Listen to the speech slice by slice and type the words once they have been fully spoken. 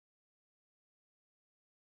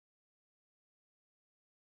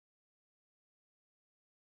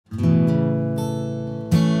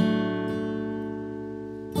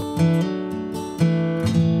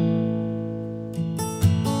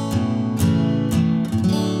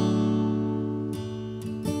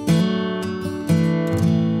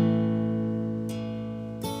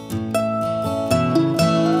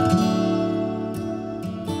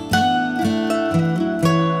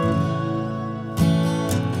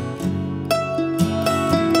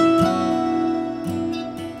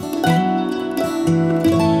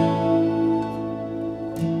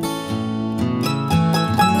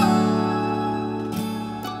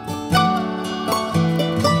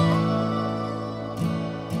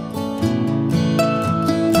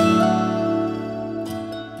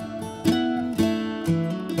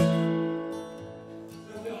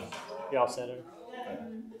all set.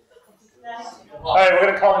 All right, we're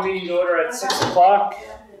going to call the meeting to order at 6 o'clock.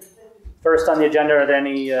 First on the agenda, are there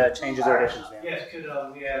any changes or additions? Dan? Yes, could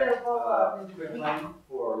we have quick plan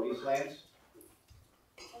for lease lands?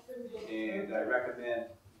 And I recommend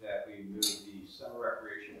that we move the summer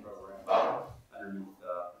recreation program underneath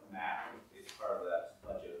MAP. It's part of that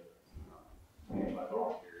budget. And my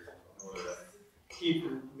volunteers in order to keep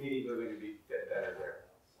the meeting moving to be better there.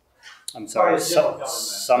 I'm sorry,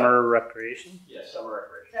 summer recreation? Yes, summer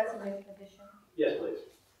recreation. That's a nice addition. Yes, please.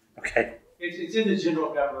 Okay. It's in the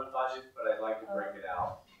general government budget, but I'd like to break it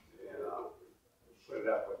out and put it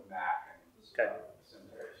up with MAC and okay.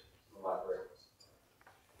 Cemeteries, the library.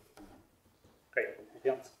 Great.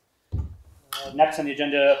 Anything else? Next on the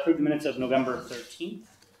agenda, approve the minutes of November 13th,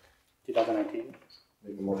 2019.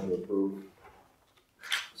 Make a motion to approve.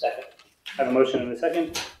 Second. I have a motion and a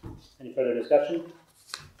second. Any further discussion?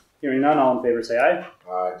 Hearing none, all in favor say aye.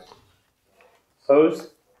 Aye. Opposed?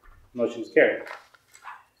 Motion is carried.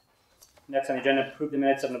 Next on the agenda, approve the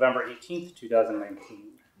minutes of November 18th, 2019.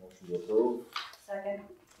 Motion to approve. Second.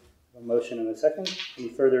 A motion and a second. Any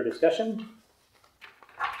further discussion?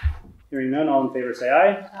 Hearing none, all in favor say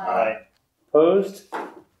aye. Aye. Opposed?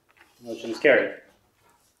 Motion is carried.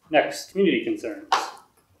 Next, community concerns.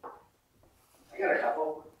 I got a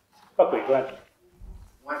couple. Buckley, go ahead.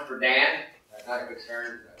 One for Dan. I'm not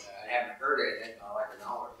concerned. I haven't heard anything. I'd like to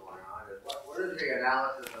know what's going on. What is the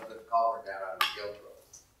analysis of the culvert down on the Guild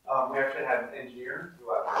Road? We actually had an engineer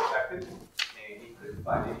who I inspected, and he couldn't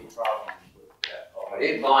find any problems with that. But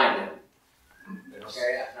he's blinded.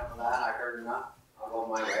 Okay, that's enough of that. I heard enough. I'll go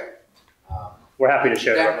my way. We're happy to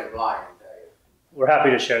share. Definitely blind, I tell you. We're happy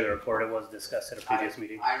to share the report. It was discussed at a previous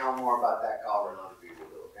meeting. I know more about that culvert than other people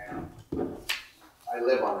do. Okay. I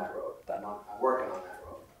live on that road. I'm working on that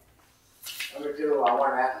road. Number two, I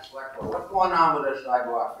want to ask the select board, what's going on with this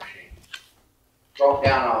sidewalk machine? Broke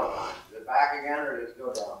down all the time. Is it back again or does it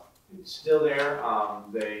go down? It's still there.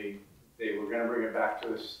 They were going to bring it back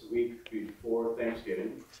to us the week before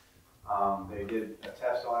Thanksgiving. They did a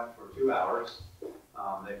test on it for 2 hours.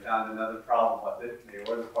 They found another problem with it. They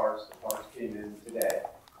ordered the parts. The parts came in today,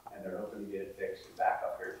 and they're hoping to get it fixed and back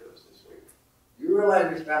up here to us this week. You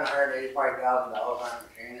realize we spent $185,000 on a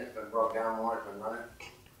machine that's been broke down more, it's been running?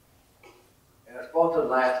 And it's supposed to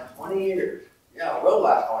last 20 years. Yeah, it will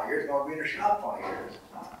last 20 years, it's going to be in the shop 20 years.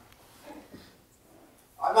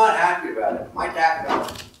 I'm not happy about it. My tax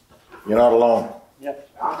dollars. You're not alone. Yep.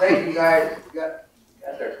 I'm thinking you guys got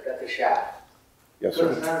the shot. Yes, Could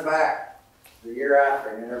have sir. sent it back the year after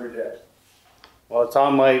and you never did. Well, it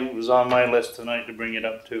was on my list tonight to bring it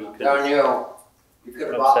up too. I'm telling you, you could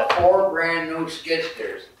have bought 4 brand new skid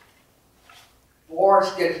steers. 4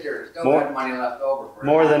 skid steers. Still had money left over for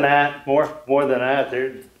More than that,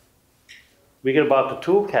 we could have bought the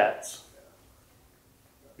tool cats.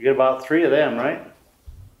 We could have bought 3 of them, right?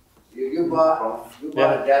 You bought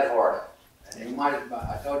a dead horse. And you might have,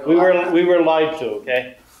 I told you. We were lied to,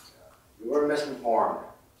 okay? You were misinformed.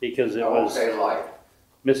 Because it I won't was say lied.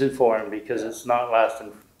 misinformed because it's not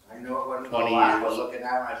lasting. I knew it wasn't 20 gonna last, years. but looking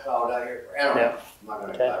at it when I saw it out here. Anyway, Yeah. I'm not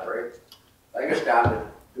gonna Okay. elaborate. I guess time to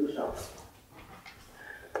do something.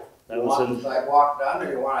 That You was want the in, sidewalk done,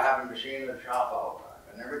 or you wanna have a machine in the shop all the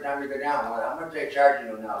time? And every time you go down, how much they charging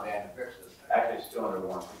you now, Dan, to fix this thing? Actually, it's still under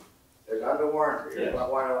warranty. There's under warranty, Yes. here's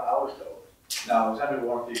what I was told. No, it's under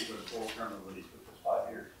warranty for the full term of the lease, which is 5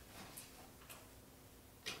 years.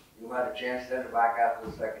 You had a chance then to back out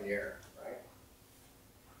to the second year, right?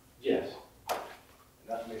 Yes. And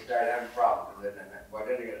that's when you started having problems with it, and why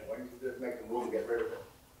didn't you just make a move to get rid of it?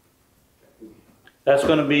 that's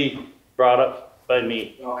gonna be brought up by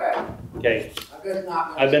me, Okay. okay? I'm just not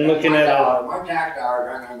gonna I've been spend looking my at dollars. My tax dollars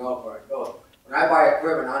aren't gonna go for it. So, when I buy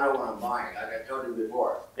equipment, I know what I'm buying, like I told you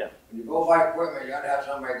before. Yeah. When you go buy equipment, you gotta have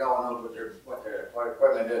somebody go and knows what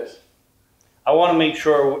equipment is. I wanna make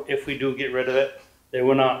sure if we do get rid of it, that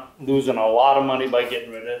we're not losing a lot of money by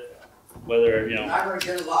getting rid of it. Whether, you You're know, not gonna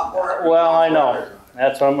get a lot more. if well, I you know, go for it.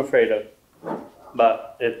 that's what I'm afraid of.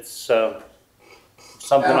 But it's,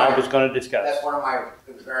 something I was gonna discuss. That's one of my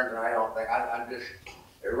concerns, and I don't think, I'm just,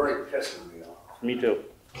 it really pisses me off. Me too.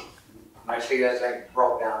 I see that thing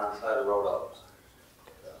broke down on the side of the road all the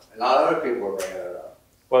time. And a lot of other people are bringing it up.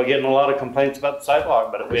 Well, getting a lot of complaints about the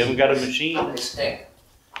sidewalk, but if we haven't got a machine, They stink.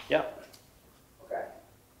 Yeah. Okay,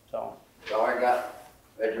 so, so I got,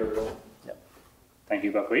 that you were Thank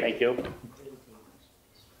you, Buckley. thank you.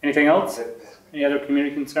 Anything else? Any other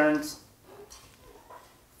community concerns?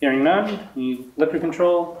 Hearing none. Any liquor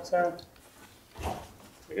control, Sarah?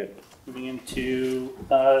 Very good. Moving into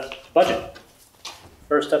budget.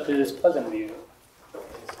 First up is Pleasant View.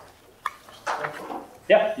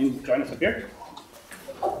 Yeah, you can join us up here.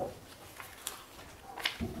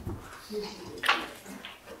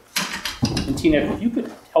 And Tina, if you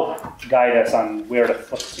could help guide us on where to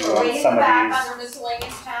flip to Way on in some the of back these. under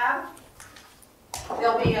miscellaneous tab,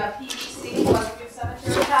 there'll be a PVC, Pleasant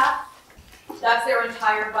Cemetery tab. That's their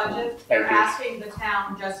entire budget. They're Thank you. asking the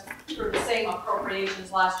town just for the same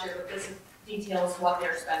appropriations last year, but this is details what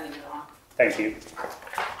they're spending it on. Thank you.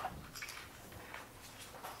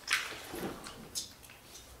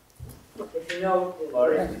 If you know,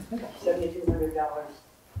 Laurie? $7,200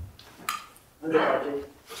 under budget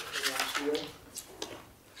for last year.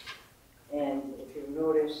 And if you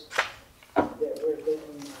notice that we're getting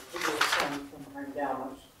a bigger sum from our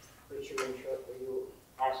endowments, which you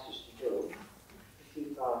asked us to do, to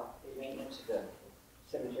keep the maintenance of the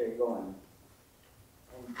cemetery going.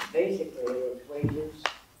 And basically, it's wages.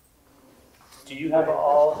 Do you have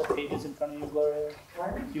all the pages in front of you, Gloria?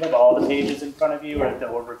 Pardon? Do you have all the pages in front of you or the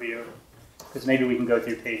overview? Because maybe we can go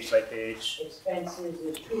through page by page. Expenses,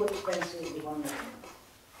 there's two expenses and one revenue.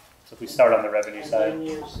 So if we start on the revenue And side. then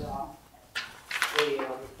there's the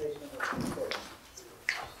replacement of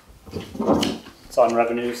the equipment. It's on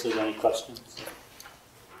revenues, is there any questions?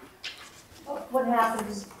 What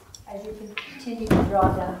happens as you continue to draw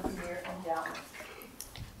down from your endowment?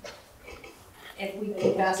 If we keep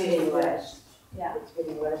It's asking getting you less. yeah. It's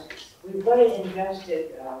getting less. We've got it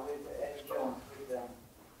invested with, as Joan, with,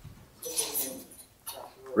 what's his name?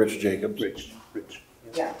 Rich Jacobs. Rich.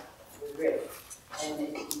 Yeah, with Rich. And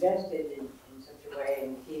it's invested in such a way,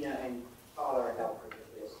 and Tina and Paul are helpers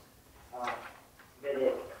with this,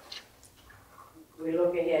 that we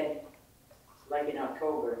look ahead, like in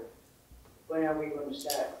October, when are we going to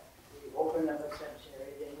start? We open up a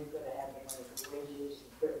cemetery, then we've got to have the money for wages,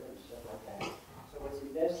 equipment, stuff like that. So it's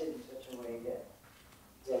invested in such a way that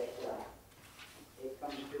it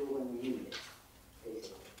comes due when we need it,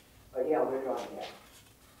 basically. But yeah, we're drawing that.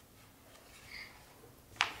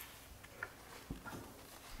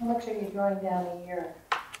 How much are you drawing down a year?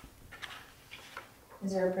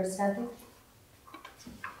 Is there a percentage?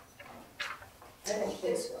 I don't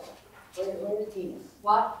think so. Where's Tina?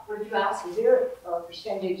 What would you ask? Is there a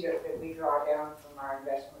percentage that we draw down from our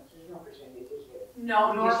investments? There's no percentage, is there?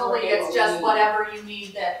 No, We just normally look at it's what just we need. whatever you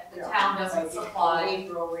need that the Yeah. town doesn't Like, supply. in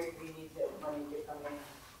April, we need that money to come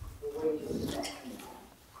in, the wages and that kind of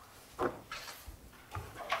thing.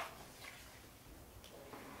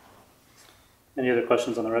 Any other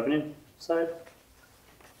questions on the revenue side?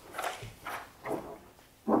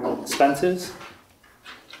 Expenses?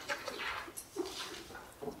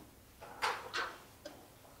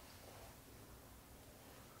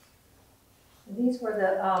 These were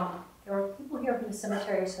there were people here from the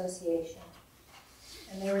Cemetery Association.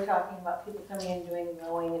 And they were talking about people coming in doing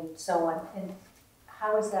mowing and so on. And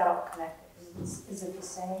how is that all connected? Is it the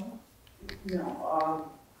same? No,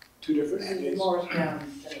 Two different this is the entities. Morristown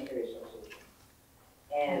Cemetery Association.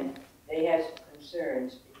 And they had some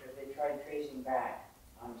concerns because they tried tracing back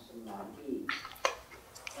on some deeds.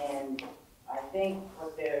 And I think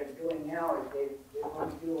what they're doing now is they're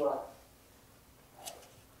going to do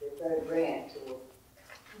they've got a grant to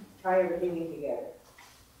tie everything in together.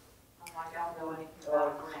 Oh, I don't know anything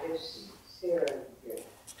about grants. It's Sarah here.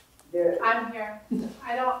 They're, I'm here.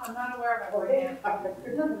 I'm not aware of it right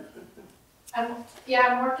now. okay.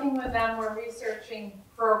 I'm working with them. We're researching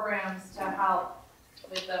programs to help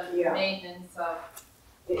with the Yeah. maintenance of,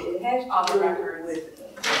 It has All the to do records with,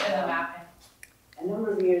 and the mapping. a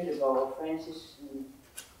number of years ago, Francis and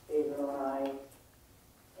David and I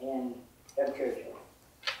and Doug Churchill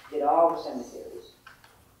did all the cemeteries,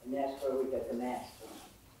 and that's where we got the maps from.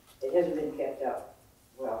 It hasn't been kept up,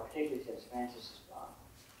 well, particularly since Francis is gone.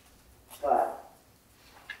 But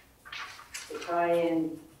to tie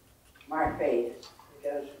in Mark Faith, who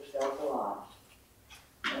does for self-alarms,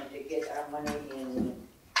 and to get our money in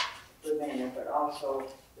good manner, but also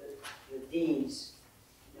the deeds,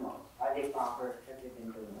 you know, are they proper, have they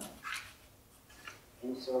been doing that?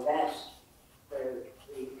 And so that's where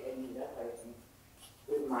we ended up, I think,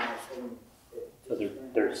 with Mark and. So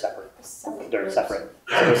they're separate. They're separate.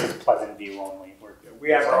 So this is Pleasant View only. We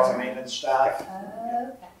have our own maintenance staff. Okay.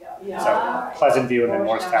 Yeah. So Pleasant View and then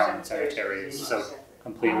Morristown Morristown Cemetery is so separate.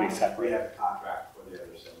 completely We separate. have a contract for the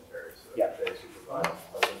other cemeteries, so Yeah. they supervise,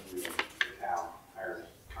 the town hires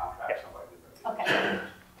contract somebody to. Okay.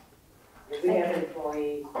 We have an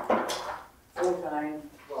employee full-time,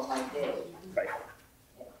 well, my day. Right.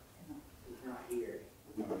 He's not here.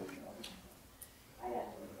 I asked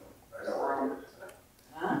him. I know where it is.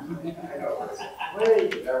 Huh? I know where it is. Where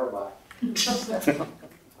is he? Never mind.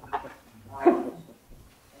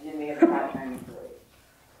 And then we have a part-time employee.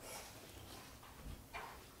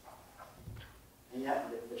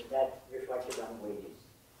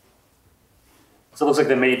 looks like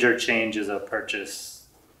the major change is a purchase.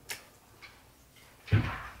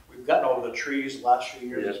 We've gotten over the trees the last few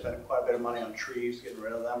years. We've spent quite a bit of money on trees, getting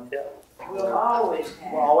rid of them. We'll always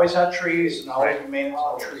We'll have, always have trees and always maintenance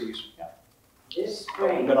on trees. Yeah. this But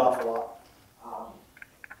we've spring, been off a lot.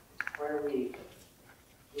 where we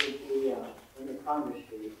in the Congress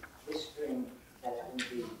Street, this spring, that's going to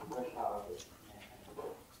be the first harvest.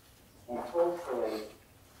 And hopefully,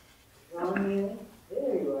 Ron,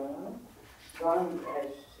 there you are. Ron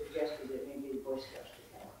has suggested that maybe the Boy Scouts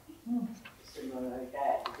could have similar like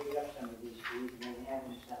that, to dig up some of these trees and then have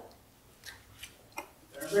them sell.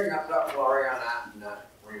 Bring up that Lori on that, and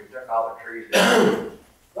where you took all the trees down.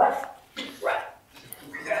 What? Right.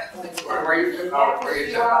 Where you took all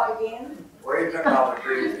the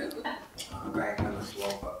trees in, bank on the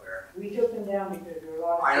slope up there. We took them down because there were a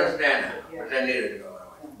lot of. I understand that, but they needed to go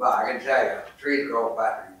that way. But I can tell you, trees grow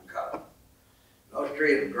faster, you can cut them. Those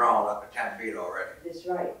trees have grown up to 10 feet already. That's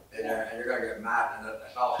right. And you're gonna get mad, and the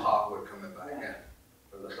salt softwood coming back in,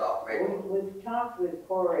 for the soft maple. We've talked with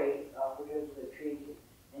Corey, who does the trees,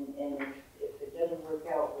 and if it doesn't work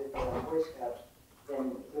out with Boy Scouts,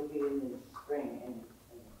 then we'll be in the spring and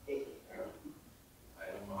take it.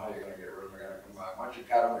 I don't know how you're gonna get rid of them, they're gonna come back. Once you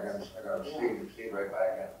cut them, they're gonna seed right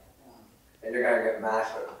back in. And you're gonna get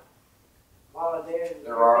massive. Well,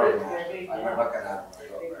 They're already they're massive. big I've been now. looking at them right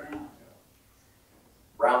They're up big there. now.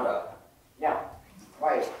 Roundup. Yeah,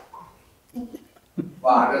 right,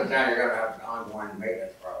 Well, I understand you're gonna have ongoing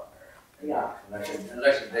maintenance problem there. Yeah.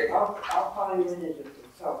 Unless you dig it. All I'll call you in as a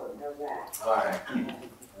consultant, know that. right.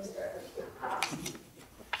 Okay.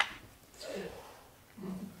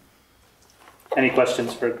 Any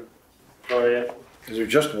questions for Gloria? Is there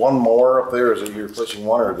just one more up there? Is it you're replacing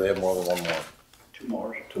one, or do they have more than one more? Two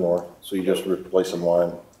more. Two more? So you just replacing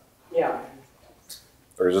one, Yeah.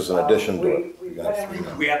 or is this an addition to it? We've You're got gonna have three them-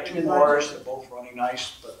 now. We have two mowers, they're both running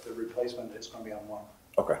nice, but the replacement is gonna be on one.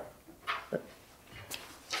 Okay.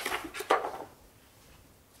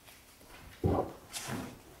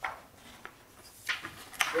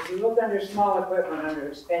 If you look under small equipment, under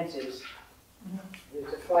expenses,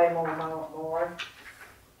 there's a fly mower.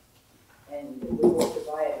 And we hope to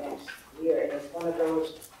buy it next year, and it's one of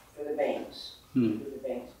those for the banks, for the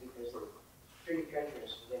banks, because they're pretty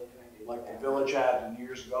treacherous, they're trying to. Like the village had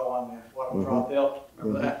years ago on the Water Drop Hill,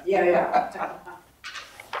 remember that? Yeah, yeah.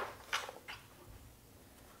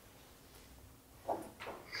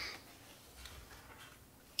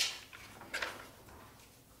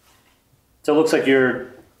 So it looks like you're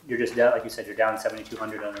just down, like you said, you're down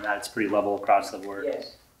 7,200 on that. It's pretty level across the board.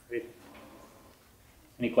 Yes. Great.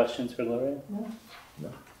 Any questions for Gloria?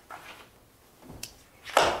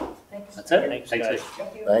 Thank you. That's it. Thanks, guys.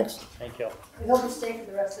 Thank you. Thanks. Thank you. We hope you stay for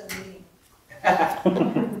the rest of the meeting.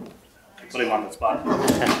 Put him on the spot.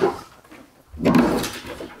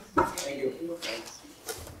 Thank you.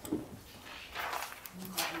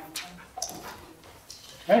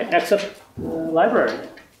 All right, next up, library.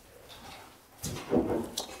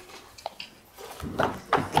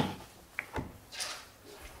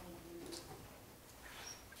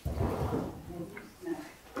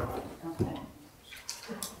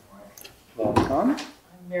 Welcome. I'm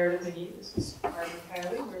Meredith McGee, this is Martin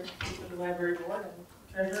Kylie, we're chief of the library board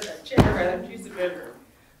and treasurer, chair, rather, she's the treasurer.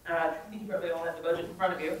 You probably all have the budget in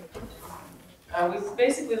front of you. We've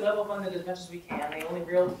basically level funded as much as we can. The only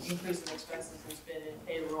real increase in expenses has been in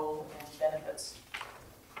payroll and benefits.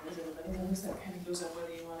 As everybody knows, that kind of goes up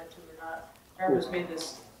whether you want it to or not. Barbara's made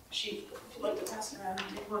this sheet, if you'd like to pass it around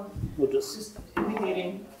and take one, We'll just, just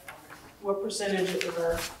indicating what percentage of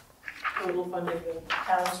our total funding the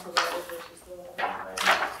towns provided versus the land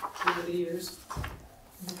over the years.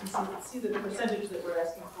 And you can see the percentage that we're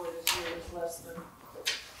asking for this year is less than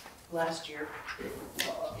last year.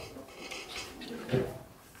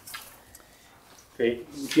 great.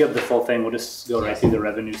 If you have the full thing, we'll just go right through the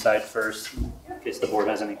revenue side first, in case the board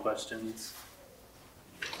has any questions.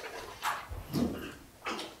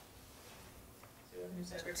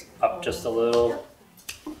 Up just a little.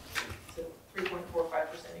 It's a 3.45%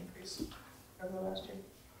 increase over the last year.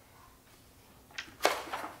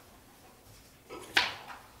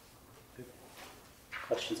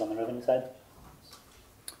 Questions on the revenue side?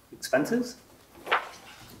 Expenses?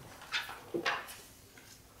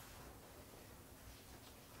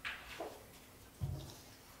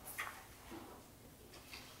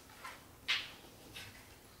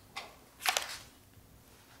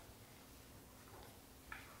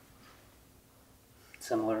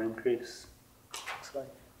 Similar increase, looks like.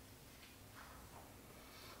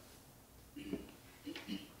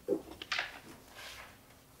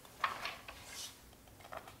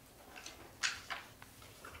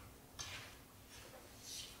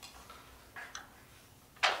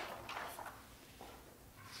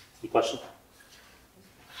 Any questions?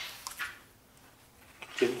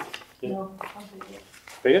 Judy? Good? No, I'm pretty good.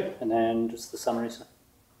 Very good. And then just the summary,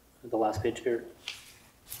 the last page here.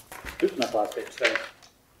 Oops, not the last page, sorry.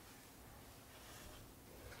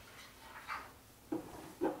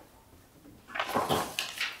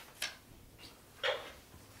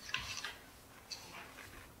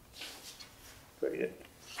 Very good.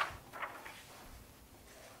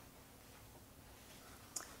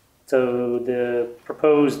 So the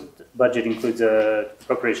proposed budget includes a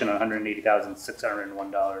appropriation of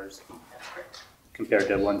 $180,601 compared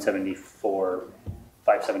to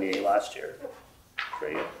 $174,578 last year.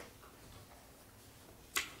 Very good.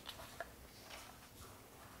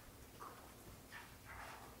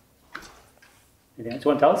 Anything else you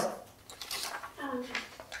want to tell us?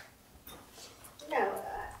 No,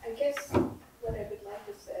 I guess what I would like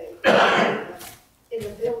to say, in the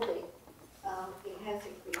building, it has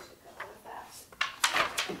increased a couple of thousand.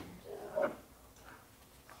 And,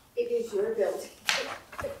 it is your building,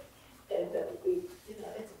 and we, it's a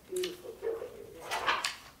beautiful building,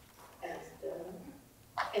 and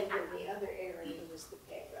then the other area was the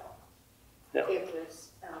payroll. Yeah. It was,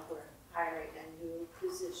 we're hiring a new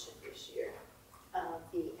position this year.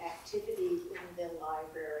 The activity in the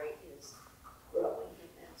library is growing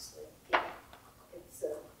immensely. It's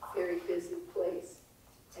a very busy place,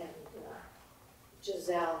 and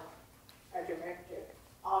Giselle, our director,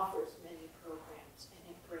 offers many programs, and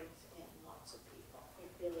it brings in lots of people. It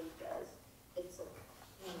really does. It's a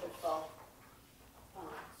wonderful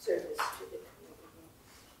service to the community,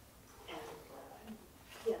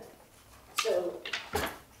 and so.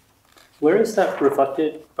 Where is that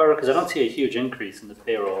reflected, Barbara? Because I don't see a huge increase in the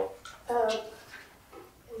payroll. In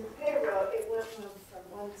the payroll, it went from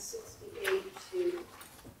 168 to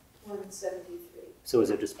 173. So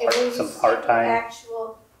is it just And when you some see the part-time?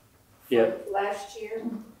 actual Yeah. for last year,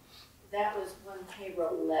 that was one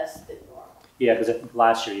payroll less than normal. Yeah, because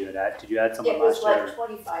last year you had did you add someone It was last year? like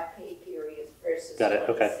 25 pay periods versus Got it,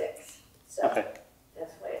 okay. 26. So Okay.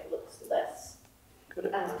 that's why it looks less. Got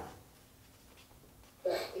it.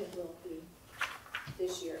 But it will be,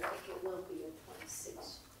 this year, I think it will be a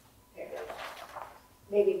 26 payroll.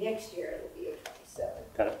 Maybe next year it'll be a 27.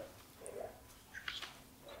 Got it. Payroll.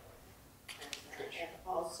 And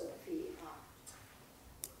also the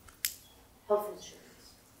health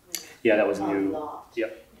insurance. Yeah, that was A new. lot.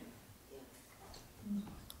 Yep.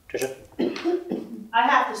 Tricia? I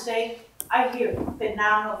have to say, I hear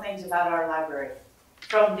phenomenal things about our library.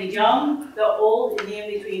 From the young, the old, and the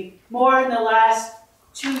in-between, more in the last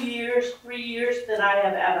 2 years, 3 years than I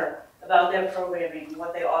have ever about their programming and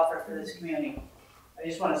what they offer for this community. I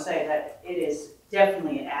just want to say that it is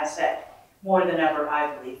definitely an asset, more than ever,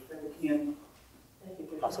 I believe, for the community. Thank you.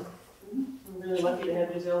 Tricia. Awesome. We're really lucky to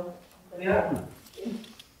have you, Jill. We are. Thank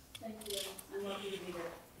you. I'm lucky to be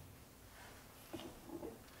here.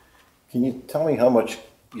 Can you tell me how much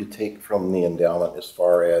you take from the endowment as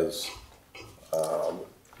far as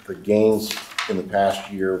the gains in the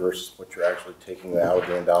past year versus what you're actually taking out of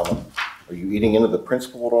the endowment? Are you eating into the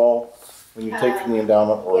principal at all when you take from the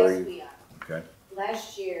endowment, or are Yes, you? we are. Okay.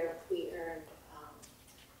 Last year, we earned,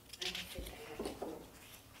 I think I have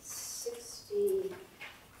 60.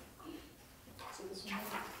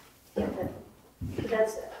 Yeah,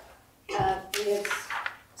 that's it. We had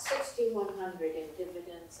 6,100 in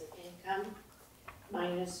dividends and income,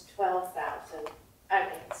 minus 12,000. I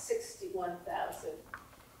mean, 61,000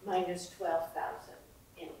 minus 12,000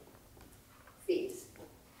 in fees.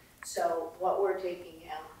 So what we're taking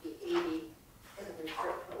out, the 80, what are we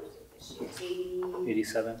proposing this year?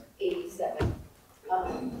 87. 87.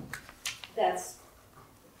 That's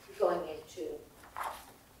going into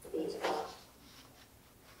the,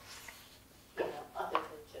 other than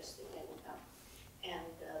just the income. And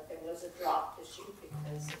there was a drop this year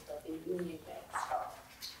because of the Union Bank stock.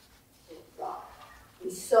 It dropped. We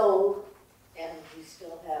sold, and we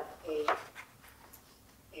still have a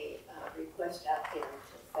request out there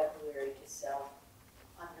until February to sell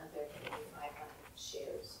another 2,500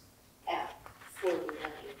 shares at $49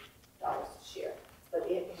 a share. But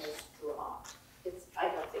it has dropped. I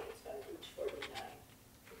don't think it's going to reach 49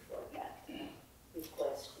 before that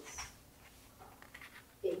request is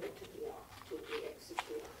able to be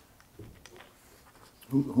executed.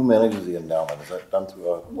 Who manages the endowment? Is that done through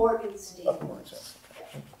a? Morgan Stanley. Morgan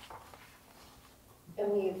Stanley.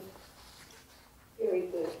 And we have very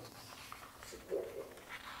good support here.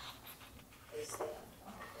 They stay on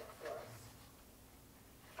top of it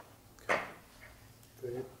for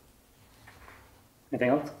us. Anything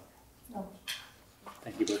else? No.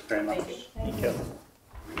 Thank you both very much. Thank you.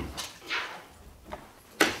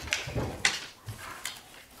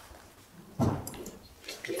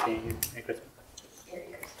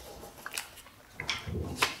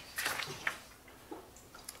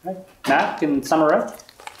 Mac and Summer Rec?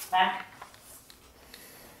 Mac?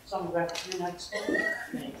 Some rec, you next.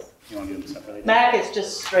 You want to do them separately? Mac is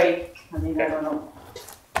just straight, I mean, I Okay. don't know.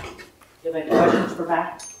 You have any questions for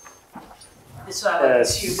Mac? It's, you're gonna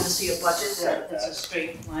see a budget there, it's a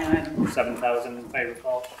straight line item. 7,000 if I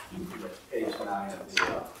recall. Page 9 of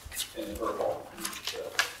the, in the purple.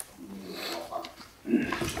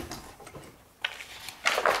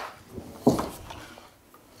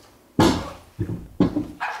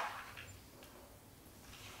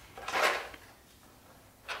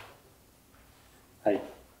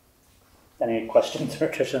 Any questions for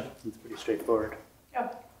Tricia? It's pretty straightforward.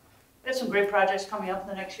 There's some great projects coming up in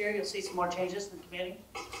the next year, you'll see some more changes in the committee.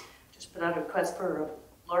 Just put out a request for a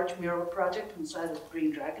large mural project inside of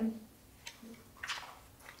Green Dragon.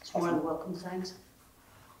 It's more of the welcome signs.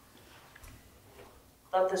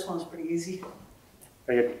 Thought this one was pretty easy.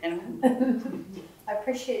 Very good. Anyway, I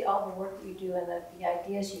appreciate all the work that you do and the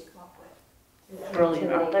ideas you come up with.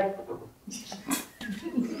 brilliant, aren't they?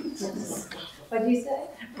 What do you say?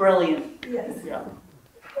 Brilliant. Yes. Yeah.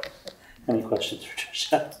 Any questions for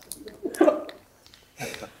Tricia?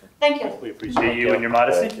 Thank you. We appreciate you and your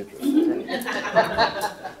modesty. Thank you.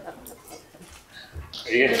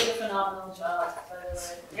 Very You good. did a phenomenal job, by the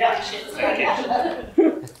way. Yeah. Thank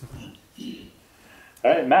you.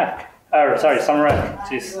 All right, Mac. Sorry, Summer Rec.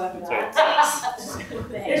 Jeez. Sorry.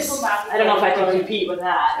 I don't know if I can compete with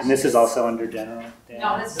that. And this is also under general. Dan.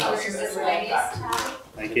 No, this is just this ladies tab.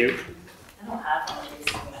 Thank you. I don't have one of these,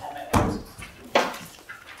 I'm gonna have my own.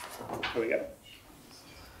 Here we go.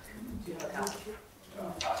 Do you have a copy?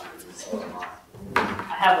 I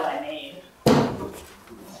have what I made. So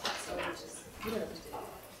it's just.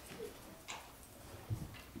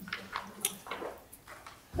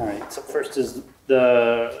 All right, so first is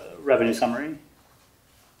the revenue summary.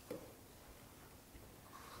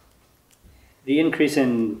 The increase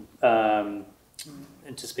in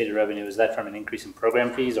anticipated revenue, is that from an increase in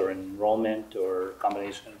program fees or enrollment or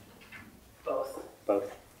combination? Both.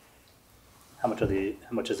 Both. How much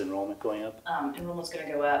is enrollment going up? Enrollment's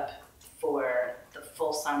gonna go up for the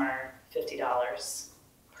full summer, $50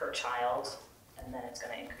 per child, and then it's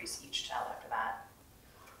gonna increase each child after that.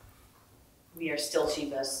 We are still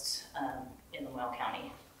cheapest in Lamoille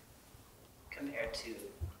County compared to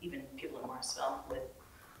even people in Morrisville with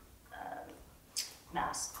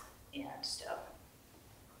Mass and Stowe.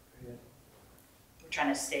 We're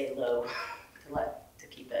trying to stay low to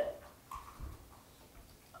keep it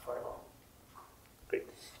affordable. Great.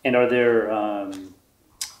 And are there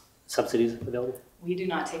subsidies available? We do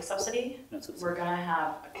not take subsidy. No subsidy. We're gonna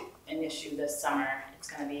have an issue this summer. It's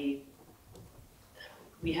gonna be,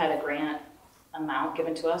 we had a grant amount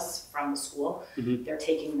given to us from the school. Mhm. They're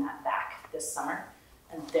taking that back this summer,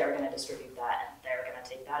 and they're gonna distribute that, and they're gonna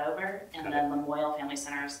take that over. And then Lamoille Family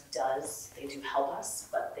Centers they do help us,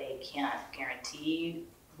 but they can't guarantee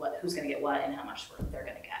who's gonna get what and how much they're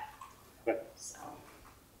gonna get. Okay. So,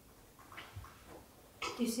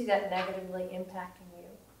 Do you see that negatively impacting you,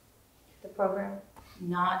 the program?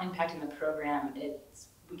 not impacting the program,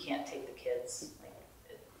 we can't take the kids. Like,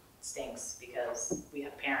 it stinks because we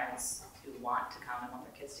have parents who want to come and want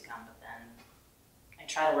their kids to come, but then I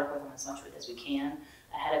try to work with them as much as we can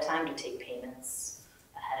ahead of time to take payments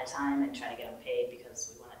ahead of time and try to get them paid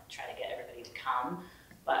because we want to try to get everybody to come.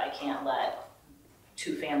 But I can't let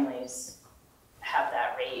two families have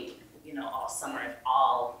that rate, all summer if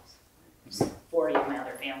all 40 of my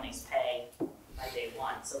other families pay by day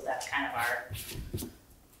one. So that's kind of our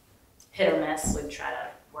hit or miss. We try to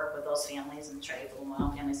work with those families and try to get the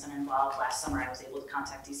Lamoille Family Center involved. Last summer I was able to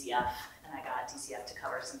contact DCF and I got DCF to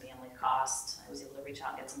cover some family costs. I was able to reach out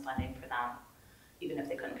and get some funding for them. Even if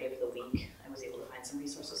they couldn't pay for the week, I was able to find some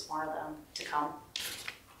resources for them to come.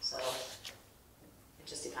 So it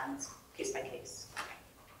just depends, case by case.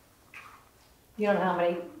 You don't know how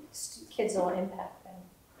many kids will impact then,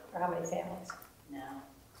 or how many families? No.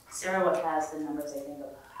 Sarah has the numbers, I think, of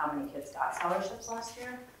how many kids got scholarships last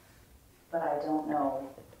year, but I don't know.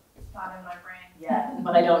 It's not in my brain. Yeah,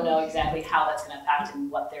 but I don't know exactly how that's gonna impact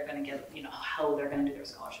and what they're gonna get, how they're gonna do their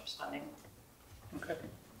scholarships funding. Okay.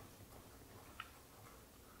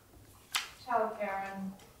 Childcare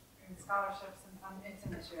and scholarships and funding, it's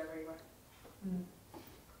an issue everywhere.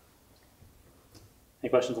 Any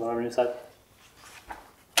questions on the revenue side?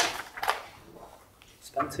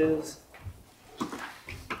 Expenses?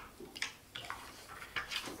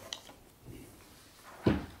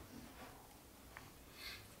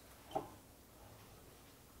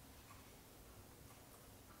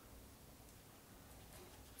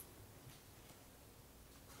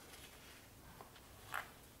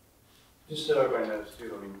 Just so everybody knows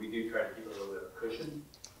too, we do try to keep a little bit of cushion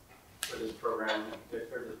for this program in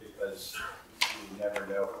particular, just because you never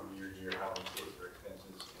know from year to year how many kids are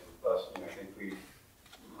expenses, and plus, I think we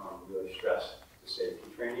really stress the safety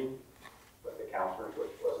training with the counselors,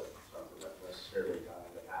 which wasn't something that was necessarily done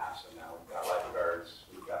in the past. And now we've got lifeguards,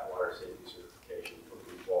 we've got water safety certification for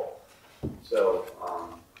people. So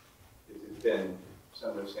it's been some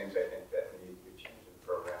of those things I think that need to be changed in the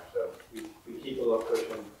program. So we keep a little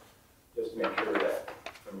cushion just to make sure that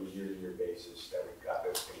from a year-to-year basis that we've got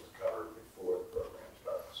those things covered before the program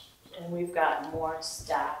starts. So. And we've got more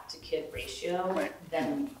staff to kid ratio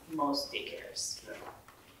than most daycares. Yeah.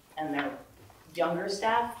 And they're younger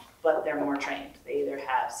staff, but they're more trained. They either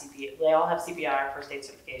have they all have CPR, first aid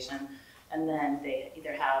certification, and then they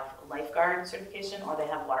either have lifeguard certification or they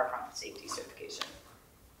have waterfront safety certification.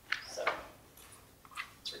 So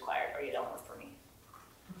it's required, or you don't work for me.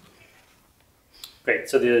 Great,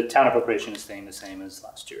 so the town appropriation is staying the same as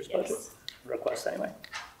last year's budget Yes. request anyway.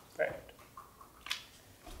 Great.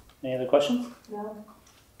 Any other questions? No?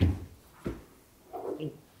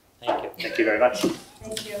 Thank you. Thank you very much.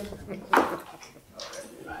 Thank you.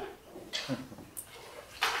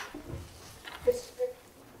 Christopher,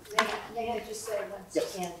 may I just say once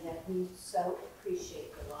again that we so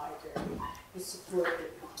appreciate the library, the support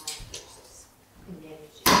that Vermont gives us in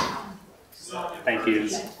managing conflicts. Thank you.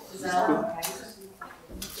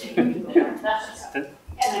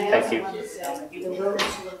 And I Thank also you. want to say, the roads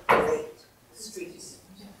look great, the streets.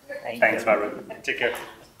 Thanks, Margaret. Take care.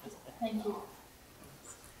 Thank you. All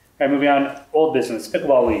right, moving on. Old business,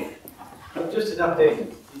 pickleball league. Just an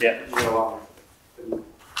update. Yeah. The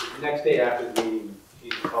next day after the meeting, he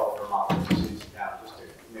called Vermont just to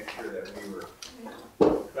make sure that we were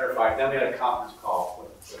clarified. Then we had a conference call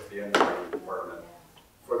with the underwriting department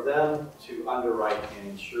for them to underwrite and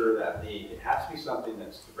ensure that it has to be something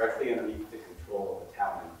that's directly underneath the control of the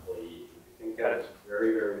town employee. I think that is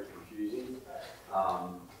very, very confusing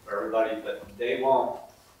for everybody, but they won't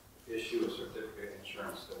issue a certificate of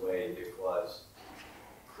insurance the way it was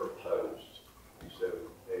proposed. So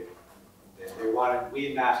they wanted, we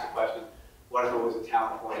had asked the question, what if it was a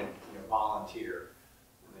town appointed volunteer?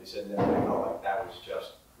 And they said no, they felt like that was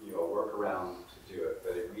just a workaround to do it,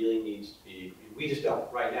 but it really needs to be, we just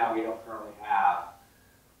don't, right now we don't currently have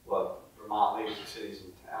what Vermont League of Cities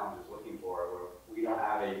and Towns is looking for, where we don't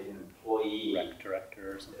have an employee,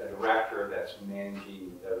 Director or something. a director that's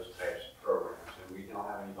managing those types of programs, and we don't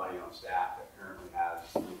have anybody on staff that currently has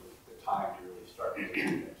the time to really start doing those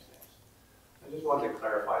things. I just wanted to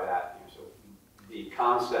clarify that, so the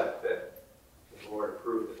concept that the board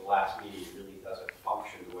approved at the last meeting really doesn't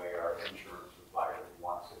function the way our insurance provider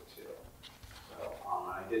wants it to. So I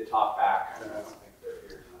did talk back, and I don't think they're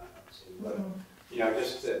here tonight, but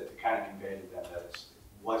just to kind of convey to them that it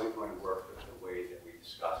wasn't going to work the way that we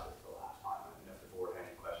discussed it the last time. I don't know if the board had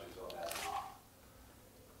any questions on that or not.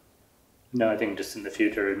 No, I think just in the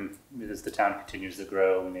future, as the town continues to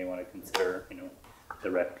grow, we may want to consider,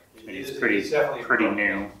 the rec committee is pretty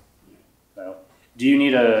new. So, do we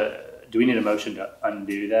need a motion to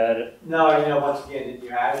undo that? No, once again,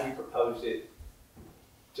 as you proposed it,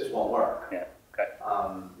 just won't work. Yeah. Okay.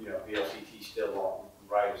 VLCT still won't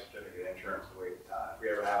write a certificate of insurance the way if we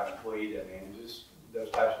ever have an employee that manages those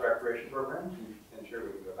types of recreation programs, then sure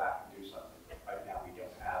we can go back and do something. But right now, we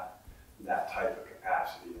don't have that type of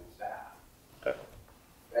capacity and staff. Okay.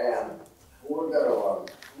 And who we're gonna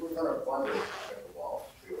fund this pickleball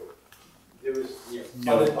field? It was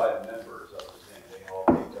funded by the members of the thing. They all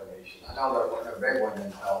made donations. I know that one, the big one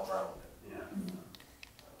didn't help around it.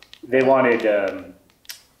 They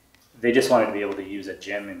they just wanted to be able to use a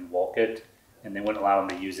gym in Wolcott, and they wouldn't allow them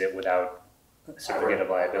to use it without a certificate of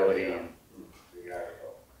liability. And,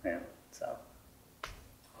 yeah, so.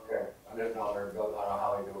 Okay, I didn't know they're built, I don't know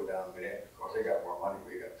how they do it down there. Of course, they got more money,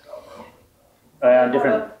 we got South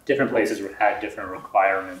Different places had different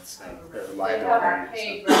requirements and They have our liability.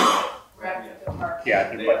 paid rec department. Yeah,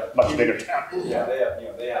 they're much bigger town. Yeah,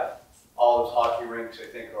 they have all those hockey rinks. I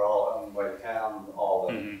think are all owned by the town. All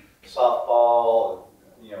the softball,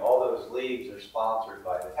 all those leagues are sponsored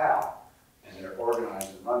by the town, and they're organized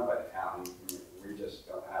and run by the town. We just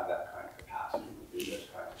don't have that kind of capacity to do this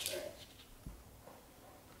kind of thing.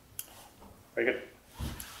 Very good.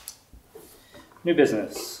 New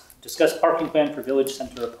business. Discuss parking plan for Village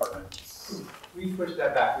Center Apartments. We pushed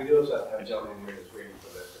that back. We do also have a gentleman here that's waiting for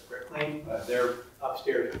the quick claim. They're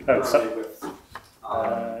upstairs currently with.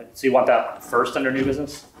 So you want that first under new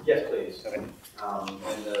business? Yes, please. Okay. And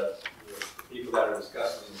the people that are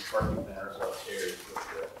discussing the parking plan are upstairs with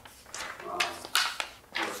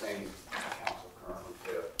the same council currently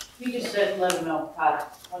too. You just said, let them know, Todd,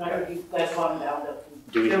 whenever you guys want them down,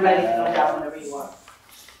 Do we they're ready to have- come down whenever you want.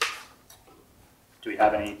 do we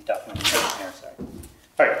have any documentation here? Sorry.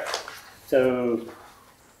 All right, so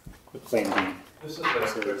quick claim deed. This is the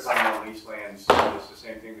quick claim on lease lands. It's the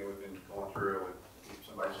same thing that we've been going through with if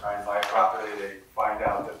somebody's trying to buy a property, they find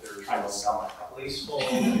out that there's a leasehold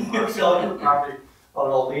or selling the property on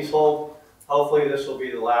a leasehold. Hopefully this will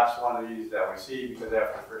be the last one of these that we see, because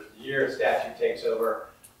after the first year, statute takes over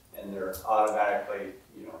and they're automatically,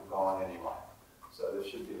 gone anyway. So this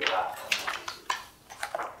should be the last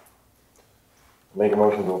one. Make a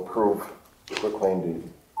motion to approve the quick claim deed.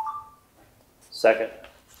 Second.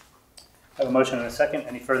 I have a motion and a second.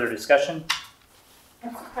 Any further discussion?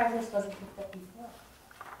 I'm surprised this wasn't picked up before.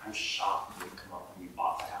 I'm shocked it didn't come up when we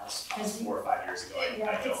bought the house 4 or 5 years ago. Yeah,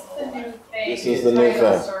 I don't it's know the why. new thing. This is the new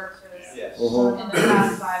Title thing. searches Yes. Mhm. in the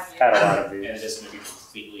past 5 years. Had a lot of And it these. is going to be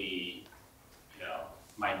completely,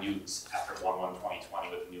 minute after 1/1/2020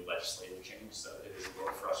 with the new legislative change, so it is a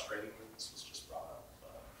little frustrating that this was just brought up,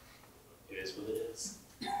 but it is what it is.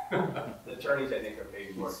 The attorneys, I think, are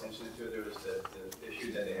paying more attention to it. There was the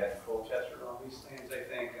issue that they had in Colchester on lease lands, I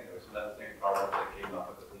think, and there was another thing probably that came up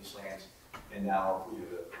with the lease lands. And now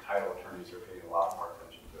the title attorneys are paying a lot more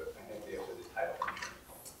attention to it. I think they have the title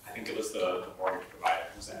insurance. I think it was the mortgage provider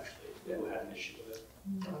who had an issue with it.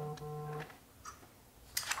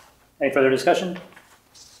 Any further discussion?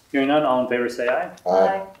 Hearing none, all in favor say aye.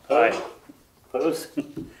 Aye. Aye. Opposed?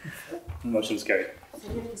 Motion's carried.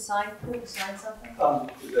 So you have to sign, sign something?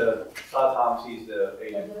 The Todd Thomas, he's the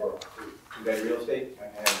agent for two-bed real estate. I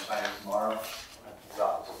have him sign it tomorrow. His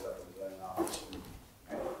office is up in the zoning office.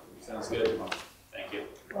 Sounds good. Thank you.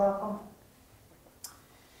 Welcome.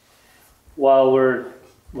 While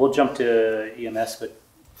we'll jump to EMS, but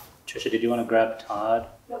Tricia, did you want to grab Todd?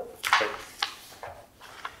 Nope. Okay.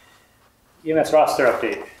 EMS roster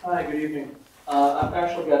update. Hi, good evening. I've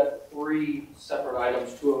actually got 3 separate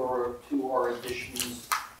items. 2 are additions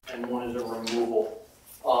and 1 is a removal.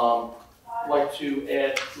 I'd like to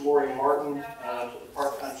add Lori Martin to the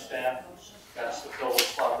part-time staff. That's the fill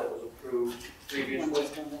spot that was approved previously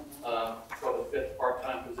for the 5th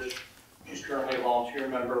part-time position. She's currently a volunteer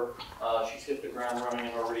member. She's hit the ground running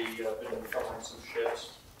and already been covering some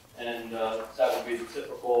shifts. And that would be the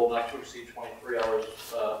typical not to exceed 23 hours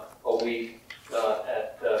a week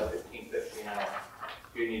at $15.50 an hour.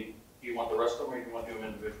 Do you want the rest of them, or do you want to do them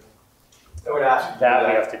individually? I would ask you to do That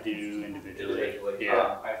we have to do individually.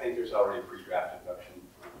 Yeah. I think there's already a pre-draft introduction.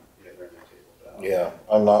 They're in their table. Yeah,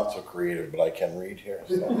 I'm not so creative, but I can read here.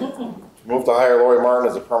 So. Move to hire Lori Martin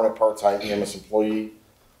as a permanent part-time EMS employee,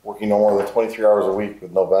 working no more than 23 hours a week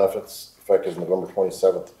with no benefits, effective November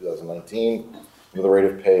 27th, 2019, with a rate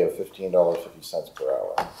of pay of $15.50 per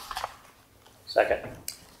hour. Second.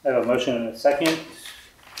 I have a motion and a second.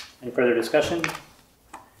 Any further discussion?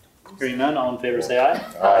 Hearing none, all in favor say aye.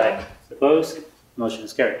 Aye. Opposed? Motion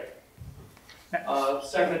is carried.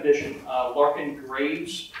 Second addition, Larkin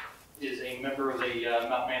Graves is a member of the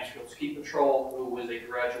Mount Mansfield Ski Patrol, who was a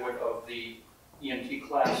graduate of the EMT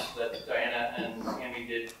class that Diana and Tammy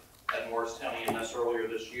did at Morristown EMS earlier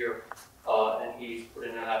this year. And he's put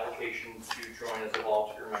in an application to join as a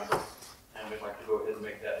volunteer member, and we'd like to go ahead and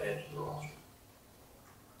make that add to the roster.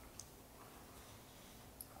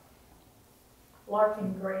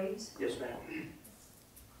 Larkin Graves. Yes, ma'am.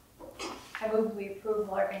 I move we approve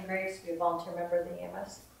Larkin Graves to be a volunteer member of the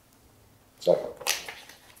EMS. Second.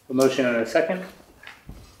 A motion and a second.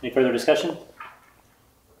 Any further discussion?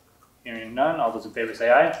 Hearing none, all those in favor say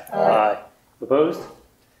aye. Aye. Opposed?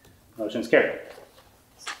 Motion is carried.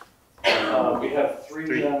 We have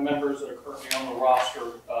 3 members that are currently on the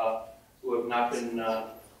roster who have not been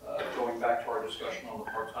going back to our discussion on the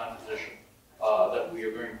part-time position that we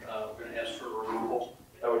are going to ask for removal.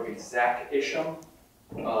 That would be Zach Isham,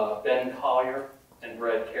 Ben Collier, and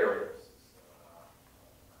Brad Carrier.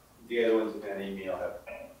 The other ones in that email have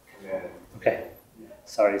come in. Okay.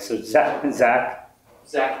 Sorry, so Zach.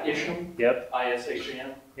 Isham. Yep.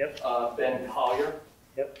 ISHM. Yep. Ben Collier.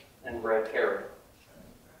 Yep. And Brad Carrier.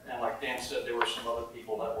 And like Dan said, there were some other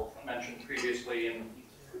people that were mentioned previously, and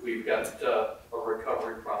we've got a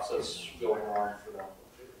recovery process going on for them.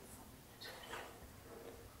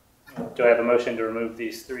 Do I have a motion to remove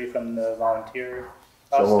these 3 from the volunteer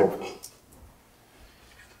So roster? moved.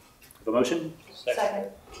 The motion?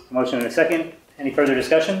 Second. A motion and a second. Any further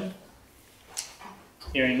discussion?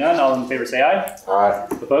 Hearing none, all in favor say aye. Aye.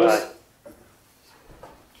 Opposed?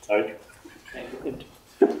 Sorry. Thank you.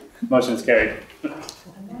 Motion is carried.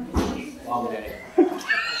 Long day.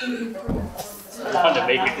 Fun to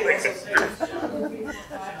make me drink it.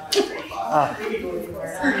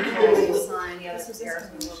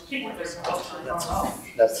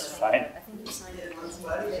 That's fine.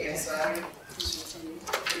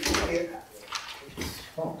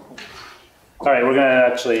 All right, we're gonna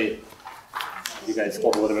actually, you guys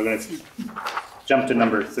hold a little bit, we're gonna jump to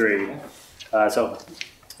number 3.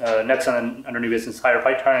 Next under new business, hire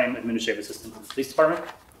part-time administrative assistant to the police department.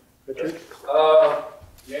 Richard?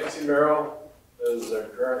 Nancy Merrill is our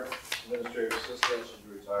current administrative assistant. She's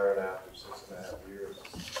retired after 6.5 years.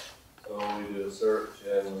 So we did a search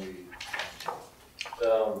and we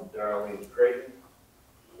found Darlene Creighton,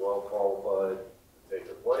 well qualified to take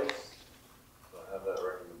her place. So I have that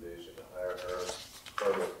recommendation to hire her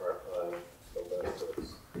permanent part-time, no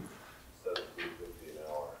benefits, $17.50 an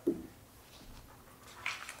hour.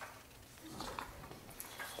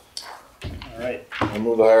 All right. I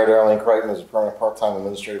move to hire Darlene Creighton as a permanent part-time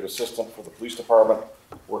administrative assistant for the police department,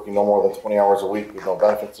 working no more than 20 hours a week with no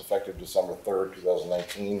benefits, effective December 3rd,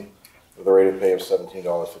 2019, with a rate of pay of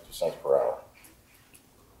 $17.50 per hour.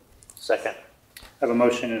 Second. I have a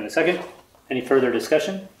motion and a second. Any further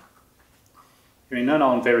discussion? Hearing none,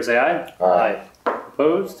 all in favor say aye. Aye.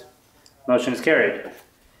 Opposed? Motion is carried.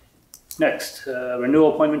 Next,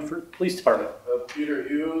 renewal appointment for police department. Peter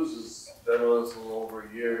Hughes has been with us a little over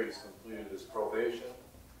a year. He's completed his probation.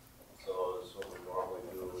 So this is what we normally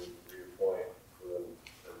do. We reappoint for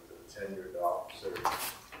the tenured officer.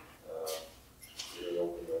 You're an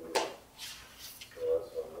open member. So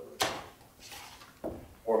that's a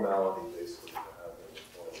formality basically to have him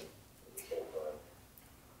appointed for the full-time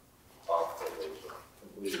off probation,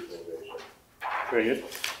 completed probation. Very good.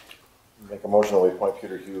 Make a motion that we appoint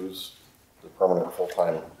Peter Hughes as a permanent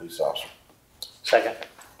full-time police officer. Second.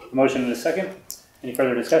 A motion and a second. Any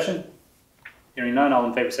further discussion? Hearing none, all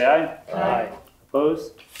in favor say aye. Aye.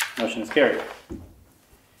 Opposed? Motion is carried.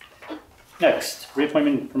 Next,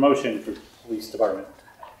 reappointment and promotion for police department.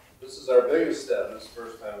 This is our biggest step. This is the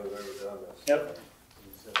first time we've ever done this. Yep.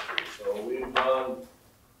 So we've come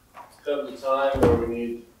to time where we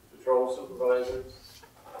need patrol supervisors.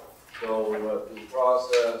 So we went through the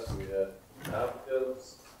process, we had applicants,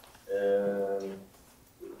 and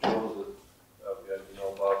we chose it.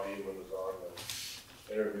 Bob Beeman was on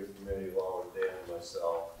the interview committee along with Dan and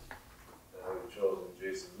myself. And we've chosen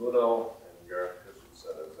Jason Luno and Gareth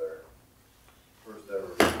Christensen as our first ever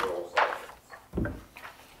patrol sergeants.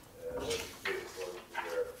 And we're paid for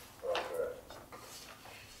their contract.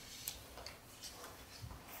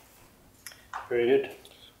 Very good.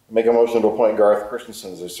 Make a motion to appoint Garth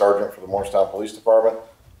Christensen as a sergeant for the Morristown Police Department,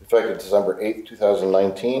 effective December 8th,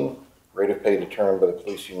 2019, rate of pay determined by the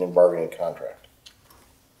police union bargaining contract.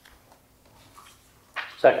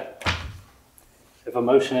 Second. I have a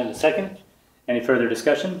motion and a second. Any further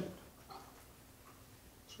discussion?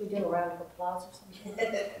 Should we do a round of applause or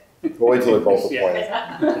something? We'll wait till they're both appointed.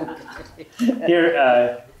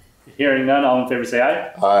 Hearing none, all in favor say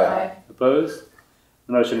aye. Aye. Opposed?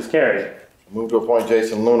 The motion is carried. Move to appoint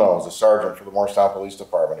Jason Luno as a sergeant for the Morristown Police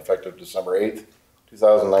Department, effective December 8th,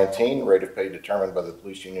 2019, rate of pay determined by the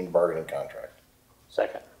police union bargaining contract.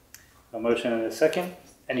 Second. A motion and a second.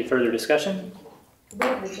 Any further discussion? Could we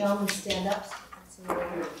have the gentleman stand up?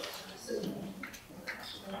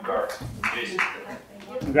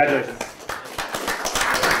 Congratulations.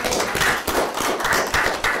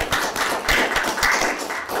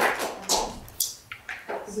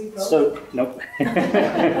 So, nope.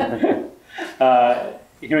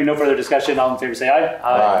 Hearing no further discussion, all in favor say aye.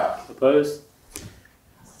 Aye. Opposed?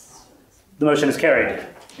 The motion is carried.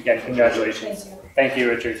 Again, congratulations. Thank you,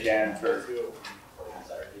 Richard, Jan, for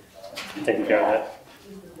taking care of that.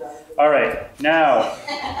 All right, now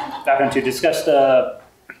back on to discuss the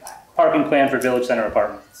parking plan for Village Center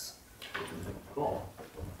Apartments. Cool.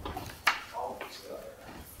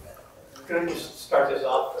 Can I just start this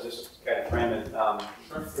off, just kind of frame it?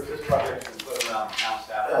 For this project, we put around town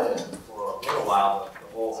staff for a little while, the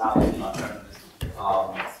whole house is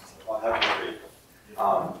on Hutchinson Street.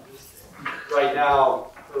 Right now,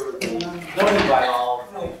 for the zoning bylaw,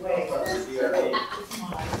 the DRB,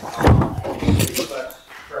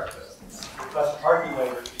 request a parking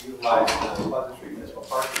waiver to utilize the Pleasant Street Municipal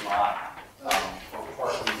Parking Lot for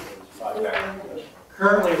parking for this project.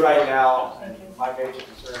 Currently, right now, and my major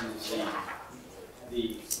concern is the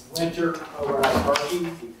winter overnight parking.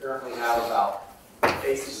 We currently have about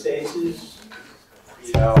 8 spaces,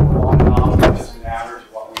 on and off, just an average of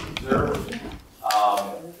what we observe.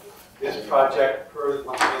 This project,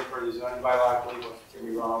 once again, per the zoning bylaw, I believe, can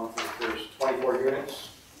be wrong, there's 24 units.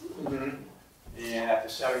 And at the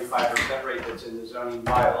 75% rate that's in the zoning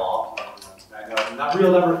bylaw, I know not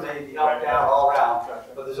real numbers may be up, down, all around,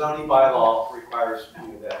 but the zoning bylaw requires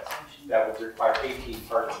that would require 18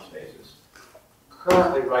 parking spaces.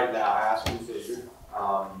 Currently, right now, as configured,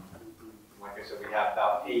 like I said, we have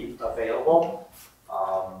about 8 available.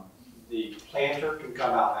 the planter can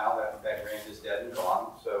come out now, that grant is dead and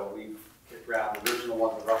gone, so we've kicked around the original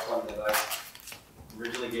one, the rough one that I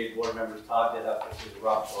originally gave board members. Todd did up, this is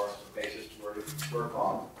rough for us, the basis to work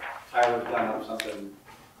on. Tyler's done up something,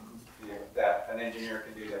 you know, that an engineer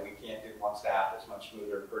can do that we can't do on staff. It's much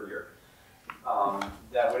smoother, prettier.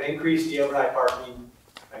 That would increase the overnight parking,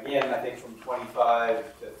 again, I think from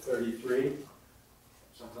 25 to 33,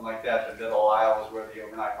 something like that. The middle aisle is where the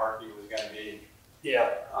overnight parking was going to be. Yeah.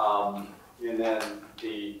 And then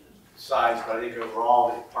the size, but I think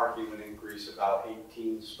overall the parking would increase about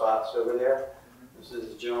 18 spots over there. This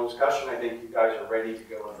is a general discussion. I think you guys are ready to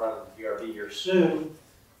go in front of the DRB here soon,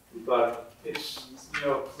 but it's, you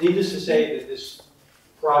know, needless to say that this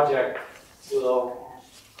project will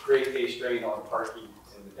create a strain on parking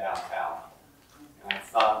in the downtown. And I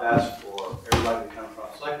thought best for everybody to come from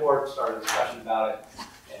the select board, start a discussion about it,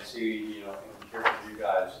 and see, you know, and hear from you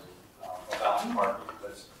guys about the parking,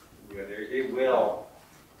 because you know, it will,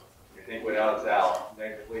 I think without a doubt,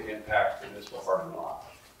 negatively impact the municipal parking lot.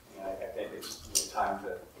 And I think it's, you know, time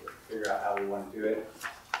to figure out how we want to do it.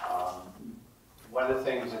 One of the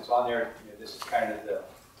things that's on there, you know, this is kind of the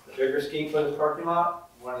bigger scheme for the parking lot.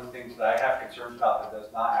 One of the things that I have concerns about that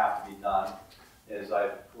does not have to be done is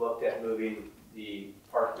I've looked at moving the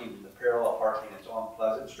parking, the parallel parking that's on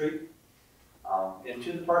Pleasant Street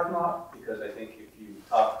into the parking lot, because I think if you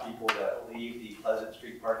talk to people that leave the Pleasant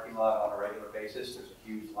Street parking lot on a regular basis, there's a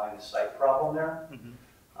huge line of sight problem there.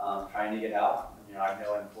 Trying to get out. You know, I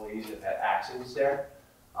know employees that have had accidents there.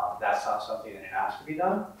 That's not something that has to be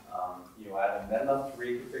done. You know, at a minimum to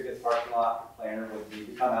reconfigure the parking lot, the planner would need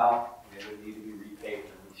to come out, and it would need to be repaved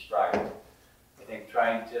and restriped. I think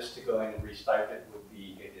trying just to go in and restripe it would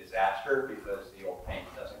be a disaster, because the old paint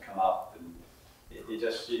doesn't come up, and it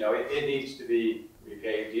just, you know, it needs to be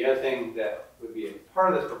repaved. The other thing that would be a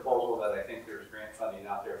part of this proposal that I think there's grant funding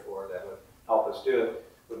out there for that would help us do it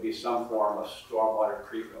would be some form of stormwater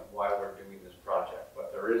treatment while we're doing this project.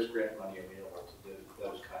 But there is grant money available to do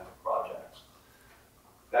those kinds of projects.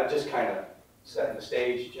 That just kind of setting the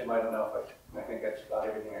stage. Jim, I don't know if I think that's about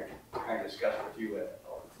everything I kind of discussed with you at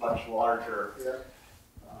a much larger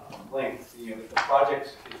length. You know, the project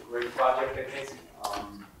is a great project, I think.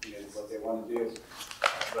 You know, what they want to do,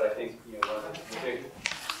 but I think, you know, one of the big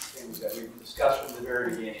things that we've discussed from the very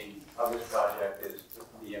beginning of this project is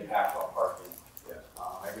the impact on parking.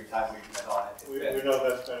 Every time we've been on it, we know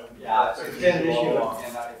that's been it's been an issue,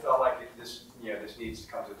 and I felt like this, you know, this needs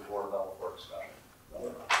to come to the board level for discussion.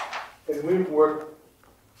 And we've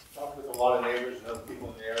talked with a lot of neighbors and other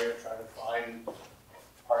people in the area trying to find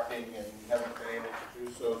parking, and we haven't been able to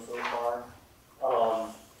do so far.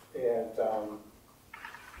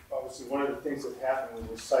 Obviously, one of the things that happened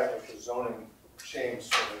with the site was the zoning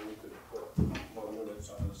changed so that we could put more units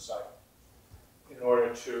on the site. In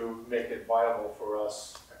order to make it viable for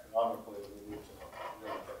us economically, we need to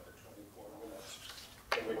limit that to 24 units.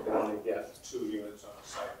 And we can only get 2 units on the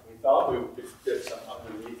site. We thought we could fit some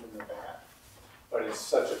underneath in the back, but it's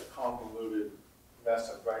such a convoluted mess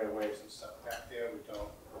of right-of-ways and stuff back there, we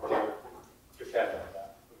don't depend on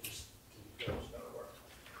that. We just it's going to work.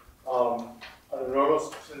 Under normal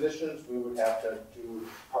conditions, we would have to do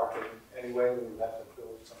parking anyway. We would have to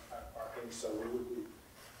build some kind of parking, so we would be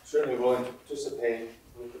certainly willing to participate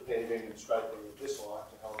with the paving and striping of this lot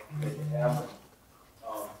to help make it happen,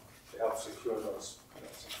 to help secure those, you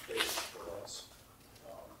know, some spaces for us.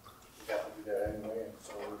 We have to do that anyway, and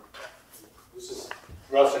so this is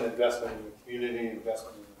for us an investment in the community,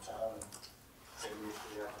 investment in the town, and maybe if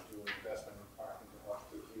we have to do an investment in parking to help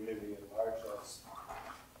the community at large.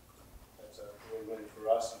 That's a win-win for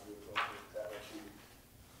us, and we would hope that would be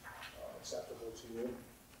acceptable to you.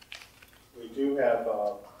 We do have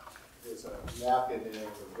there's a map in there,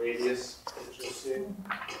 the radius that you'll see.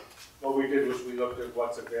 What we did was we looked at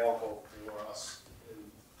what's available for us in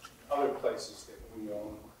other places that we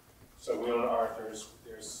own. So we own Arthur's,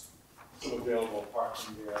 there's some available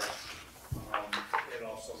parking there, and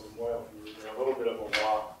also Memorial View. There's a little bit of a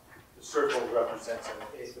walk. The circle represents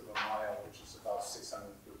 1/8 of a mile, which is about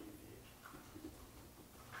 650 feet.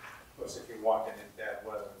 Of course, if you're walking in bad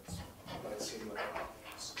weather, it might seem like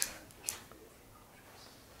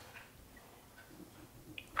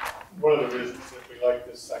one of the reasons that we like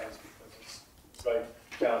this site is because it's right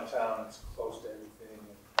downtown, it's close to everything,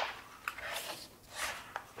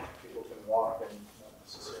 and people can walk and not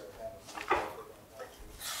necessarily have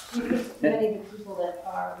a vehicle. Many of the people that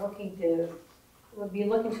are would be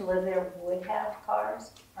looking to live there would have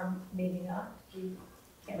cars, or maybe not.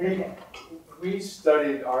 We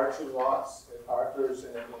studied our 2 lots at Arthur's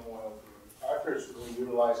and at Memorial View. Arthur's we're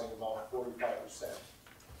utilizing about 45%.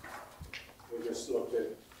 We just looked at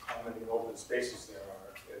how many open spaces there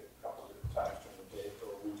are at a couple of different times during the day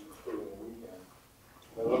for a week, including the weekend.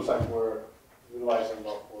 But it looks like we're utilizing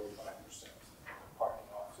about 45% of the parking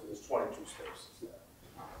lot, so there's 22 spaces there.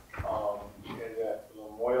 And at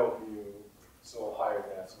Memorial View, it's a little higher,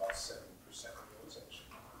 that's about 70% utilization.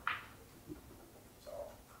 So.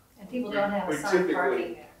 And people don't have we assigned typically-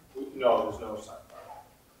 parking there. No, there's no assigned parking.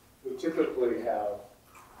 We typically have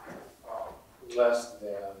less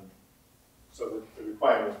than, so the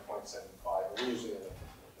requirement is 0.75, and we usually end up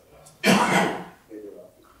with less, maybe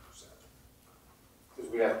about 50%.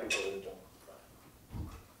 Because we have people that don't.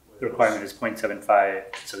 The requirement is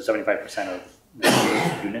 0.75, so 75% of the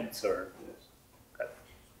units, or?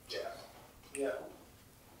 Yeah,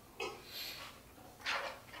 yeah.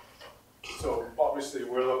 So obviously,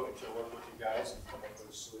 we're looking to work with you guys and come up with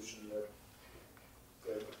a solution that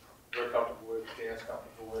we're comfortable with, Dan's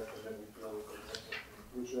comfortable with, and then we feel we can make a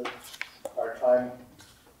conclusion. Our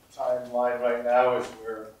timeline right now is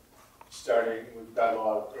we're starting, we've got a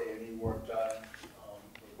lot of A&E work done.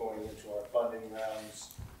 We're going into our funding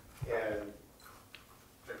rounds, and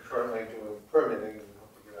they're currently doing permitting. We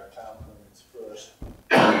hope to get our town permits first.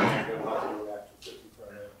 Then we'll have to do an Act 250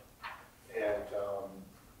 permit. And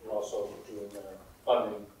we're also doing our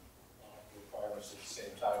funding requirements at the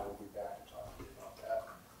same time. We'll be back to talk to you about that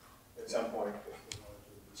at some point if we want to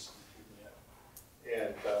do this.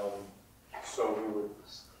 And so we would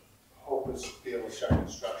hope to be able to start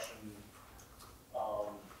construction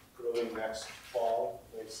early next fall,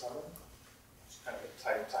 late summer. It's kind of a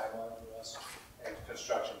tight timeline for us, and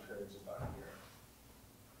construction period is about a year.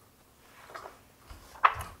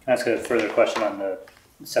 Can I ask a further question on the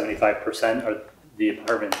 75%? Are the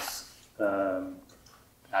apartments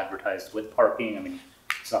advertised with parking? I mean,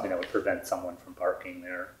 it's nothing that would prevent someone from parking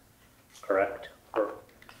there, correct? Or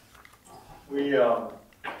We are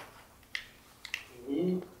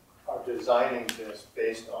designing this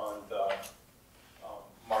based on the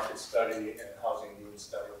market study and housing needs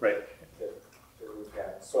study right. that we've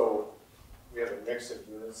had. So we have a mix of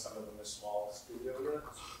units. Some of them are small studio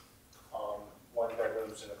units, one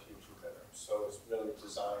bedrooms and a few two bedrooms. So it's really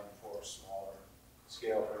designed for smaller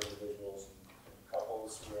scale for individuals and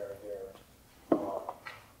couples where they're,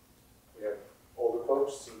 we have older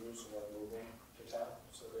folks, seniors who are moving to town,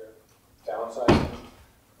 so they're downsizing.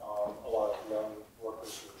 A lot of young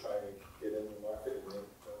workers who are trying to get in the market and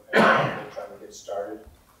they're trying to get started.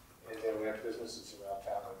 And then we have businesses around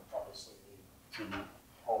town that obviously need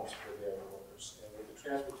homes for their workers. And with the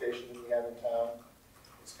transportation that we have in town,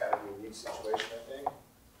 it's kind of a unique situation, I think.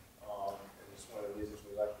 And it's one of the reasons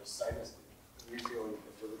we like this site is that we feel you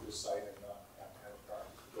can live at this site and not have to have a car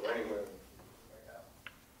to go anywhere right now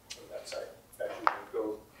from that site. In fact, you can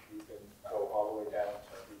go all the way down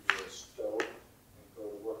to the Stowe and go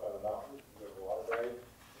to work on the mountain, go to Waterbury, and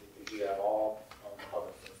you can do that all on the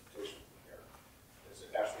public transportation from here. There's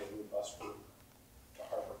actually a new bus route to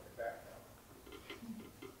Harbor and back now.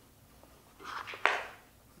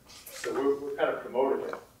 So we're kind of promoting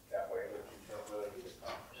it that way, that you don't really need a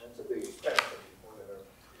car. And it's a big expense for people that are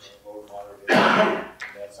low, moderate,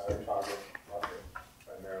 and that's our target market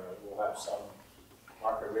primarily. We'll have some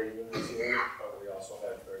market rate units here, but we also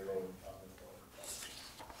have very low income and low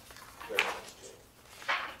income.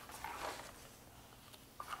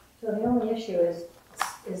 So the only issue is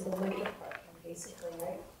the winter parking, basically,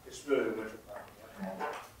 right? It's really the winter parking. Right.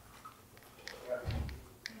 Yeah.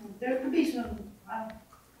 There could be some, I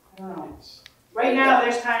don't know. Right now,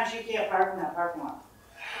 there's times you can't park in that parking lot.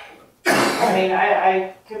 I mean,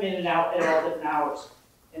 I come in and out at all different hours,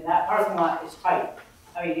 and that parking lot is tight.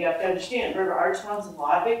 I mean, you have to understand, River Arts runs a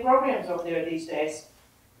lot of big programs over there these days.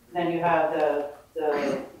 And then you have the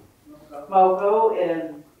MoCo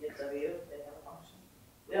and GMATV, they have a function.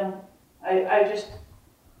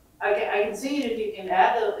 I can see it if you can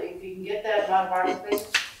if you can get that amount of parking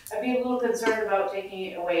space. I'd be a little concerned about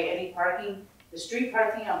taking away any parking, the street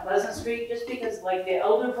parking on Pleasant Street, just because like the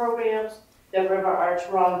elder programs that River Arts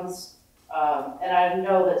runs, and I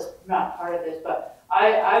know that's not part of this, but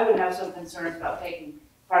I would have some concerns about taking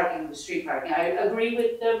parking, the street parking. I agree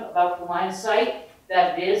with them about the line of sight,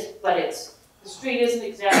 that it is, but the street isn't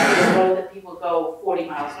exactly a road that people go 40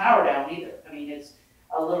 miles an hour down either. I mean, it's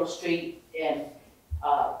a little street, and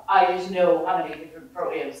I just know how many different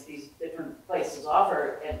programs these different places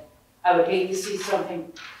offer, and I would hate to see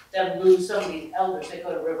them lose some of these elders that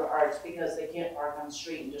go to River Arts because they can't park on the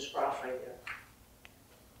street and just cross right there.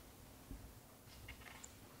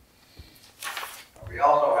 We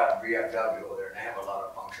also have VFW over there, and they have a lot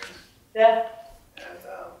of functions. Yeah. And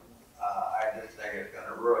I just think it's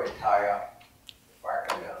gonna really tie up the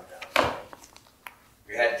parking downtown.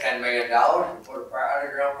 We had 10 $10 million, we put a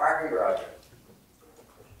underground parking garage in.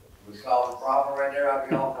 We solved the problem right there, I'd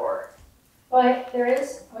be all for it. Well, there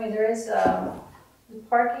is the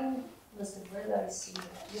parking listed, where did I see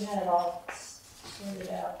that? You had it all sorted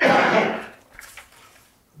out.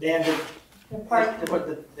 Dan, The parking,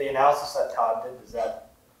 the analysis that Todd did, is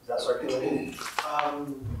that circulated? That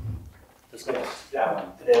one.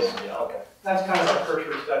 It is, yeah, okay. That's kind of our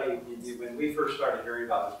cursory study. When we first started hearing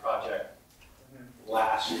about this project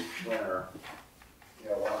last winter,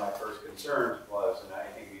 one of my first concerns was, and I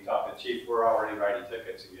think we talked to Chief, we're already writing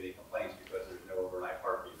tickets and getting complaints because there's no overnight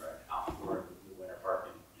parking right now. We're in the winter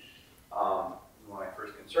parking. One of my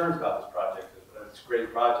first concerns about this project is that it's a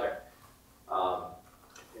great project,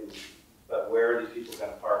 but where are these people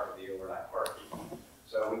going to park at the overnight parking?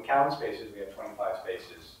 So we count spaces, we have 25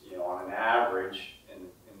 spaces. On an average, in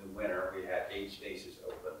the winter, we had 8 spaces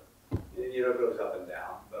open. It goes up and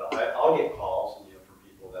down, but I'll get calls, from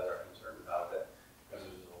people that are concerned about that, because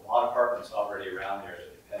there's a lot of apartments already around there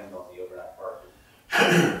that depend on the overnight parking.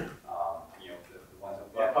 The ones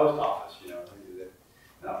at the post office,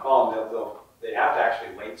 and I'll call them, they have to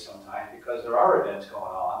actually wait sometimes because there are events going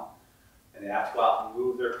on, and they have to go out and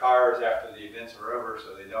move their cars after the events are over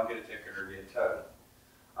so they don't get a ticket or get towed.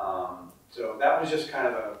 So that was just kind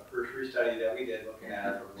of a cursory study that we did, looking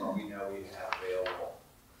at it from what we know we have available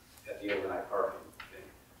at the overnight parking thing.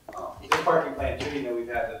 This parking plan too, we've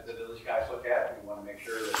had the village guys look at it. We want to make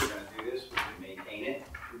sure that we're going to do this, we can maintain it,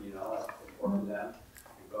 that's important to them.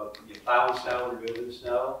 You plowing snow, removing the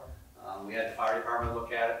snow. We had the fire department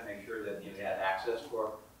look at it and make sure that they had access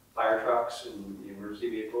for fire trucks and emergency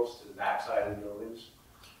vehicles to the backside of the buildings.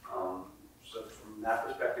 So from that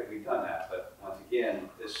perspective, we've done that. But once again,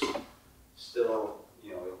 this still,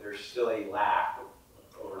 there's still a lack of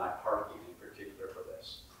overnight parking in particular for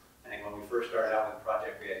this. I think when we first started out with the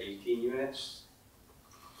project, we had 18 units.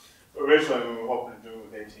 Originally, we were hoping to do it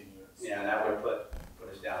with 18 units. Yeah, and that would put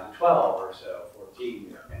us down to 12 or so,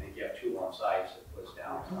 14. I think you have 2 on sites, it puts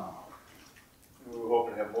down to We were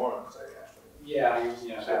hoping to have more on site, actually. Yeah,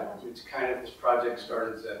 so it's kind of, this project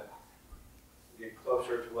started to get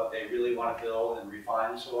closer to what they really want to build and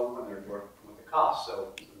refine so on when they're working with the cost.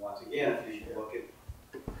 So once again, if you look at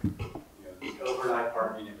the overnight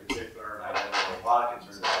parking in particular, and I know there's a lot of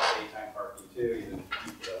concerns about daytime parking too. Even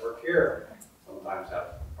people that work here sometimes have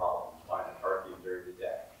problems finding parking during the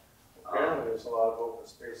day. Apparently, there's a lot of open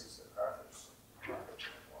spaces at Arthur's.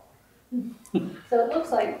 so it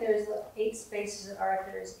looks like there's 8 spaces at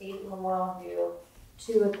Arthur's, 8 in Longview,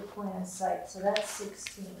 2 at the planned site, so that's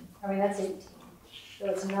 16. That's 18. So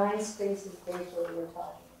it's 9 spaces basically we're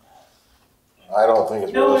talking about. I don't think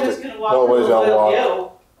it's realistic. Nobody's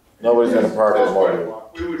Nobody's gonna park at Morristown.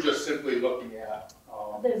 We were just simply looking at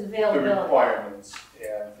There's the availability. requirements,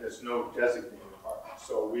 and there's no designated parking.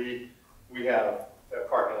 So we have a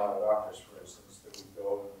parking lot at Arthur's, for instance, that we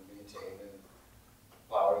go and maintain and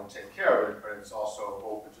plow it and take care of it, but it's also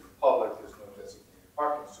open to the public. There's no designated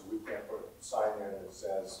parking, so we can't put a sign there that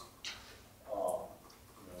says,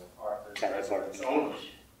 Arthur's residence only.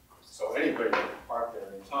 So anybody can park there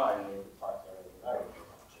anytime, they can park there overnight.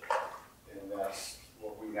 And that's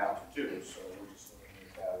what we have to do, so we're just looking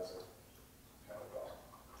at that as a kind of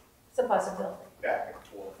It's a possibility. back and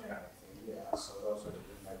forth kind of thing, yeah, so those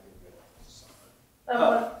might be good.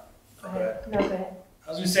 Go ahead. No, go ahead. I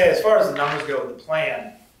was gonna say, as far as the numbers go with the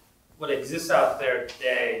plan, what exists out there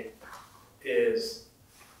today is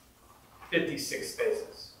 56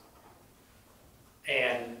 spaces.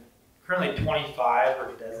 And currently 25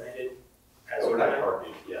 are designated as overnight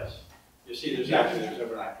parking, yes. You see, there's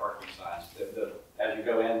overnight parking signs. As you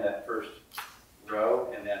go in that first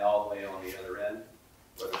row and then all the way on the other end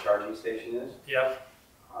where the charging station is. Yep.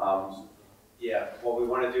 Yeah, what we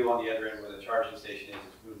want to do on the other end where the charging station is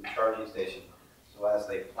move the charging station. So as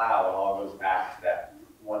they plow, it all goes back to that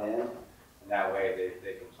one end. And that way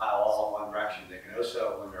they can plow all in one direction. They can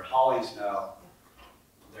also, when they're hauling snow,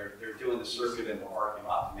 they're doing the circuit in the parking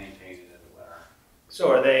lot to maintain it in the winter.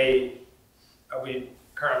 So are we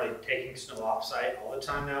currently taking snow off site all the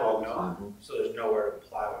time now? All the time. So there's nowhere to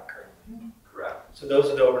plow it currently? Correct. So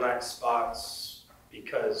those are the overnight spots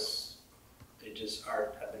because they just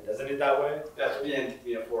have been designated that way? That's been,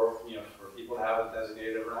 for people to have a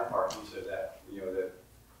designated overnight parking so that, the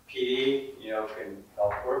PD, can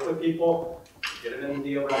help work with people, get them into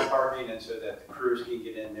the overnight parking and so that the crews can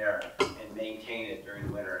get in there and maintain it during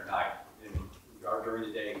the winter at night. Or during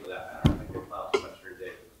the day for that matter. I don't think they plow too much during the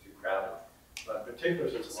day because it's too crowded. But in particular,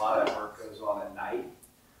 since a lot of that work goes on at night,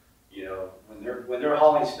 when they're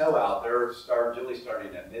hauling snow out, they're generally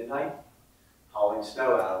starting at midnight, hauling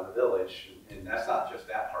snow out of the village. And that's not just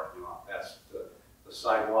that parking lot, that's the the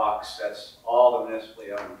sidewalks, that's all the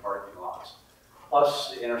municipally owned parking lots.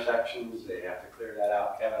 Plus the intersections, they have to clear that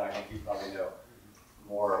out. Kevin, I think you probably know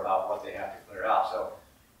more about what they have to clear out. So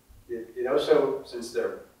it also, since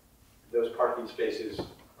those parking spaces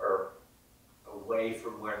are away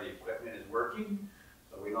from where the equipment is working,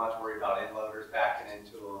 so we don't have to worry about inloaders backing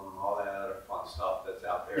into them, all that other fun stuff that's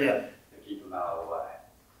out there to keep them out of the way.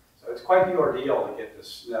 So it's quite the ordeal to get the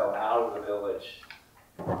snow out of the village.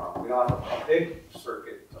 We don't have a big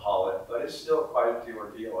circuit to haul it, but it's still quite the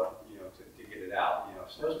ordeal, you know, to get it out. You know,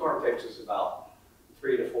 snowstorm takes us about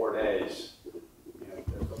 3 to 4 days. You know,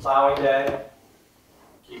 there's the plowing day,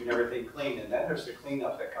 keeping everything clean, and then there's the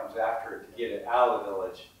cleanup that comes after it to get it out of the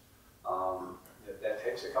village. That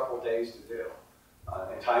takes a couple of days to do.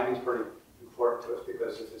 And timing's pretty important to us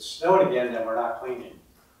because if it's snowing again, then we're not cleaning.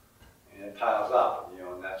 And it piles up, you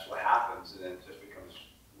know, and that's what happens, and then it just becomes,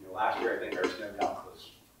 you know, last year I think our snow dump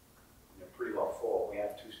was, you know, pretty well full. We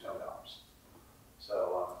have 2 snow dumps.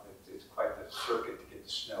 So it's quite the circuit to get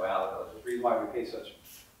the snow out of those. The reason why we pay so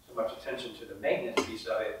much attention to the maintenance piece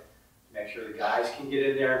of it, to make sure the guys can get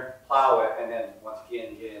in there, plow it, and then once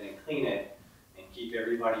again get in and clean it, and keep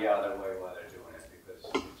everybody out of their way while they're doing it, because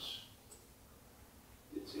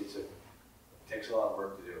it takes a lot of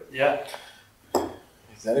work to do it. Yeah.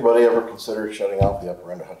 Has anybody ever considered shutting off the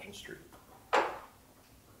upper end of Hutchins Street?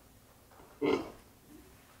 No,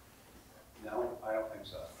 I don't think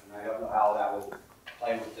so. And I don't know how that would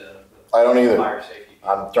play with the I don't either. fire safety.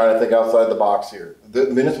 I'm trying to think outside the box here. The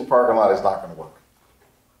municipal parking lot is not going to work.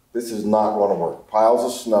 This is not going to work. Piles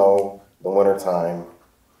of snow in the wintertime,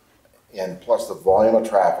 and plus the volume of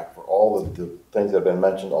traffic for all the things that have been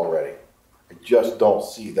mentioned already. I just don't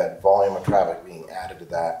see that volume of traffic being added to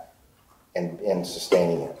that and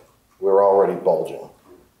sustaining it. We're already bulging.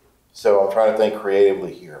 So I'm trying to think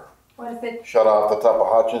creatively here. What if it, Shut off the top of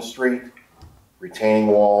Hutchins Street, retaining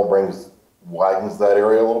wall widens that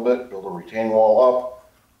area a little bit, build a retaining wall up,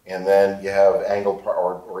 and then you have angled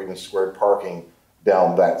or even squared parking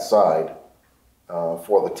down that side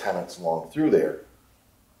for the tenants along through there.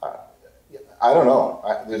 I don't know.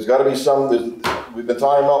 There's got to be some. We've been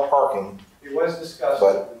talking about parking. It was discussed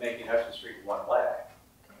making Hutchins Street one way.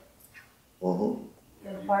 Mm-hmm.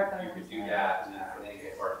 You could do that and then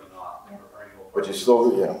get parking lot. But you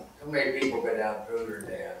still, Too many people go down through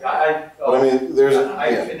there, Dan. But I mean, there's.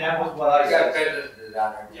 And that was what I got said. businesses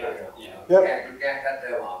down there. Yep. You can't cut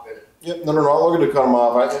them off. Yep. No. I'm looking to cut them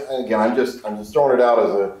off. I'm just throwing it out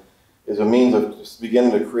as a means of just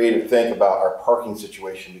beginning to create and think about our parking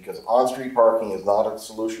situation, because on-street parking is not a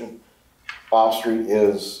solution. Off-street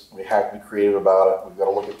is. We have to be creative about it. We've got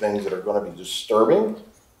to look at things that are going to be disturbing.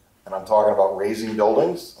 And I'm talking about raising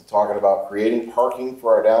buildings. I'm talking about creating parking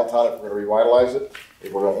for our downtown if we're going to revitalize it.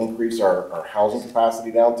 If we're going to increase our housing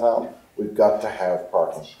capacity downtown, we've got to have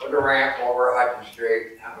parking. Put a ramp over Hutchins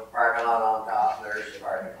Street, have a parking lot on top, there's the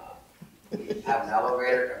parking lot. Have an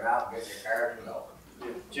elevator, come out, get your cars and go.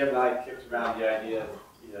 Jim and I kicked around the idea of,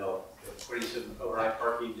 you know, putting some overnight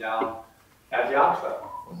parking down at the Oxbow.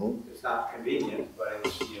 Mm-hmm. It's not convenient, but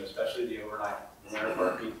it's, you know, especially the overnight winter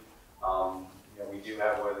parking. You know, we do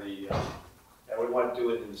have where I wouldn't want to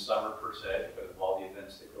do it in the summer per se because of all the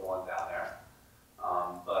events that go on down there.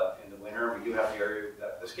 But in the winter, we do have the area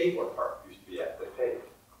that the skateboard park used to be at, the paved.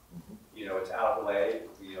 You know, it's out of the way.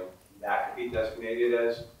 You know, that could be designated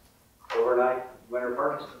as overnight winter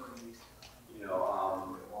parking. You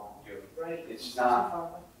know, it's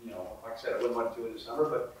not, you know, like I said, I wouldn't want to do it in the summer,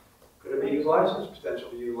 but could it be utilized? There's potential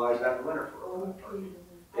to utilize that in the winter for overnight parking.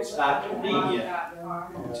 It's not convenient.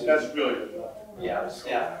 That's really good. Yeah,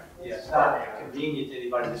 it's not convenient to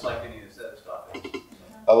anybody, just like any of this other stuff.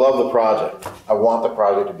 I love the project. I want the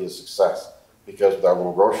project to be a success because with our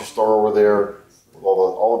little grocery store over there, with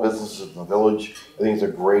all the businesses in the village, I think it's a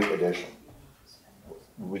great addition.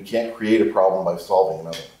 We can't create a problem by solving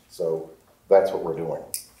another. So that's what we're doing.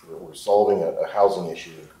 We're solving a housing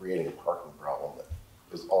issue and creating a parking problem that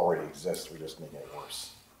already exists. We're just making it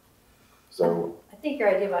worse. So I think your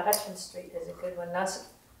idea about Hutchins Street is a good one.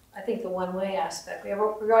 I think the one-way aspect. We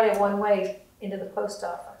already have one way into the post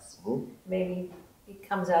office. Mm-hmm. Maybe it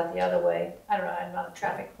comes out the other way. I don't know. I'm not a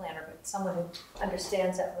traffic planner, but someone who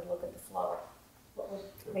understands that would look at the flow. What would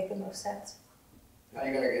make the most sense? How are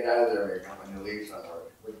you gonna get out of there when you're coming to leave somewhere?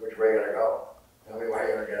 Which way you gonna go? Tell me why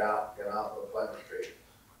you're gonna get out of Pleasant Street.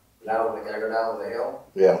 Now they gotta go down the hill?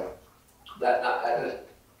 yeah. That is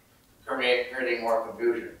creating more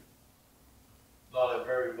confusion. Not if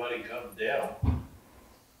everybody comes down.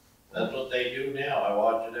 That's what they do now. I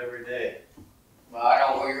watch it every day. Well, I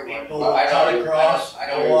don't know where you're. People I cut don't across, I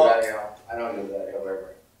don't go use up. that hill. I don't use that hill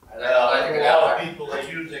ever. I I think a lot of people,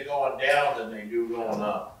 they use it going down than they do going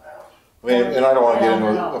up. I mean, and I don't wanna get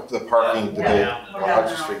into the parking debate on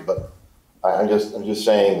Hudson Street, but I'm just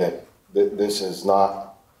saying that this is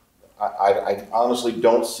not, I honestly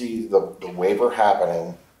don't see the waiver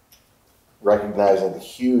happening, recognizing the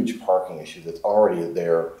huge parking issue that's already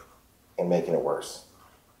there and making it worse.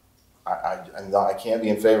 I can't be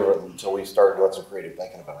in favor of it until we start doing some creative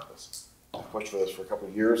thinking about this. I've pushed for this for a couple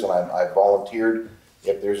of years, and I volunteered.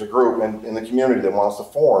 If there's a group in the community that wants to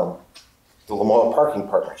form the Lamont Parking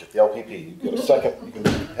Partnership, the LPP, you get a second, you can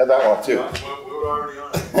have that one too. We're already on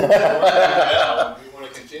it. Yeah, we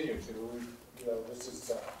want to continue to. You know, this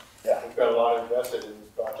is, we've got a lot invested in this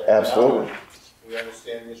project. Absolutely. Now. We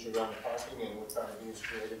understand the issue around the parking, and we're trying to be as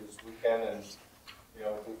creative as we can, and you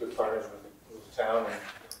know, be good partners with the town and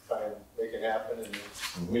try and make it happen.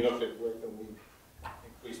 And we looked at where can we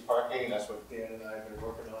increase parking, and that's what Dan and I have been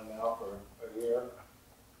working on now for a year.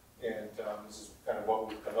 And this is kind of what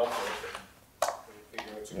we've come up with. And we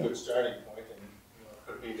figure it's a good starting point, and you know, it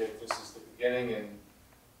could be that this is the beginning, and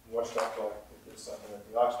more stuff like if there's something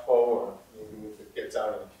at the Oxbow, or maybe if it gets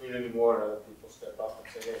out in the community more, and other people step up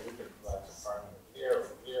and say, hey, we can provide some parking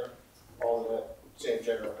over here, all in that same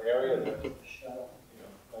general area, that you know,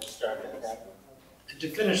 might start to happen. To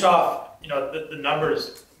finish off, you know, the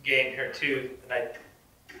numbers game here too, and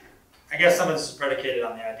I guess some of this is predicated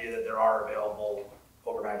on the idea that there are available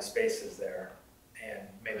overnight spaces there, and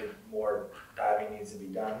maybe more diving needs to be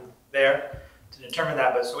done there to determine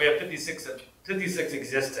that. But so we have 56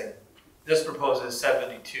 existing. This proposes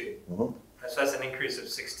 72. So that's an increase of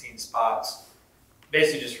 16 spots,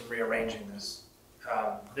 basically just from rearranging this.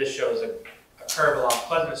 This shows a curve along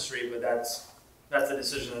Pleasant Street, but that's a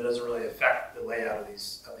decision that doesn't really affect the layout of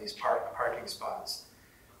these parking spots.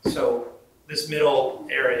 So this middle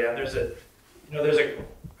area, there's a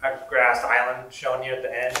grass island shown here at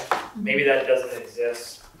the end. Maybe that doesn't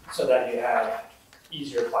exist so that you have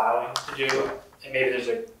easier plowing to do, and maybe there's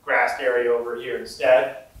a grassed area over here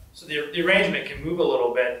instead. So the arrangement can move a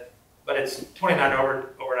little bit, but it's 29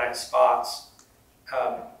 overnight spots.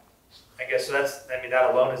 I guess so.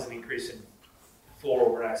 That alone is an increase in 4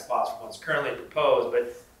 overnight spots from what's currently proposed,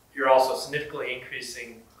 but you're also significantly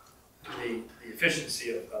increasing the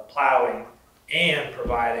efficiency of plowing and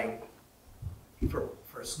providing for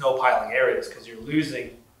snow piling areas, because you're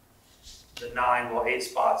losing the 8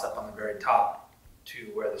 spots up on the very top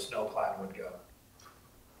to where the snow plow would go.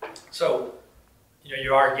 So, you know,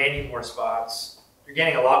 you are gaining more spots. You're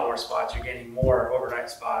gaining a lot more spots. You're gaining more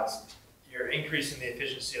overnight spots. You're increasing the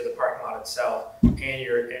efficiency of the parking lot itself, and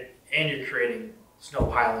you're creating snow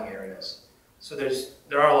piling areas. So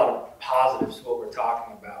there are a lot of positives to what we're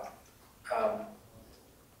talking about.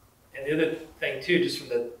 And the other thing too, just from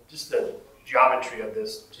the geometry of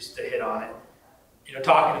this, just to hit on it, you know,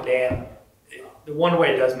 talking to Dan, the one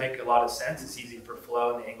way does make a lot of sense. It's easy for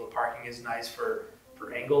flow, and the angled parking is nice for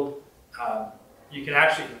angled. You can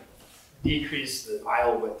actually decrease the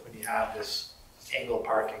aisle width when you have this angled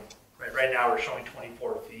parking. Right now we're showing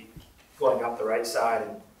 24 feet going up the right side,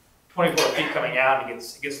 and 24 feet coming out, and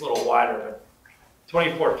it gets a little wider, but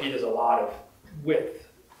 24 feet is a lot of width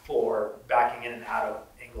for backing in and out of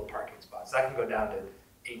angled parking spots. That can go down to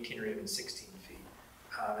 18 or even 16 feet,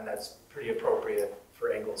 and that's pretty appropriate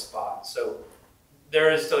for angled spots. So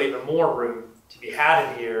there is still even more room to be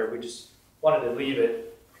had in here. We just wanted to leave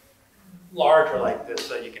it larger like this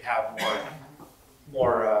so that you can have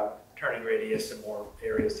more turning radius and more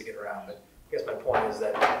areas to get around. But I guess my point is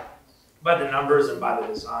that by the numbers and by the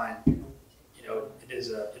design, you know, it is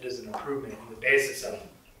an improvement in the basis of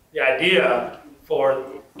the idea for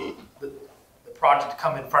the project to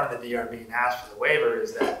come in front of the DRB and ask for the waiver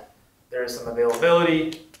is that there is some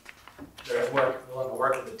availability. They're willing to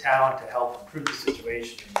work with the town to help improve the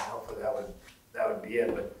situation, and hopefully that would be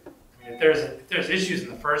it. But I mean, if there's issues in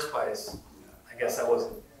the first place, I guess that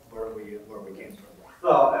wasn't where we came from.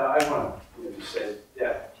 Well, I want to just say,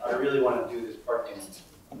 yeah, I really want to do this parking,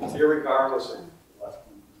 irregardless of what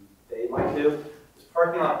they might do. This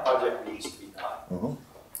parking lot project needs to be done.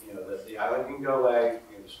 You know, the island can go away.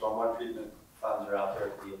 You know, the stormwater treatment funds are out there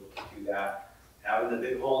to be able to do that. Having the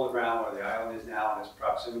big hole in the ground where the island is now and its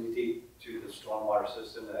proximity to the stormwater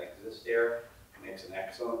system that exists there makes an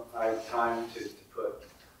excellent time to put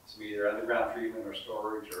some either underground treatment or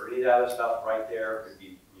storage or any of that other stuff right there. It could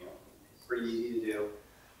be, you know, pretty easy to do.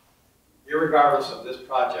 Irregardless of this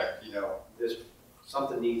project, you know,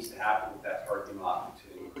 something needs to happen with that parking lot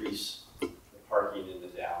to increase the parking in the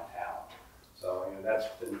downtown. So, you know, that's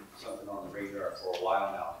been something on the radar for a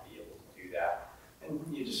while now to be able to do that.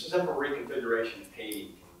 And just a simple reconfiguration of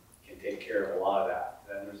paving can take care of a lot of that.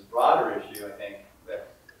 Then there's a broader issue, I think, that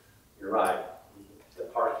you're right. The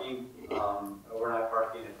parking, overnight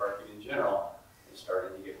parking and parking in general is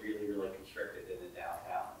starting to get really, really constricted in the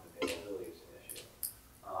downtown. Availability is an issue.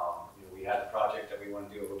 We had a project that we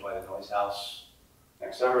want to do over by the Noise House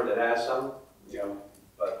next summer that has some,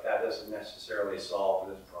 but that doesn't necessarily solve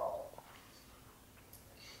this problem.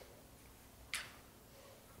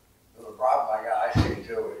 The problem I see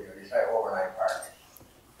too is, you say overnight parking.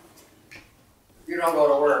 If you don't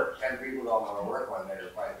go to work, 10 people don't go to work one day, or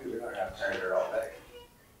 5 people, you're gonna have to carry there all day.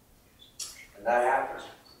 And that happens.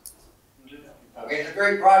 I mean, it's a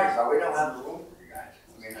great project, but we don't have the room for you guys.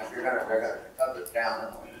 I mean, if they're gonna cut this down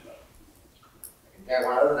anyway. I can tell you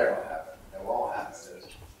one other thing will happen, that won't happen, is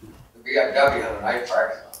the VFW has a nice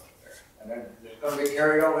parking lot over there. And then it's gonna be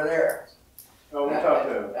carried over there. No, we'll talk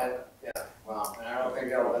to them. Yeah, well, and I don't think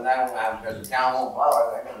that won't happen because the town won't plow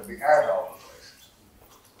it, they're gonna be cars all over the place.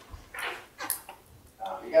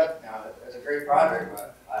 It's a great project,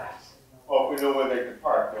 but well, if we know where they can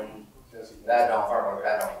park, then that don't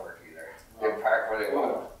work either. They park where they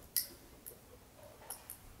want.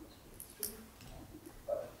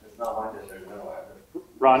 But it's not my decision, no,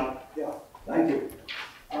 Ron? Yeah, thank you.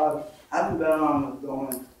 I haven't been on the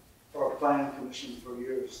zoning or planning commission for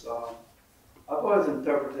years. I've always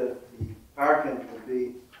interpreted the parking to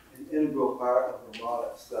be an integral part of the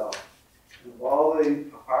lot itself. And of all the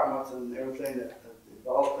apartments and everything that has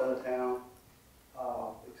developed in the town,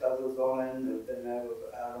 because of zoning, they've been able to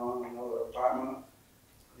add on another apartment.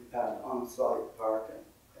 We've had on-site parking.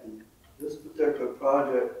 And this particular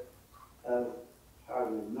project has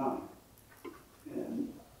hardly none.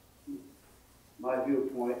 And my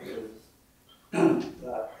viewpoint is that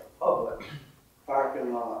the public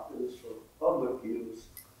parking lot is for public use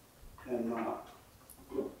and not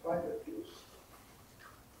for private use.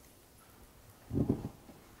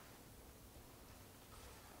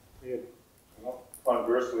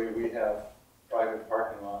 Conversely, we have private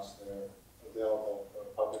parking lots that are available for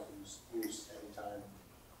public use anytime,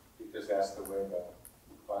 because that's the way the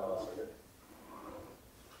bylaws are written.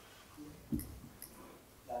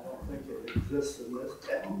 I don't think it exists in this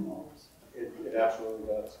town, no. It absolutely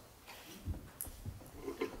does.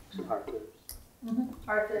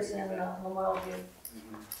 Arthur's in Memorial View.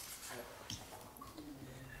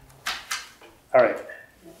 All right.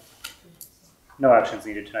 No actions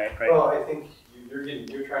needed tonight, right? Well, I think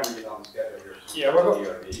you're trying to get on the schedule here. Yeah, we're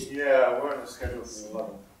we're on the schedule for the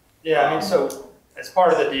 11th. Yeah, I mean, so as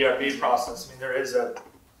part of the DRB process, I mean, there is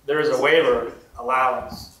a waiver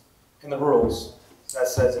allowance in the rules that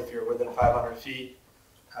says if you're within 500 feet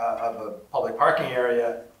of a public parking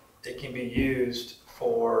area, it can be used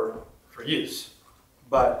for use.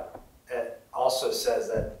 But it also says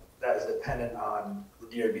that that is dependent on the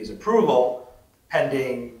DRB's approval,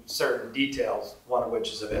 pending certain details, one of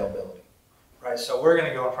which is availability, right? So we're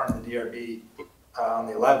gonna go in front of the DRB on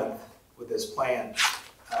the 11th with this plan,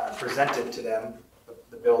 present it to them,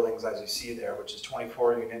 the buildings as you see there, which is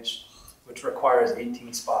 24 units, which requires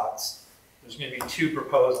 18 spots. There's gonna be 2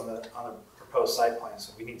 proposed on the proposed site plan,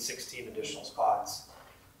 so we need 16 additional spots.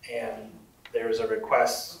 And there's a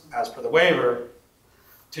request, as per the waiver,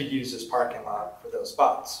 to use this parking lot for those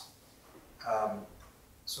spots.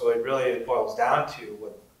 So it really boils down to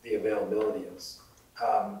what the availability is.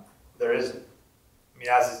 There isn't, I mean,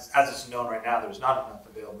 as it's known right now, there's not enough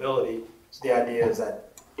availability. So the idea is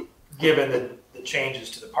that given the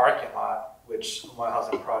changes to the parking lot, which the Memorial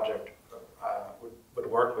Housing Project would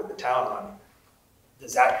work with the town on,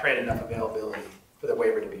 does that create enough availability for the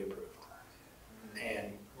waiver to be approved?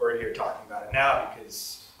 And we're here talking about it now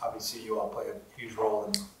because obviously you all play a huge role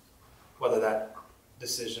in whether that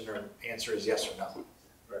decision or answer is yes or no.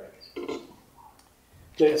 Right.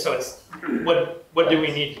 And so it's, what do we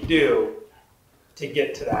need to do to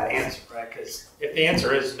get to that answer, right? Because if the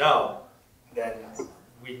answer is no, then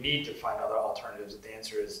we need to find other alternatives. If the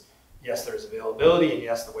answer is yes, there's availability, and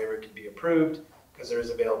yes, the waiver can be approved because there is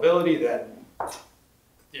availability, then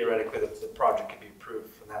theoretically the project can be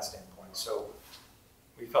approved from that standpoint. So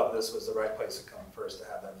we felt this was the right place to come first to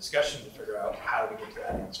have that discussion to figure out how do we get to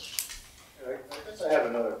that answer. I guess I have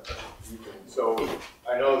another question. So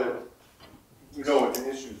I know that we know what the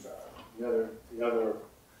issues are. The other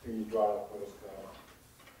thing you brought up was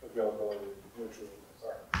availability of neutral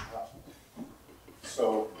options.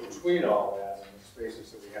 So between all that and the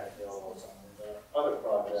spaces that we have available on the other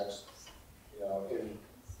projects,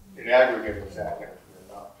 in aggregate, exactly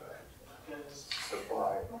enough to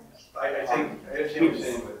supply. I think what you're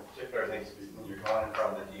saying with particular things, when you're going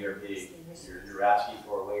from the DRB, you're asking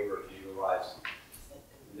for a waiver to utilize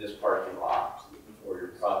this parking lot for your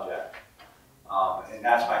project. And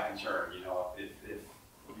that's my concern,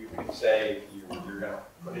 if you can say you're gonna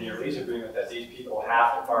put in your lease agreement that these people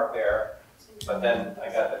have to park there. But then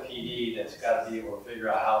I got the PD that's got to be able to figure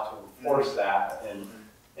out how to enforce that.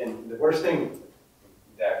 And the worst thing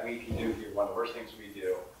that we can do here, one of the worst things we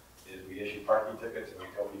do, is we issue parking tickets and we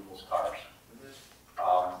tow people's cars.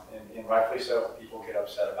 And rightfully so, people get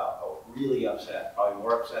upset about, really upset, probably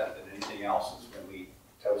more upset than anything else is when we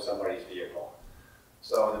tow somebody's vehicle.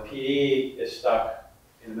 So the PD is stuck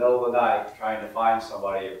in the middle of the night trying to find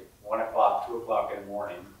somebody at 1 o'clock, 2 o'clock in the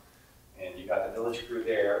morning, and you got the village crew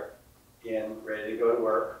there, ready to go to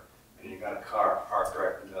work, and you got a car parked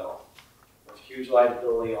right in the middle. It's a huge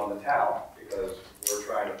liability on the town because we're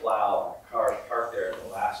trying to plow and the car's parked there, and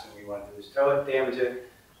the last thing we want to do is tow it, damage it,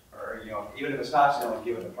 or even if it's not snowing,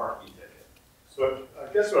 give it a parking ticket. So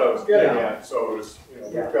I guess what I was getting at, so is,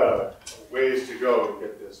 we've got a ways to go to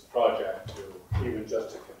get this project to even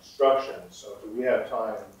just to construction. So do we have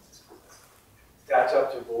time? That's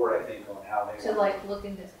up to the board, I think, on how they To like look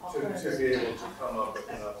into alternatives. To be able to come up with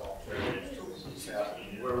enough alternatives. Yeah,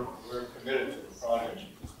 we're committed to the project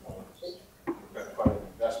at this point. We've got quite an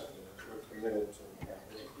investment in it. We're committed to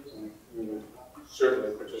we would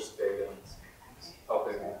certainly participate in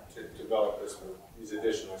helping to develop these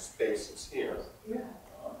additional spaces here.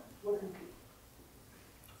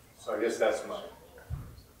 So I guess that's my.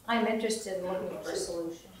 I'm interested in looking for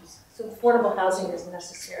solutions. So affordable housing is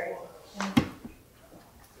necessary. And It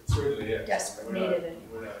certainly is. desperate, We're not- needed.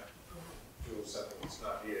 We're not doing something that's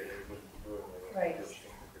not needed. We wouldn't do it. Right. We just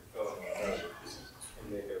think we could fill it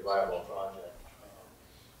and make it a viable project.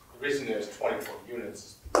 The reason there's 24 units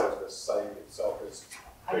is because the site itself is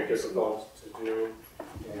very difficult to do,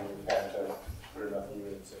 and we've had to put enough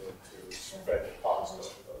units in to spread the cost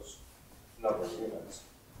over those number of units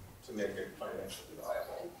to make it financially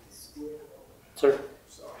viable. Sir?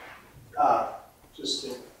 So. Just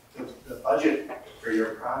the budget for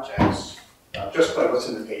your projects, just by what's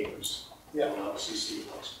in the papers. Yeah. Obviously, Steve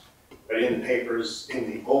knows. But in the papers,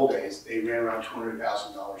 in the old days, they ran around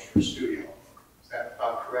 $200,000 for a studio. Is that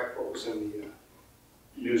about correct? What was in the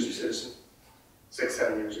News and Citizen 6,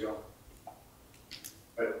 7 years ago?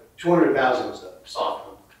 But 200,000 was a soft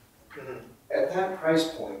one. Mm-hmm. At that price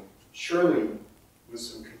point, surely with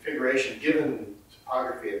some configuration, given the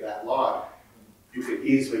topography of that lot, you could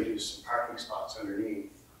easily do some parking spots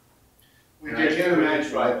underneath. And I can't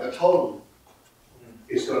imagine that the total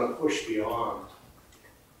is going to push beyond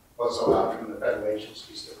what's allowed from the federal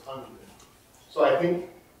agencies that fund it. So I think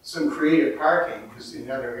some creative parking, because in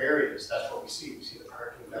other areas, that's what we see. We see the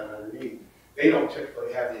parking down underneath. They don't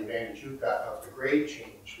typically have the advantage you've got of the grade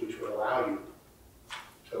change, which would allow you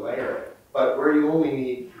to layer it. But where you only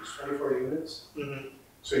need 24 units,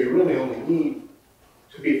 so you really only need,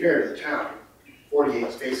 to be fair to the town,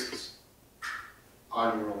 48 spaces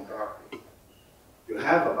on your own property. You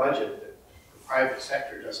have a budget that the private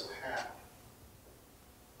sector doesn't have.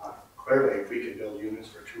 Clearly, if we could build units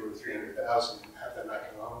for 200,000 or 300,000 and have them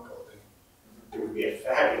economical, then it would be a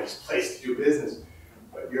fabulous place to do business.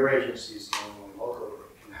 But your agency is the only one locally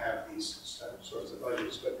that can have these sorts of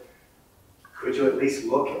budgets. But could you at least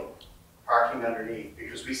look at parking underneath?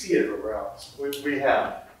 Because we see it everywhere else. We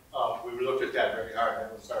have. We looked at that very hard.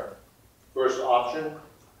 That was our first option.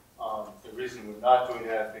 The reason we're not doing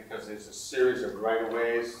that is because there's a series of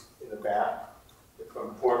right-of-ways in the back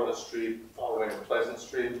from Portland Street all the way to Pleasant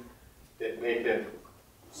Street that make it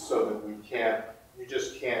so that we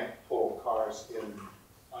just can't pull cars in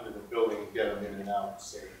under the building and get them in and out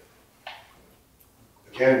safely.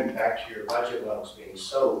 Again, back to your budget levels being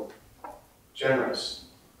so generous,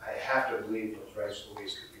 I have to believe those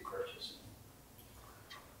rights-of-ways could be purchased.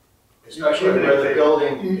 Especially where the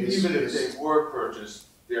building is. Even if they were purchased,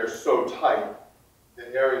 they're so tight, the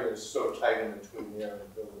area is so tight in between there and the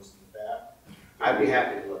buildings in the back. I'd be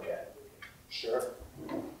happy to look at it. Sure.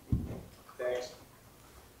 Thanks.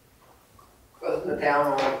 Doesn't the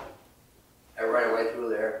town own that right away through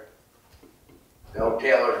there? The old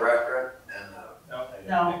Taylor's Restaurant and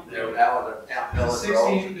No. that was a town village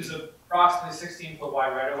road. Is approximately 16-foot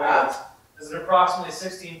wide right of way. There's an approximately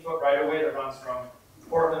 16-foot right of way that runs from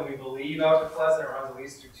Portland, we believe, out to Pleasant. It runs at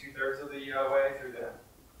least through 2/3 of the way through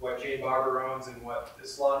what Jane Barber owns and what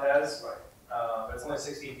this lot has. Right. But it's only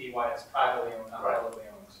 16 feet wide. It's privately owned, not publicly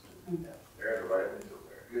owned. There's a right of way through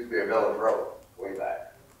there. Used to be a village road way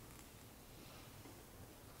back.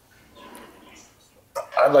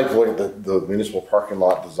 I'd like to look at the municipal parking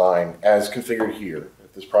lot design as configured here.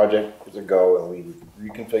 If this project is a go and we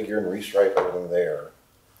reconfigure and restripe everything there,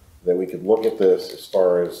 then we could look at this as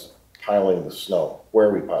far as piling the snow, where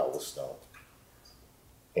we pile the snow,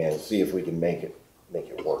 and see if we can make it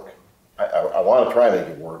work. I want to try and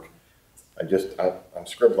make it work. I'm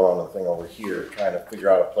scribbling on the thing over here, trying to figure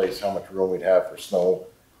out a place, how much room we'd have for snow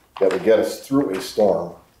that would get us through a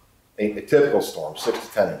storm, a typical storm, 6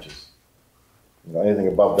 to 10 inches. You know, anything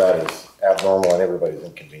above that is abnormal and everybody's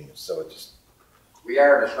inconvenience, so it just. We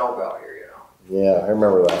are in a snow belt here, you know. Yeah, I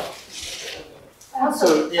remember that.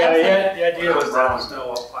 So, yeah, the idea was to have a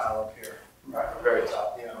snow pile up here, right, very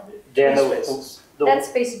top, you know. Dan, That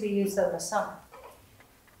space would be used in the summer.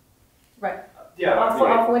 Right. Yeah,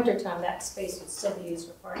 Off winter time, that space would still be used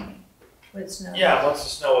for parking with snow. Yeah, once the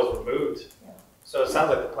snow was removed. Yeah. So it sounds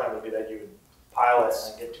like the plan would be that you would pile it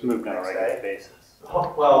and get to it moved the on a next regular day. basis.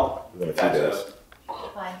 Oh, well, Within a few that's days.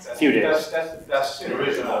 Fine. Few days. That's the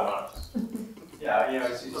original. Yeah, you know,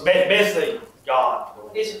 it's. Basically gone.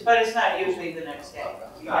 But it's not usually the next day.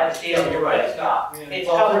 You No, gotta deal with you're right, it's it. not. It's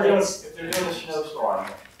Well, covered in. if they're doing a snowstorm,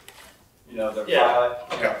 you know, they're Yeah.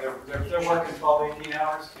 they're working 12, 18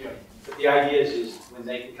 hours, you know. But the idea is when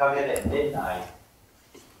they can come in at midnight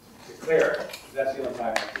to clear it, 'cause that's the only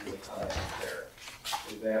time they can come in and clear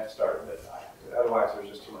it. Is they have to start at midnight, otherwise there's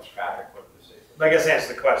just too much traffic for them to see. I guess to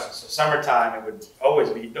answer the question, so summertime, it would always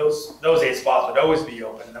be, those 8 spots would always be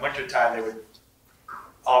open. In the wintertime, they would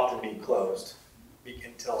often be closed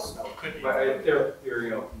until snow could be. But they're, you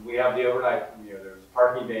know, we have the overnight, you know, there's a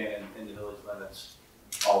parking ban in the village limits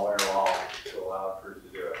all winter long to allow crews to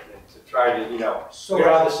do it. And to try to, you know, sort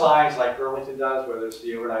out the signs like Burlington does where there's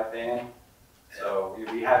the overnight ban. So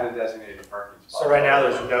we have a designated parking spot. So right now,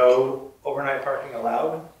 there's no overnight parking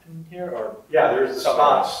allowed in here, or? Yeah, there's the Some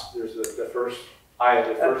spots, there's the first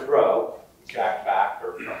row, back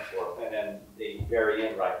or front floor, and then the very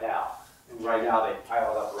end right now. And right now, they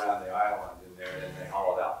piled up around the island in there, and then they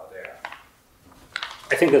hauled out for there.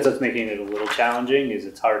 I think that's what's making it a little challenging, is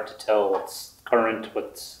it's hard to tell what's current,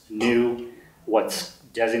 what's new, what's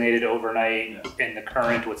designated overnight in the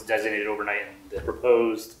current, what's designated overnight in the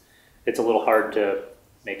proposed. It's a little hard to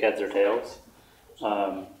make heads or tails. So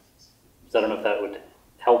I don't know if that would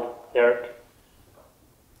help, Eric.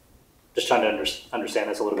 Just trying to understand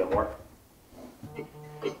this a little bit more.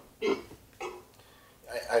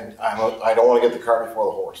 I don't want to get the cart before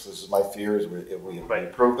the horse. This is my fear, is if we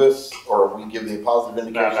approve this, or we give the positive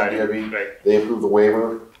indication to DRB, they approve the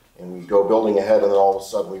waiver, and we go building ahead, and then all of a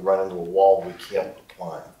sudden we run into a wall we can't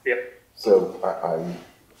climb. Yep. So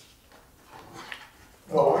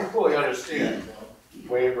Well, we fully understand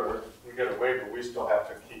waiver, we get a waiver, we still have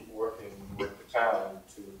to keep working with the town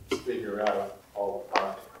to figure out all the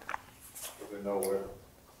parking. Even though we're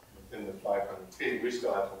within the 500 feet, we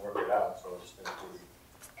still have to work it out, so it's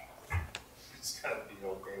gonna be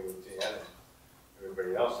okay with Dan and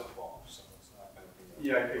everybody else involved, so it's not gonna be.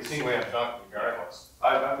 Yeah, it seems slam dunk regardless.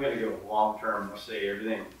 I'm gonna go long term, let's say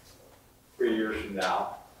everything 3 years from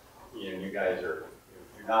now, you know, you guys are,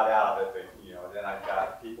 you're not out of it, but, you know, then I've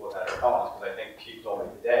got people that are calling, because I think Chief told me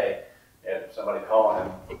today, and somebody calling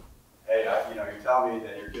him, hey, you know, you're telling me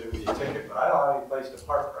that you're giving me a ticket, but I don't have any place to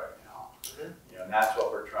park right now. You know, and that's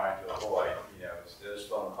what we're trying to avoid, you know, is those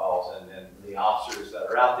phone calls, and then the officers that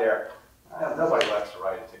are out there, nobody likes to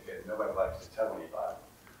write a ticket, nobody likes to tell anybody,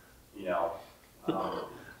 you know.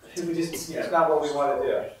 We just, you know, it's not what we want to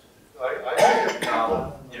do. You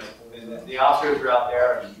know, and the officers are out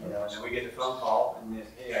there, and, you know, and then we get the phone call, and then,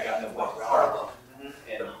 hey, I got no place to park.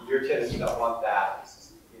 And your tenants don't want that.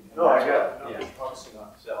 No, I get it. Yeah. Obviously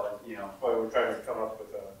not. So, you know. But we're trying to come up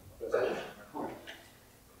with a.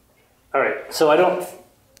 All right, so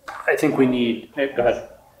I think we need, hey, go ahead.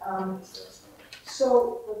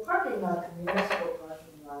 So the parking lot, the municipal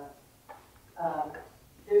parking lot,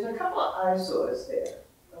 there's a couple of eyesores there.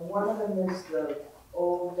 And one of them is the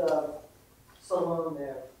old saloon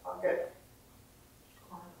there, Pocket.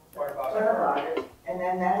 And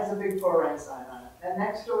then that has a big for rent sign on it. And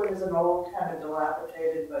next door is an old kind of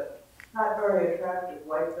dilapidated, but not very attractive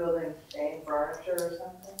white building, Dane Furniture or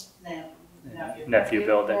something. Nephew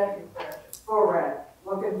building. Nephew Furniture, for rent,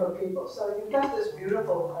 looking for people. So you've got this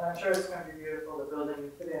beautiful, and I'm sure it's going to be beautiful, the building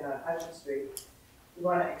you put in on Hutchinson Street. You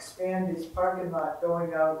want to expand this parking lot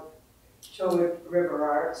going out to River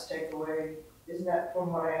Arts, take away, isn't that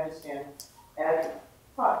from what I understand?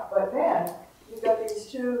 But then you've got these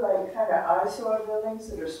two like kind of eyesore buildings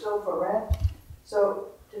that are still for rent. So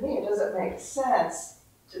to me, it doesn't make sense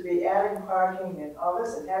to be adding parking and all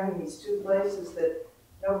this and having these two places that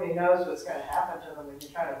nobody knows what's going to happen to them when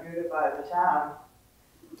you're trying to beautify the town.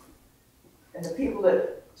 And the people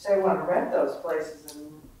that say want to rent those places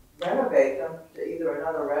and renovate them to either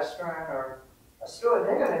another restaurant or a store,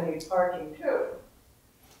 they're going to need parking too.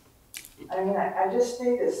 I mean, I just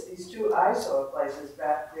see these two eyesore places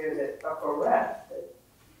back there that are for rent. That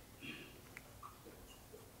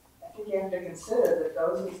if think you have to consider that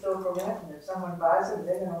those are still for rent, and if someone buys them,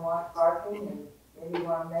 they're gonna want parking, and maybe you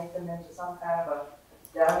wanna make them into some kind of a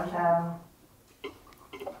downtown.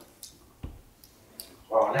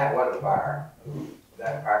 Well, when that was a fire,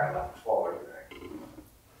 that parking lot was full every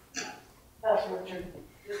day. That's what you're.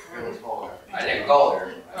 It was full every day. I didn't go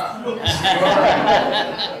there.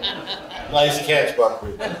 Nice catch, Buck. All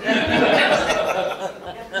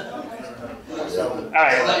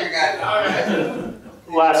right.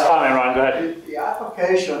 Last comment, Ron, go ahead. The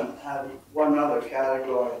application had one other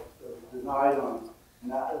category that was denied on,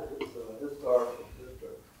 and that is the historical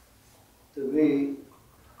district. To me,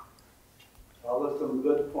 I'll list some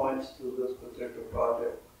good points to this particular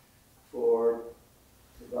project for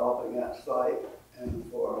developing that site and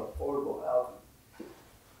for affordable housing.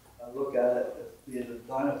 I look at it as being a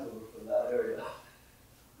dinosaur for that area,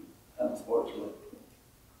 unfortunately.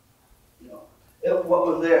 You know, if what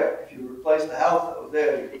was there, if you replace the house that was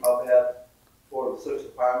there, you could probably have 4 to 6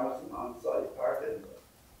 apartments and on-site parking.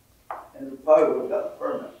 And you probably would have got a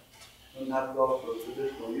permit. Wouldn't have to go for a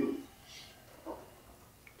traditional use.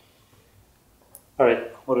 All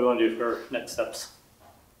right, what do we want to do for next steps?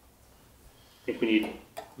 I think we need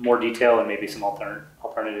more detail and maybe some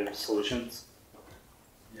alternative solutions.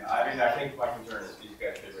 Yeah, I mean, I think my concern is these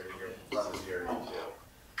guys should really hear from the DRB too.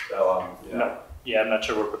 So, yeah. No, yeah, I'm not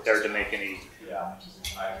sure we're prepared to make any I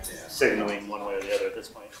understand. signaling one way or the other at this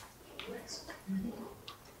point.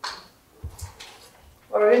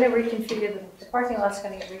 Well, we're gonna reconfigure, the parking lot's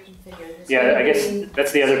gonna get reconfigured. There's Yeah, gonna I guess be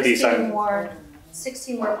that's the other piece.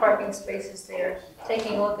 16 more parking spaces there,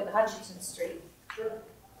 taking a look at Hutchinson Street.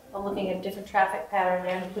 We're looking at different traffic pattern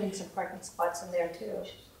there and putting some parking spots in there too.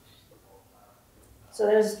 So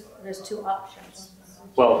there's 2 options.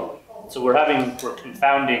 Well, so we're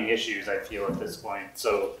confounding issues, I feel, at this point.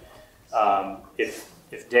 So if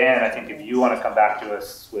Dan, I think if you want to come back to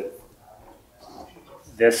us with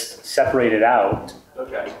this separated out,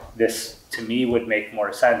 okay. This to me would make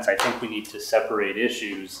more sense. I think we need to separate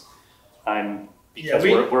issues because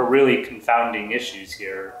we're really confounding issues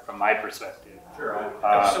here from my perspective. Sure.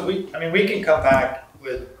 So we can come back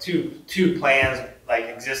with two plans, like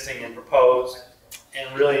existing and proposed,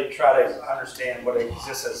 and really try to understand what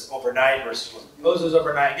exists as overnight versus what proposes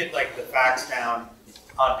overnight, get like the facts down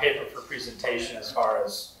on paper for presentation as far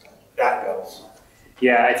as that goes.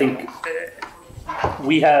 Yeah, I think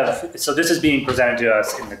we have, so this is being presented to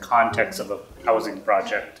us in the context of a housing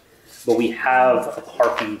project, but we have a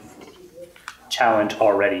parking challenge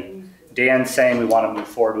already. Dan's saying we want to move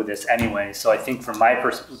forward with this anyway, so I think from my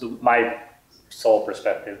sole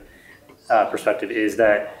perspective is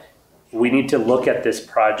that we need to look at this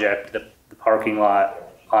project, the parking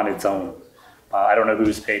lot, on its own. I don't know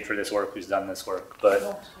who's paid for this work, who's done this work,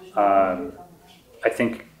 but I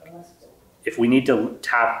think if we need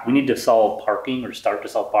to solve parking or start to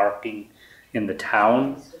solve parking in the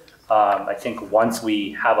town. I think once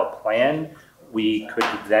we have a plan, we could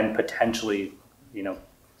then potentially,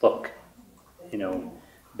 look,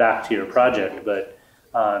 back to your project, but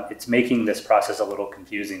it's making this process a little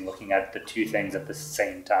confusing looking at the 2 things at the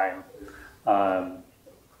same time,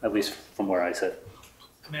 at least from where I sit.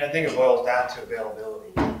 I mean, I think it boils down to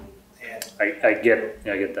availability, and I get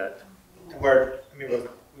that.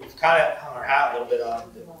 We've kind of hung our hat a little bit on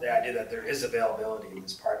the idea that there is availability in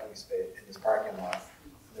this parking space, in this parking lot.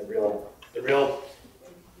 The real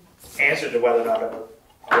answer to whether or not it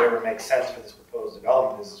ever makes sense for this proposed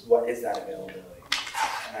development is what is that availability?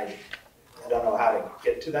 And I don't know how to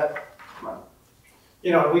get to that.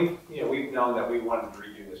 We've known that we wanted to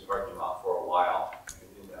redo this parking lot for a while.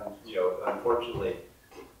 Unfortunately,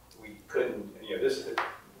 we couldn't.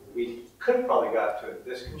 We could have probably got to it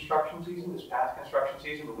this past construction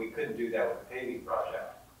season, but we couldn't do that with the paving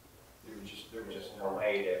project. There was just no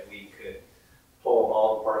way that we could pull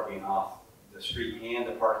all the parking off the street and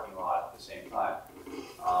the parking lot at the same time.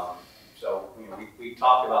 We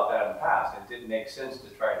talked about that in the past. It didn't make sense to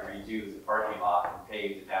try to redo the parking lot and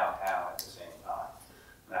pave the downtown at the same time.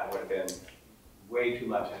 That would have been way too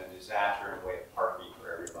much of a disaster in the way of parking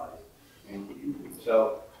for everybody.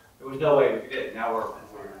 So there was no way we did it. Now we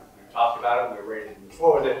talked about it, we're ready to move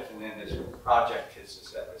forward with it, and then this project hits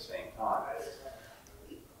us at the same time.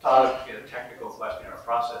 Todd, a technical question or a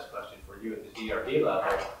process question for you at the DRB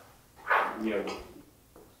level.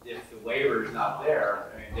 If the waiver is not there,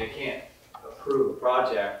 they can't approve a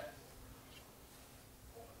project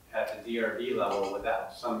at the DRB level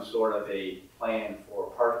without some sort of a plan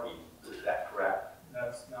for parking. Is that correct?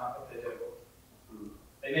 That's not what they do.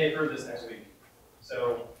 They may approve this next week.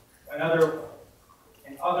 So in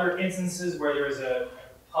other instances where there is a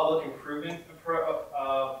public improvement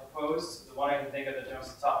proposed. The one I can think of that jumps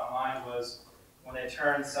to the top of my mind was when they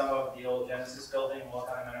turned some of the old Genesis building, Will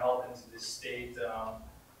County Mental Health, into the state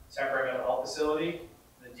temporary mental health facility.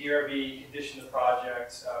 The DRB conditioned the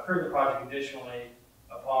project, approved the project conditionally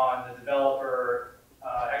upon the developer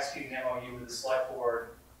executing an MOU with the select board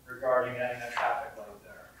regarding adding a traffic light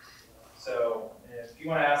there. So if you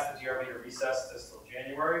want to ask the DRB to recess this till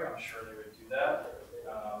January, I'm sure they would do that.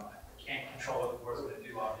 I can't control what the board's going to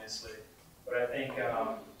do, obviously, but I think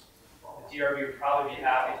the DRB would probably be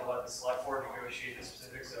happy to let the select board negotiate the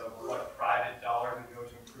specifics of what private dollar would go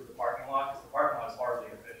to improve the parking lot, because the parking lot is hardly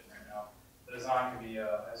efficient right now. The design can be,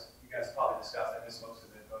 as you guys probably discussed, I missed most of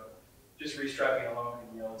it, but just restriping alone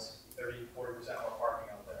can yield 30–40% more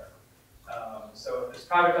parking out there. So if there's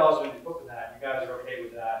private dollars going to be put in that, you guys are okay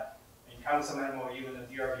with that, and you come to some MOU, and the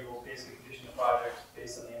DRB will basically condition the project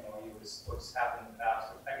based on the MOU, is what's happened in the past.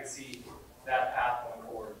 I can see that path going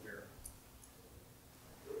forward here.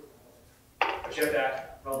 But you have to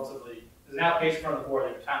act relatively, there's an application from the board,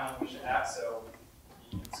 there's a time on which to act, so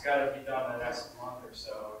it's got to be done in the next month or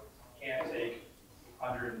so. It can't take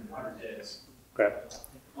 100 days. Okay.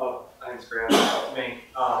 Oh, thanks, Graham. Me,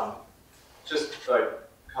 just like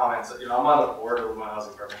comments. You know, I'm on the board of my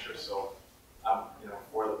housing partnership, so you know,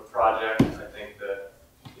 for the project, I think that,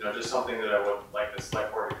 you know, just something that I would like the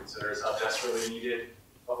select board to consider is how desperately needed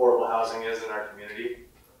affordable housing is in our community.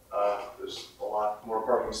 There's a lot more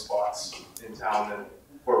parking spots in town than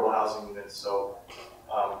affordable housing units, so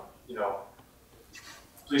you know,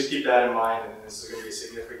 please keep that in mind. And this is going to be a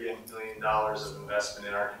significant $1 million of investment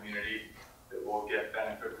in our community that we'll get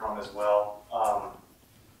benefit from as well.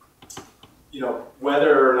 You know,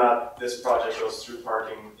 whether or not this project goes through,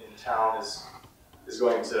 parking in town is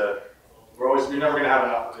going to, you're never going to have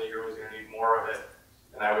enough of it. You're always going to need more of it.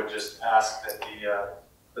 And I would just ask that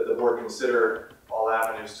the board consider all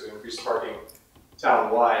avenues to increase parking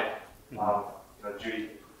town-wide. You know, Judy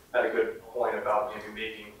had a good point about maybe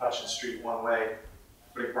making Hutchinson Street one way,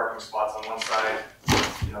 putting parking spots on one side,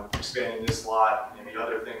 you know, expanding this lot, maybe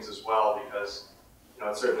other things as well, because, you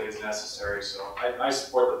know, it certainly is necessary. So I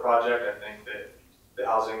support the project. I think that the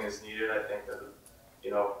housing is needed. I think that,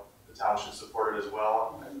 you know, the town should support it as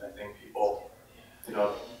well. And I think people, you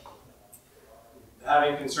know,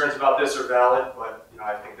 having concerns about this are valid, but, you know,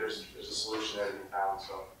 I think there's a solution there to be found.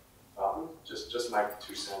 So just my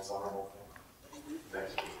 2 cents on the whole thing.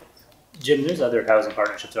 Thanks. Jim, there's other housing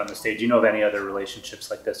partnerships around the state. Do you know of any other relationships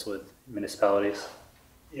like this with municipalities?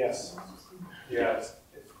 Yes. Yeah, it's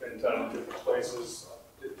been done in different places,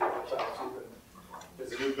 different times. Even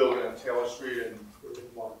there's a new building on Taylor Street in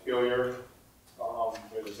Montpelier,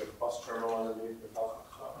 where there's a bus terminal underneath the house.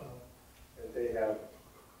 And they have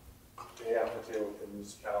to deal with the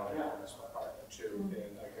municipality and this department too.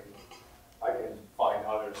 And I can find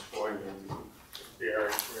others for you.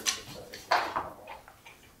 Barry, for instance, I think.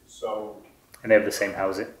 So. And they have the same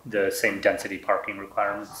housing, the same density parking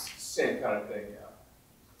requirements? Same kind of thing, yeah.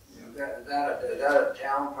 Is that a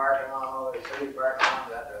town parking lot or a city parking lot?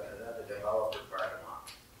 Is that a developer parking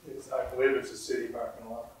lot? I believe it's a city parking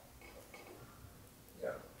lot. Yeah.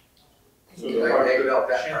 So they built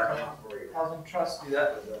that parking lot for you. Housing trust do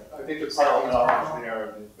that. I think the parking lot was there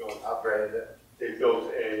and they built. Upgraded it. They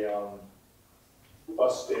built a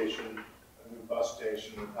bus station, a new bus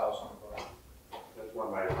station with housing. That's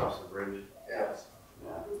one right across the bridge. Yes.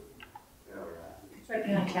 Yeah. It's right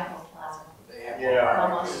behind Capitol Plaza. Yeah.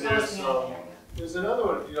 Almost. There's another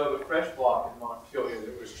one, you know, the French block in Montpelier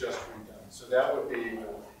that was just redone. So that would be,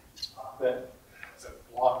 that it's a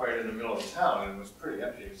block right in the middle of town, and it was pretty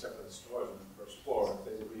empty except for the stores on the first floor.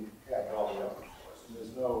 We had all the other stores, and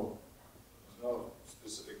there's no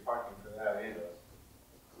specific parking for that either.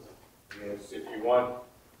 I mean, if you want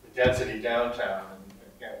the density downtown, and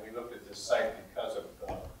again, we looked at this site because of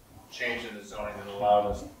the change in the zoning that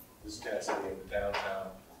allowed us this density in the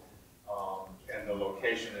downtown. And the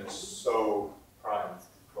location is so prime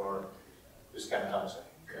for this kind of housing.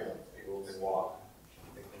 People can walk,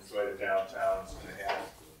 they can enjoy the downtown, it's going to have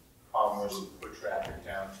commerce and foot traffic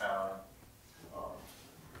downtown.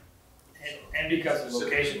 And because of the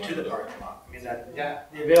location to the parking lot. I mean,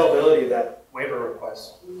 the availability of that waiver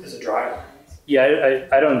request is a driver. Yeah,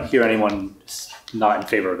 I don't hear anyone not in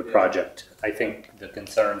favor of the project. I think the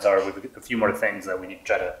concerns are with a few more things that we need to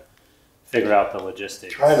try to figure out the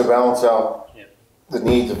logistics. Trying to balance out the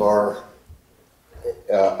needs of our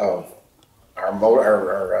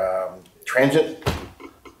transit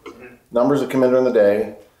numbers that come in during the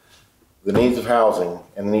day, the needs of housing,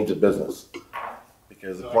 and the needs of business.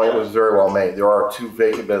 Because the point was very well made. There are 2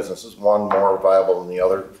 vacant businesses, one more viable than the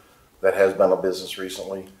other, that has been a business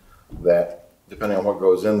recently, that depending on what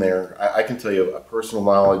goes in there. I can tell you a personal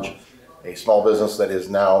knowledge, a small business that is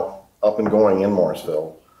now up and going in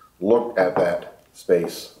Morrisville looked at that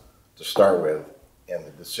space to start with, and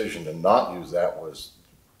the decision to not use that was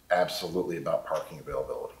absolutely about parking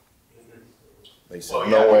availability. They said, Well,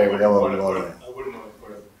 no yeah, way, I we're going wouldn't to want go to in there. I wouldn't want to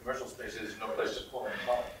put a commercial space, there's no place to pull in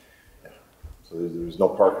the car. So there's no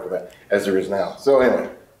park for that, as there is now. So anyway,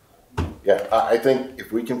 yeah, I think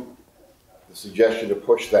if we can, the suggestion to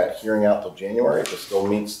push that hearing out till January, if it still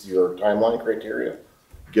meets your timeline criteria,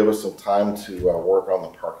 give us some time to work on the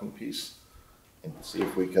parking piece and see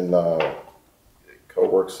if we can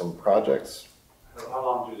co-work some projects. How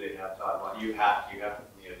long do they have time? You have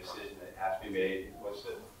decision that has to be made. What's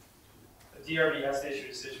the? The DRB has to issue a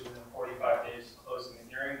decision within 45 days of closing the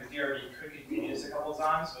hearing. The DRB could continue this a couple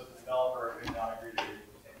times, but the developer could not agree to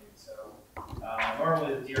continue. So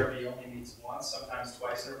normally the DRB only meets once, sometimes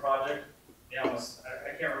twice in a project. They almost,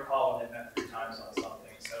 I can't recall when they met 3 times on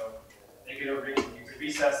something. So they could agree, you could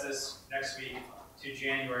recess this next week to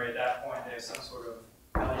January. At that point, they have some sort of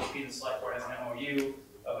LHP, the select board has an MOU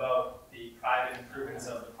about the private improvements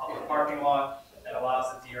of the public parking lot that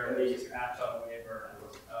allows the DRB to act on the waiver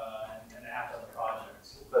and act on the project.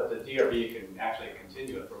 But the DRB can actually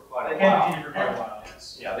continue it for quite a while. They can continue for quite a while,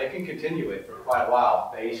 yes. Yeah, they can continue it for quite a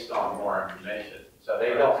while based on more information. So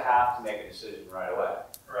they don't have to make a decision right away.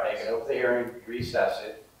 Right. They can open the hearing, recess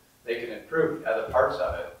it. They can improve other parts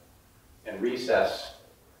of it and recess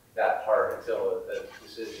that part until the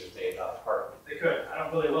decision is made about the parking. They could. I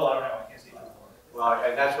don't really will. I don't know. I can't speak for the board. Well,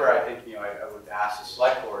 and that's where I think, I would ask the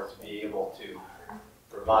select board to be able to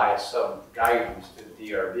provide some guidance to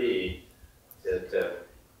the DRB to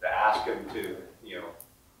ask them to,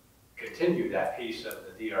 continue that piece of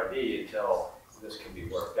the DRB until this can be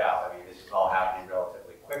worked out. I mean, this is all happening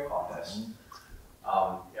relatively quick on this. And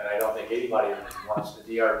I don't think anybody wants the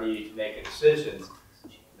DRB to make a decision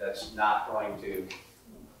that's not going to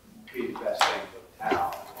be the best thing for the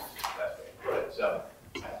town. That's the best way to put it. So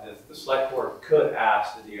the select board could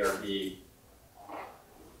ask the DRB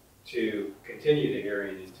to continue the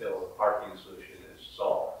hearing until the parking solution is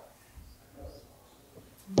solved.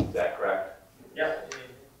 Is that correct? Yeah.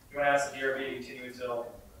 You want to ask the DRB to continue until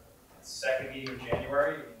the second meeting of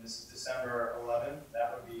January? I mean, this is December 11th.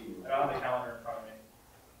 That would be, I don't have the calendar in front of me.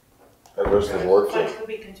 That was the work. But it could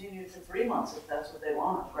be continued for 3 months if that's what they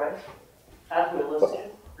want, right? That's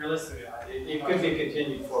realistic. Realistically, It could be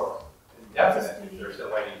continued for indefinite if they're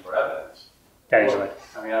still waiting for evidence. Occasionally.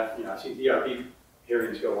 I mean, I've seen DRB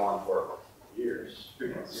hearings go on for years.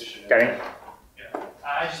 Danny? Yeah.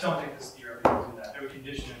 I just don't think this DRB would do that. They would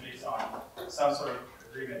condition it based on some sort of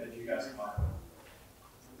agreement that you guys come up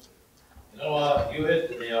with. You know what, you hit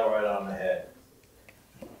the nail right on the head.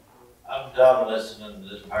 I'm done listening to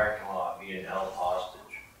this parking lot being held hostage.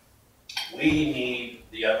 We need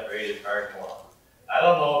the upgraded parking lot. I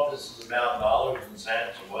don't know if this is about dollars and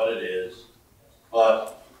cents or what it is,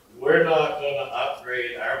 but we're not gonna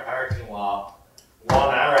upgrade our parking lot. One,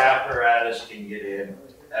 our apparatus can get in,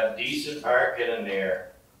 have decent parking in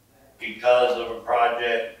there because of a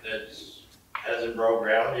project that hasn't broke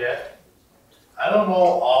ground yet. I don't know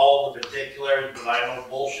all the particulars, but I know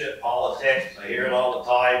bullshit politics. I hear it all the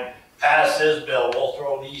time. Pass this bill, we'll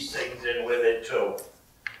throw these things in with it too.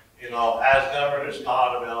 As Governor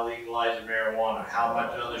taught about legalizing marijuana, how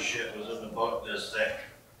much other shit was in the book this thick.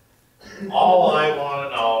 All I wanna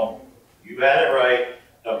know, you had it right,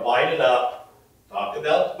 to bite it up, talk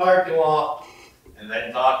about the parking lot, and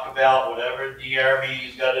then talk about whatever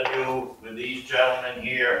DRB's gotta do with these gentlemen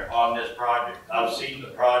here on this project. I've seen the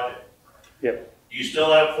project. Yep. You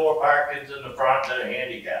still have 4 parkings in the front that are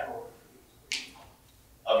handicapped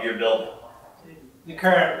of your building. The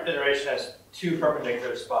current iteration has 2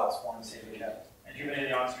 perpendicular spots, one is handicapped. And do you have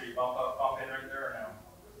any on-street bump in right there or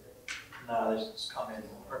no? No, they just come in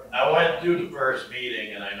perpendicular. I went through the first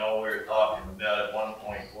meeting and I know we were talking about at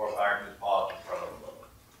 1.4 parking spots in front of the building.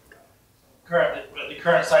 The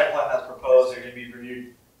current site plan that's proposed, they're gonna be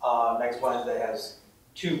reviewed, next Wednesday, has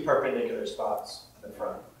 2 perpendicular spots in the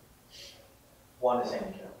front. One is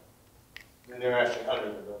handicapped. And they're actually under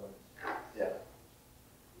the building. Yeah.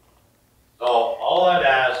 So all I'd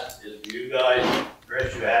ask is for you guys,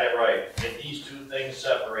 Chris, you had it right, get these 2 things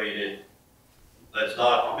separated. Let's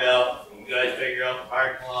talk about, you guys figure out the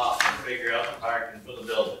parking lot and figure out the parking for the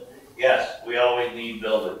building. Yes, we always need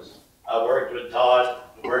buildings. I worked with Todd,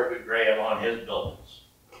 I worked with Graham on his buildings.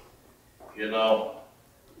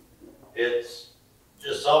 It's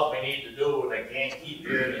just something we need to do, and I can't keep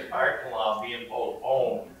hearing this parking lot being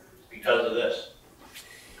postponed because of this.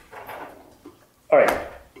 All right.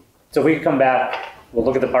 So if we could come back, we'll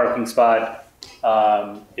look at the parking spot.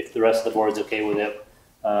 If the rest of the board's okay with it,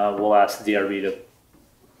 we'll ask the DRB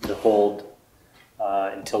to hold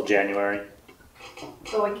until January.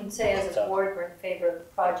 So we can say as a board, we're in favor of the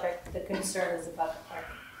project, the concern is about the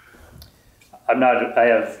parking.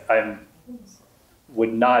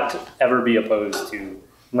 Would not ever be opposed to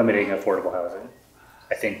limiting affordable housing.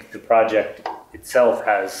 I think the project itself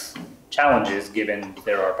has challenges given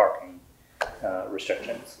there are parking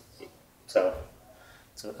restrictions. So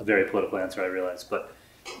it's a very political answer, I realize, but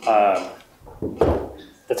that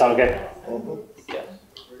sound okay? Yeah.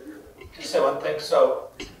 Just say one thing, so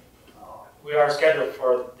we are scheduled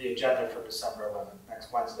for the agenda for December 11th,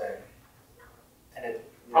 next Wednesday. And it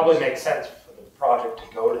probably makes sense for the project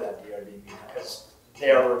to go to that DRB meeting because they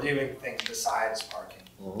are reviewing things besides parking.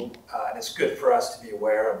 And it's good for us to be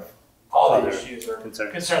aware of all the issues or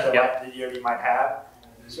concerns that the DRB might have.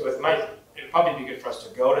 So it'd probably be good for us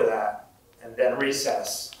to go to that and then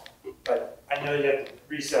recess. But I know you have to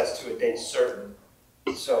recess to a date certain.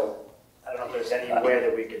 So I don't know if there's any way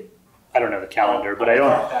that we could. I don't know the calendar, but I don't.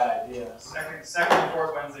 That idea. Second and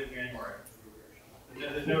fourth Wednesday of January.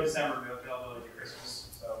 There's no December availability for Christmas,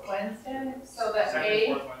 so. Wednesday, so the Second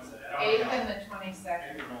and fourth Wednesday. I don't 8th know. and the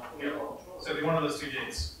 22nd. Yeah. So it'd be one of those 2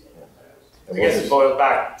 dates. I guess it boils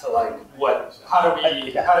back to like how do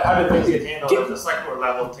things get handled at the select board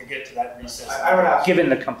level to get to that recess? I would ask. Given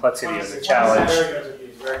the complexity of the challenge.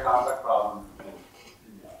 It's a very complex problem, and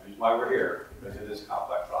the reason why we're here, because it is a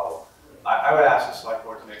complex problem. I would ask the select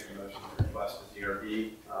board to make a motion to request the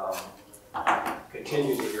DRB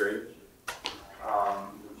continue the hearing,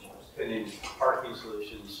 pending parking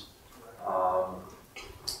solutions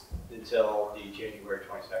until the January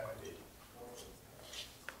 22nd meeting.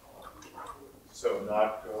 So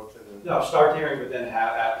not go to the. No, start the hearing, but then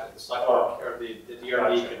have the select board, or the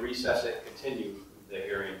DRB can recess it, continue the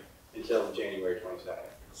hearing until January 22nd.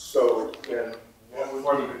 So then, what would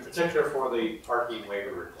For be? the, particular for the parking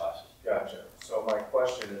waiver request. Gotcha. So my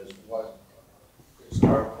question is, what is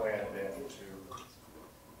our plan then to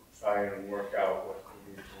try and work out what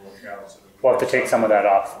we need to work out? So that We'll have to take some of that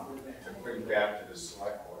off. bring back to the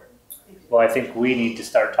select board. Well, I think we need to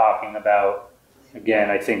start talking about, again,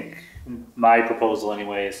 I think my proposal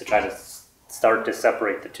anyway is to try to start to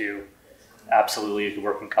separate the two. Absolutely, you could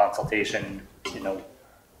work in consultation, Yeah,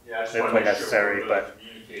 I just if want to make necessary, sure we're really but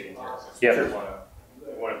communicating Yep. here.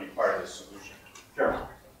 I want to be part of the solution. Sure.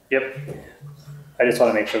 Yep. I just want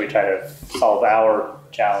to make sure we try to solve our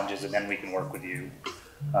challenges and then we can work with you.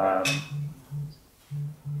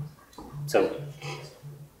 So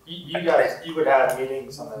You guys, you would have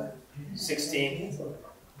meetings on the 16th,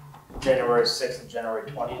 January 6th, and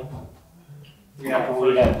January 20th. we have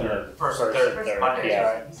the First and third Mondays, yeah,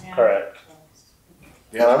 right? correct.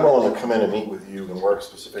 Yeah, I'm willing to come in and meet with you and work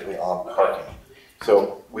specifically on parking.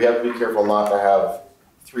 So we have to be careful not to have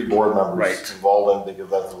 3 board members involved in, because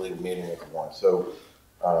that's the lead meeting at one. So,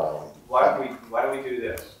 Why don't we do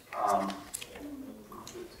this?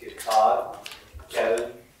 Let's get Todd,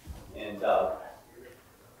 Kevin, and Doug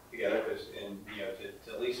together, because,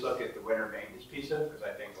 to at least look at the winter maintenance piece of it, because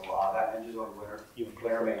I think a lot of that hinges on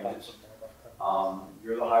winter maintenance.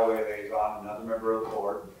 You're the highway liaison, another member of the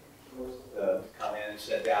board, to come in and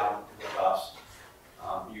sit down with us.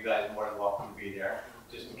 You guys are more than welcome to be there,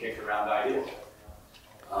 just to kick around ideas.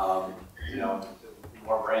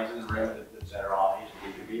 More brains in the room that are on each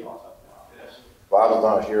to be on something like this. Bob's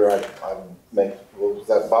not here, what was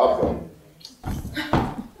that Bob going?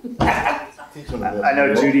 I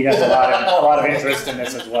know Judy has a lot of interest in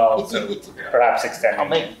this as well, so perhaps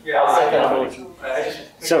extending.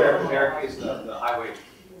 So Eric is the highway.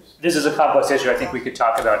 this is a complex issue I think we could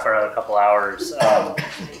talk about for another couple hours.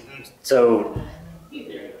 So we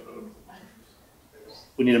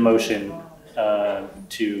need a motion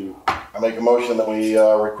to. I make a motion that we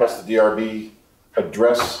request the DRB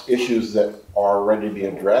address issues that are ready to be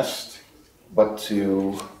addressed, but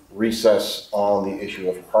to recess on the issue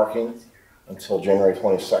of parking until January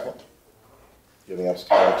 22nd, giving us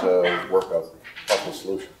time to work out a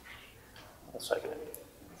solution. I'll second it.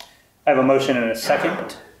 I have a motion and a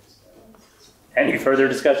second. Any further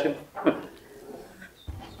discussion?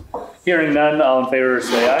 Hearing none, all in favor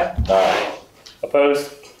say aye. Aye.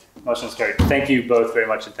 Opposed? Motion is carried. Thank you both very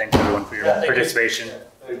much, and thanks everyone for your participation.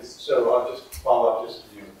 So I'll just follow up,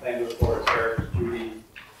 plan to report, Eric, Judy,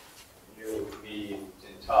 you, me,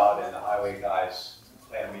 and Todd, and the highway guys,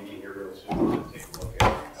 plan a meeting here real soon to take a look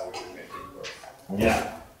at how we can make it work.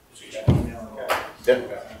 Yeah. Yeah.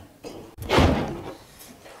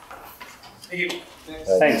 Thank you.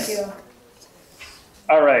 Thanks.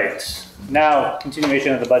 All right, now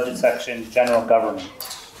continuation of the budget section, general government.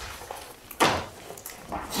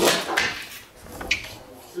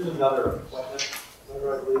 There's another appointment, I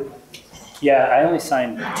believe. Yeah, I only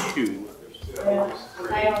signed 2. I only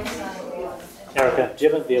signed one. Erica, do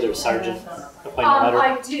you have the other sergeant appointment letter?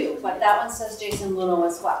 I do, but that one says Jason Luno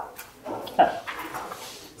as well.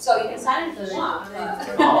 So you can sign it if you want.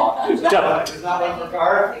 Is that one for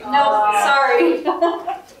Gar? No, sorry.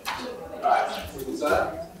 We can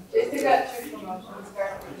sign? Jason got 2 promotions,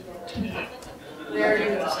 Gar. There you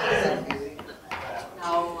go. No,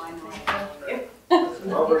 I know.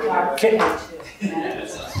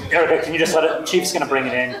 Erica, can you just let it, Chief's gonna bring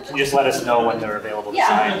it in, can you just let us know when they're available to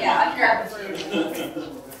sign? Yeah, I'd grab it for you.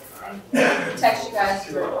 And text you guys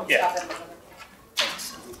for Yeah. stuff.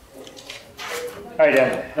 Thanks. All right,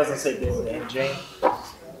 Dan. Doesn't say David and Jane.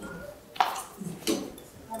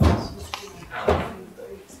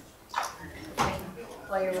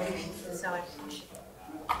 While you're waiting, so I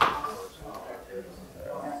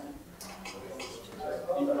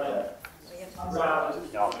No,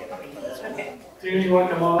 I'll get it. Okay. Tina, you want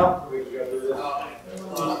to come on up? We can go through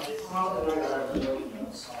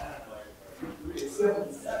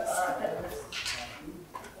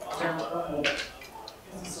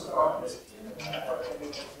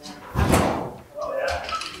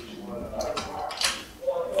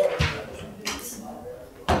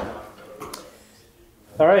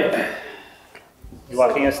All right. You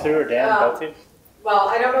walking us through, or Dan, both of you? Well,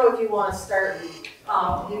 I don't know if you want to start,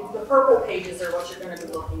 the purple pages are what you're going to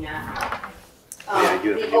be looking at. Yeah,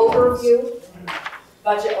 you have The the new ones. overview,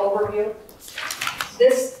 budget overview.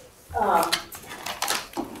 This,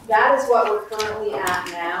 that is what we're currently at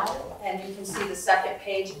now, and you can see the second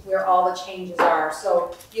page where all the changes are.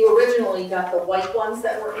 So you originally got the white ones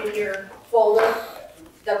that were in your folder.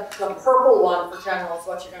 The purple one for general is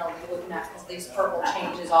what you're going to be looking at, because these purple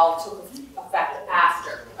changes all took effect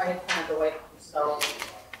after. I had pointed away, so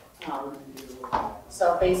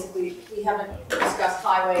basically, we haven't discussed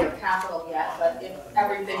highway or capital yet, but if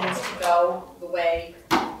everything is to go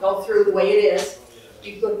through the way it is,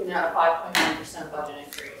 you're looking at a 5.9% budget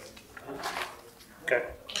increase. Okay.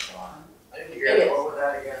 I didn't hear that. What was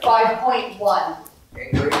that again? 5.1.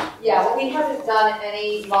 Increase? Yeah, well, we haven't done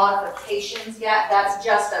any modifications yet. That's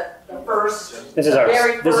just the first. This is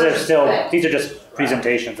very these are first still, thing. these are just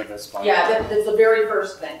presentations at this point. Yeah, that's the very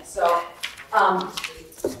first thing. So,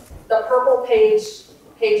 the purple pages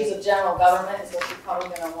of general government is what you're probably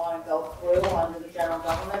going to want to go through under the general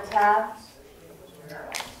government tab.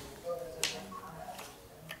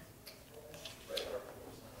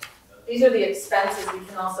 These are the expenses. We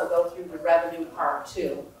can also go through the revenue part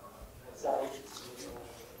too. So.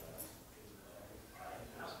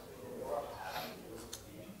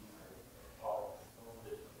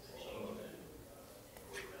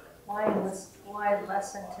 Why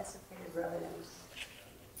less anticipated revenues?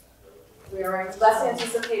 We are in less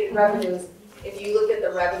anticipated revenues. If you look at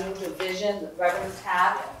the revenue division, the revenue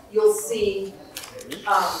tab, you'll see,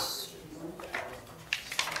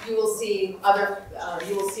 you will see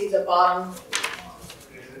the bottom.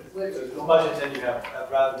 The budget that you have, I'd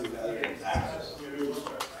rather do that than taxes.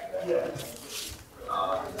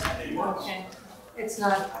 Okay. It's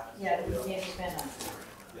not, yeah, we can't spend on it.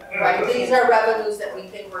 Right, these are revenues that we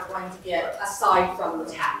think we're going to get aside from the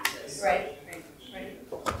taxes. Right.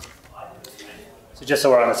 So just so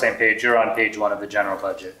we're on the same page, you're on page 1 of the general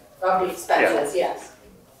budget. Of the expenses, yes.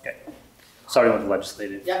 Okay. Starting with the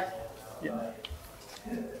legislative. Yep. Yeah.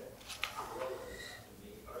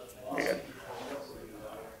 Okay, good.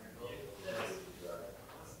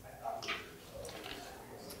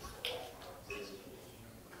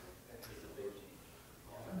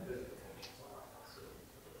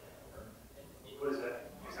 What is that?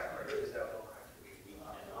 Exactly. What is that?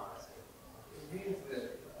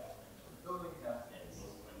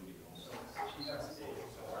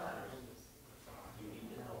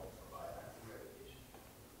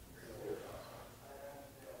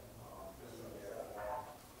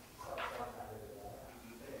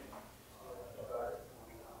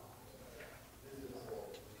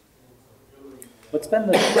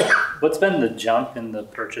 What's been the jump in the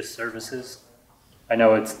purchase services? I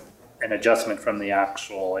know it's an adjustment from the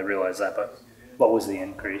actual, I realize that, but what was the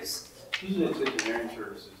increase? Usually it's engineering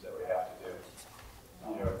services that we have to do.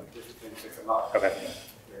 You know, different things that come up. Okay.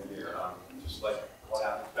 Here, just like what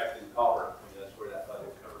happened affecting culvert, I mean, that's where that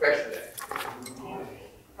budget covers.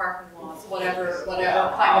 Parking lots, whatever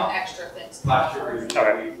kind of extra things. Last year,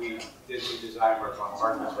 Okay. we did some design work on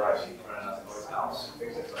parking lots, running out the White House,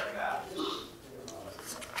 things like that.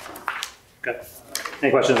 Good. Any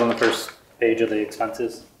questions on the first page of the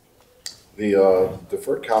expenses? The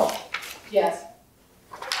deferred comp, Yes.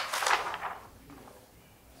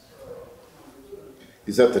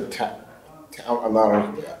 is that the I'm not,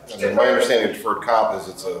 I mean, my understanding of deferred comp is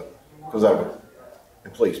goes out of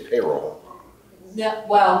employee's payroll. No,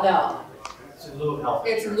 well, no. It's in lieu of health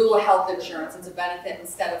It's in lieu of health insurance. It's a benefit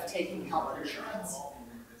instead of taking health insurance.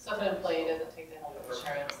 So if an employee doesn't take the health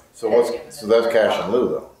insurance. So that's cash in lieu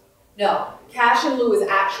though. No, cash in lieu is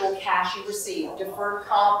actual cash you receive. Deferred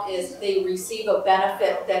comp is they receive a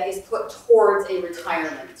benefit that is put towards a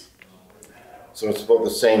retirement. So it's about the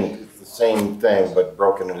same thing, but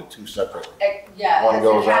broken into two separate. Yeah, One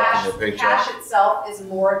goes up cash, in the paycheck. cash itself is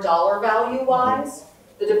more dollar value wise.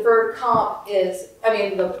 The deferred comp is,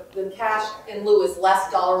 the cash in lieu is less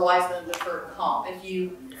dollar wise than the deferred comp. If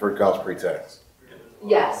you, Deferred comp's pre-tax.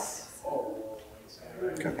 yes,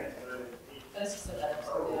 Okay. That's just a benefit,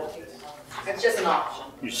 so they don't take the health. it's just an option.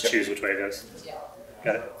 You just choose which way it goes. Yeah.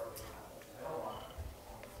 Got it.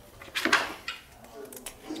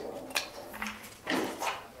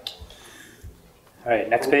 All right,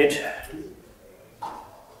 next page.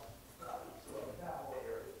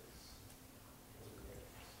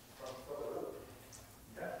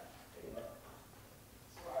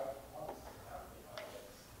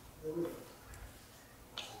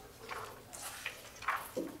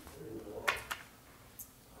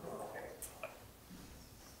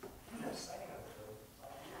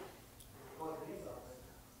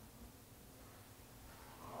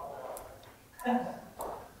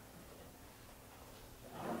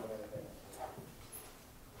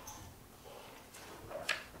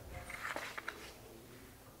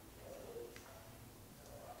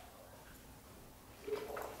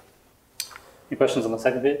 Any questions on the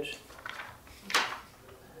second page?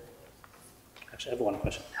 Actually, I have one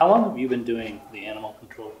question. How long have you been doing the animal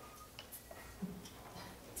control?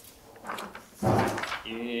 I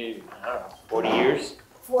don't know, 40 years?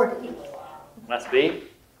 40. Must be.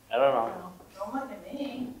 I don't know. Don't look at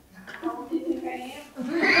me. How old do you think I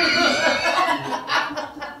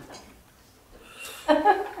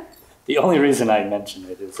am? The only reason I mention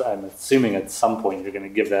it is I'm assuming at some point you're going to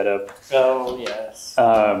give that up. Oh, yes.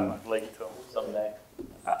 I'd like to someday.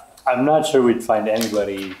 I'm not sure we'd find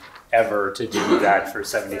anybody ever to do that for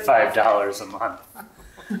 $75 a month.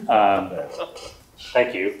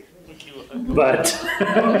 Thank you. But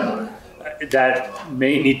that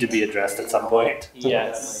may need to be addressed at some point.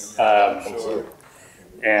 Yes. Sure.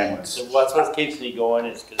 And so what keeps me going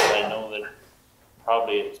is because I know that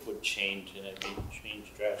probably it would change and it would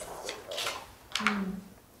change drastically.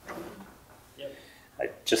 Yep.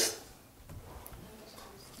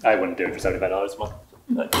 I wouldn't do it for $75 a month.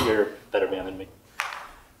 You're a better man than me.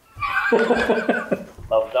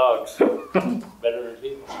 Love dogs. Better than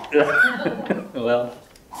people. Well,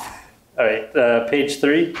 all right, page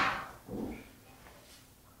 3.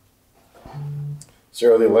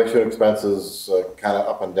 Sarah, the election expenses kind of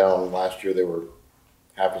up and down. Last year they were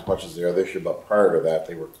half as much as they are this year, but prior to that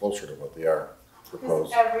they were closer to what they are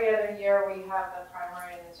proposed. Every other year we have the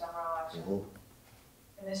primary and the general election. Mm-hmm.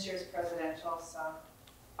 And this year's presidential, so.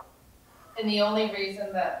 And the only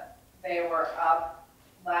reason that they were up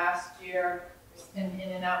last year was in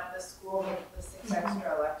and out of the school with the 6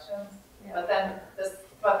 extra elections. Yeah.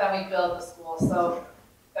 But then we build the school, so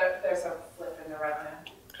there's a flip in the revenue.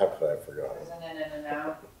 How could I have forgotten? There's an in and an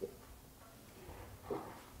out.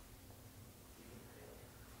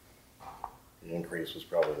 The increase was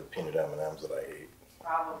probably the peanut M&Ms that I ate.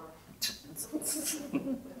 Probably.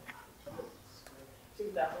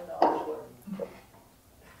 $2,000 worth.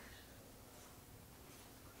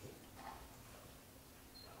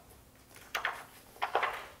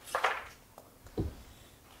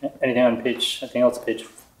 Anything on anything else, page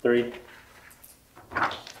 3?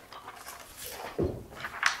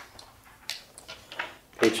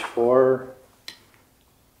 Page 4.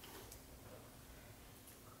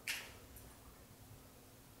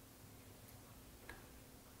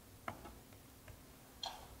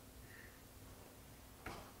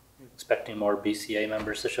 Expecting more BCA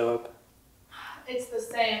members to show up? It's the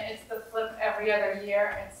same, it's the flip every other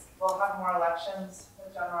year. We'll have more elections.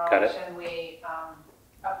 The general Got it. election,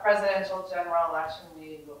 a presidential general election,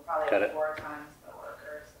 we will probably Got have it. 4 times the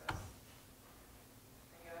workers.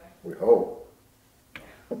 We hope.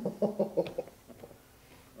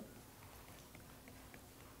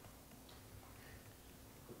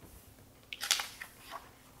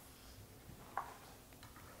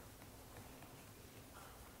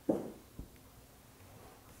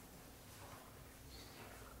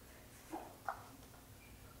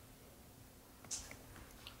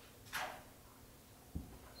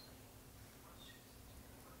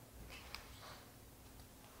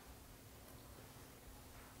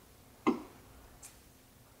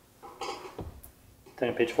 Then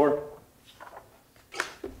on page 4.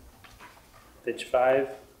 Page 5.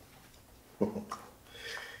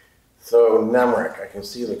 So NEMRIC, I can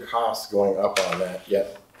see the costs going up on that,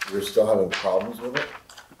 yet we're still having problems with it?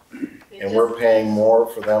 And we're paying more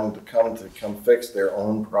for them to come fix their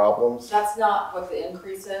own problems? That's not what the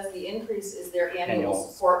increase is. The increase is their annual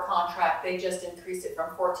support contract. They just increased it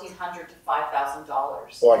from $1,400 to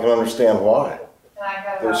 $5,000. Well, I can understand why. And I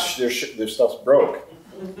got Their stuff's broke.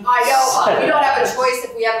 I know, we don't have a choice.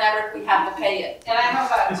 If we have network, we have to pay it. And I have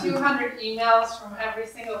about 200 emails from every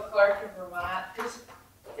single clerk in Vermont.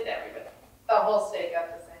 Did everybody? The whole state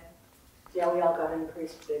got the same. Yeah, we all got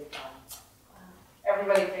increased big time.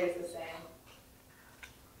 Everybody pays the same.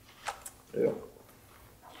 Yeah.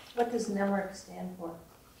 What does NEMRIC stand for?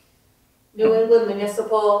 New England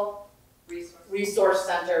Municipal Resource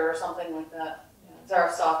Center or something like that. It's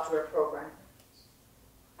our software program.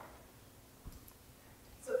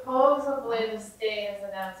 Supposedly the state is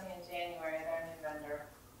announcing in January their new vendor.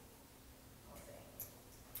 We'll see.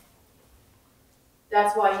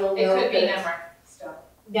 That's why you'll know It could be that NEMRIC still.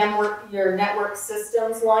 your network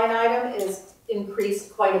systems line item is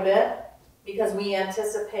increased quite a bit because we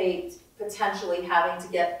anticipate potentially having to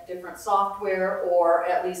get different software or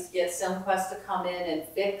at least get SimQuest to come in and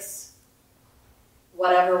fix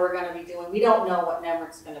whatever we're going to be doing. We don't know what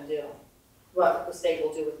NEMRIC's going to do, what the state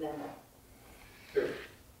will do with NEMRIC. Sure.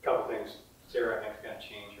 Couple things. Sarah is going to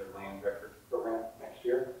change her land record program next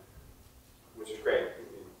year, which is great.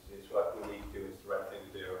 It's what we need to do. It's the right thing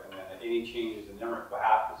to do. And then any changes in NEMRIC, what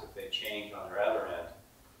happens if they change on their other end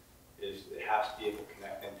is it has to be able to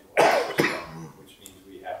connect into our system, which means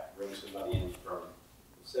we have to bring somebody in from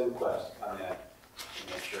SimQuest to come in and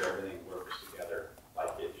make sure everything works together like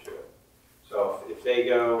it should. So if they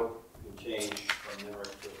go and change from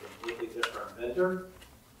NEMRIC to a completely different vendor,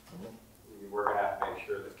 we're going to have to make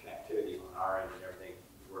sure the connectivity on our end and everything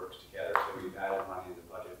works together. So we've added money in the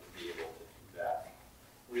budget to be able to do that.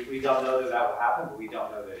 We don't know that that will happen, but we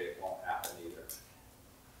don't know that it won't happen either.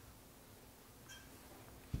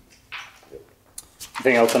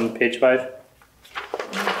 Anything else on page 5?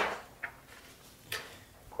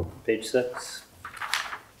 Page 6.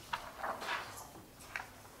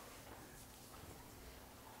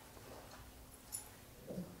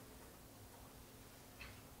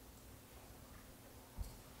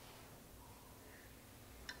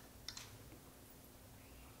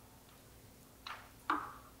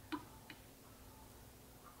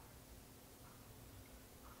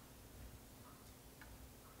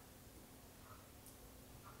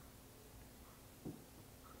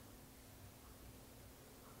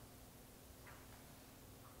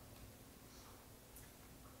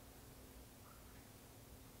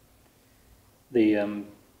 The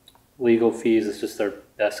legal fees is just our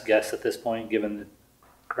best guess at this point, given the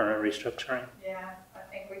current restructuring. Yeah, I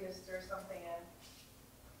think we just threw something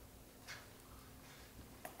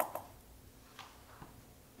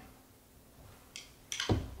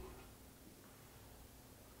in.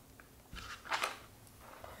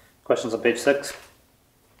 Questions on page 6?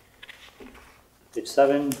 Page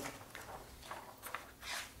 7?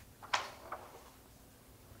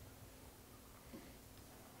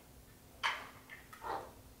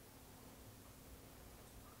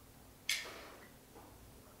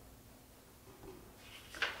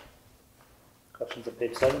 Questions on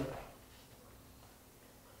page 7?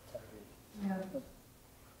 No.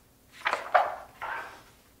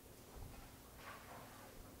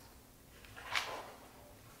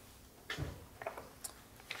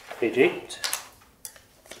 Page 8.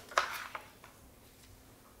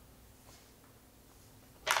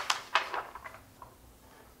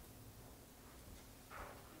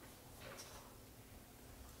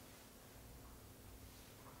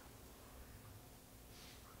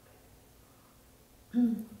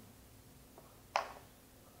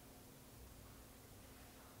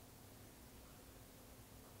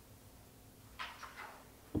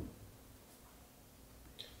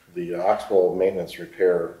 The Oxbow maintenance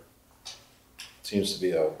repair seems to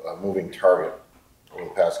be a moving target over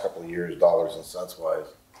the past couple of years, dollars and cents wise.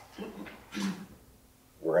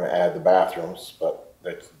 We're going to add the bathrooms, but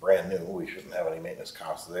that's brand new. We shouldn't have any maintenance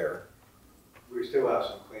costs there. We still have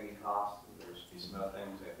some cleaning costs, and there's some other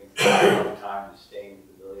things. I think there's some time to stain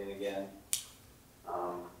the pavilion again.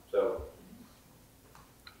 So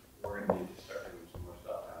we're going to need to start doing some more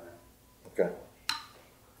stuff down there. Okay.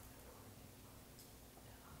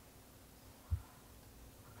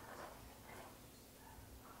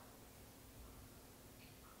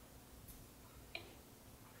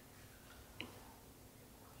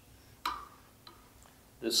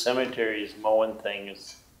 The cemetery's mowing thing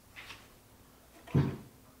is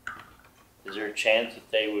there a chance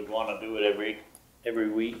that they would want to do it every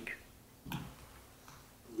week?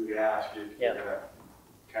 we could ask you, if Yeah. you're gonna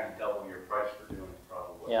kind of double your price for doing it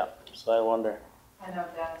probably. Yeah, so I wonder. I know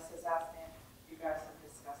Dennis is asking if you guys have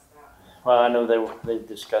discussed that. Well, I know they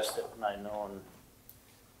discussed it, and I know, and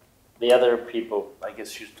the other people, I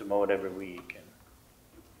guess, used to mow it every week,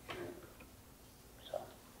 and so.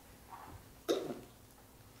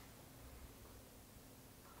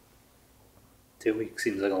 2 weeks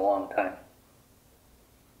seems like a long time.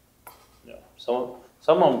 Yeah, some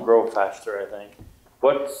of them grow faster, I think.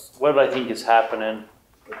 What I think is happening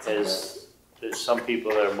is there's some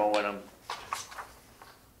people that are mowing them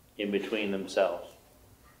in between themselves.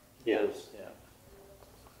 Yes,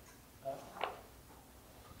 yeah.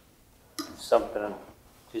 Something,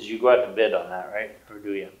 because you go out to bid on that, right? Or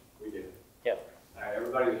do you? We did. Yeah.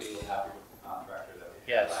 Everybody was really happy with the contractor that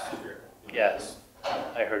we had Yes. last year. Yes.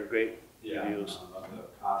 I heard great Yeah, reviews. of the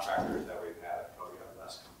contractors that we've had, probably got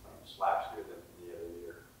less complaints last year than the other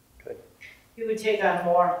year. Good. He would take on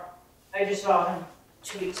more. I just saw him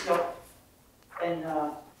 2 weeks ago, and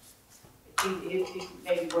he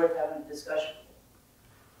may be worth having a discussion.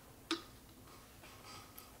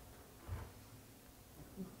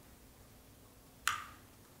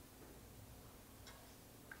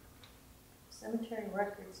 Cemetery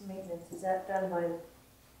records maintenance, is that done by,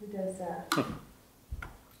 who does that?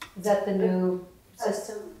 Is that the new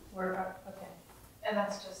system, or, okay. And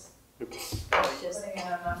that's just Just, putting in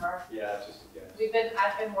a number. Yeah, it's just a guess.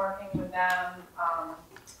 I've been working with them,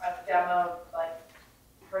 I've demoed, like,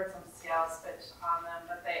 heard some sales pitch on them,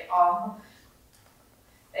 but they all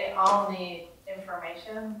need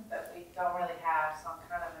information that we don't really have, so I'm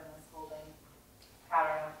kind of in this holding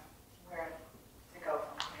pattern of where to go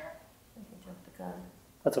from here. I can jump the gun.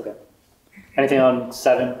 That's okay. Anything on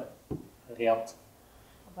 7? Anything else?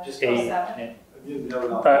 Just 8. 7?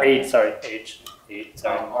 Yeah. 8, sorry. 8,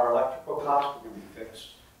 sorry. Our electrical costs are gonna be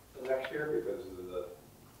fixed for next year because of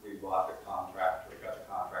we bought the contract, we got the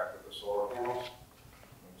contract with the solar panels.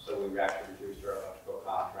 So we actually reduced our electrical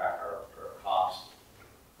contract, our cost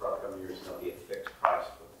for upcoming years, it'll be a fixed price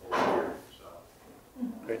for the whole year, so.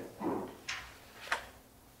 Great.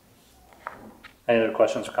 Any other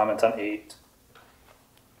questions or comments on 8?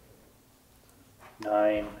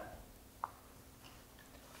 9?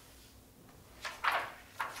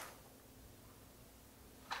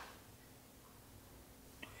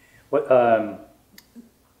 What, so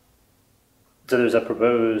there's a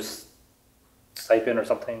proposed stipend or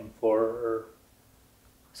something for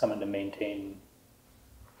someone to maintain,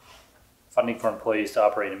 funding for employees to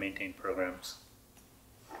operate and maintain programs.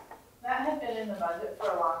 That had been in the budget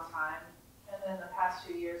for a long time, and then the past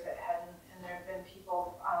 2 years it hadn't, and there have been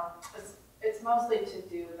people, it's mostly to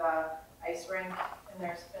do the ice rink, and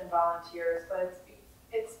there's been volunteers, but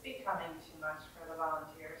it's becoming too much for the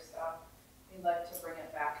volunteers, so we'd like to bring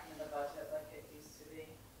it back into the budget like it used to be.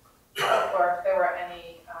 Or if there were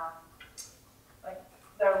any,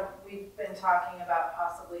 we've been talking about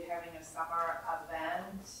possibly having a summer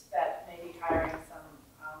event that maybe hiring some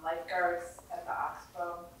lifeguards at the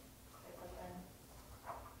Oxbow type of thing.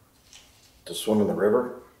 To swim in the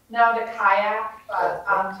river? No, to kayak, but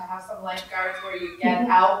to have some lifeguards where you get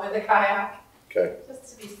out with a kayak, Okay.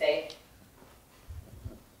 just to be safe.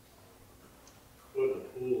 Put a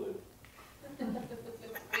pool in.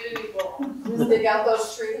 Beautiful. Just dig out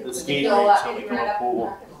those trees. The and ski fill rink, that so we in can right up.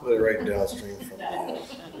 pool. Put it right downstream from the bathroom.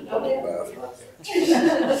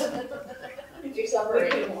 Do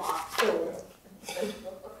something.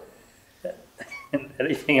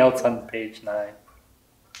 Anything else on page 9?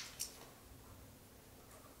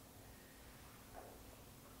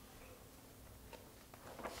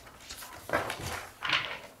 All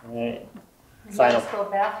right. The Final. municipal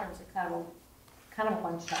bathrooms are kind of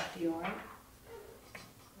one shot deal, right?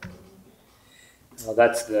 Well,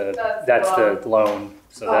 that's the loan.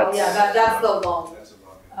 So Oh, that's yeah, that's the loan. That's a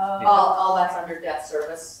lot. Oh, All that's under debt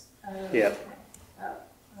service. yeah. okay. Oh,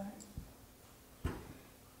 all right.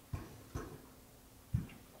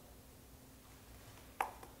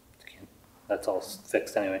 That's all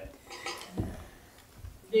fixed anyway.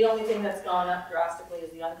 The only thing that's gone up drastically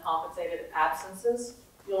is the uncompensated absences,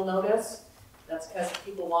 you'll notice. That's because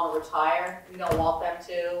people want to retire. We don't want them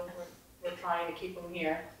to. We're trying to keep them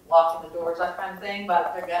here, locking the doors, that kind of thing,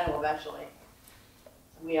 but they're going to eventually.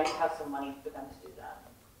 And we have to have some money for them to do that.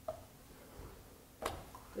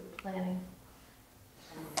 Good planning.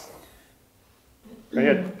 Very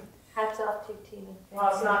good. Hats off to you, Tina.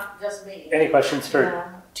 Well, it's not just me. Any questions for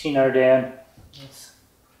Yeah. Tina or Dan? Hats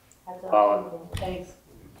off Colin. to you. Thanks.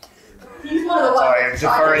 He's one of the Sorry, I'm ones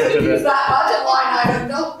that's trying deferring to to the- use that budget line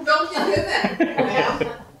item. Don't give him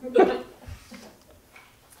that, ma'am.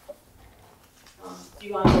 Do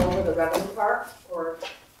you want to go over the revenue part, or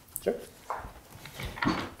Sure.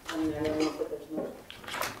 And I don't know if there's more.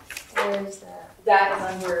 Where is that? That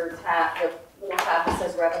is under tab, the little tab that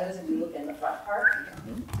says revenues, if you look in the front part.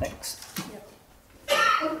 Thanks.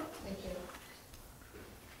 Thank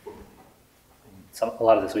you. A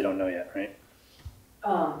lot of this we don't know yet, right?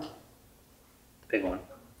 Um, The big one.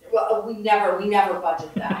 well, we never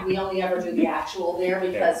budget that. We only ever do the actual there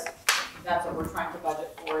because that's what we're trying to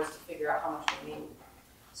budget for, is to figure out how much we need.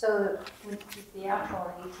 So the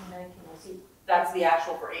actual in 1819 was That's the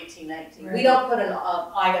actual for 1819. We Right. don't put an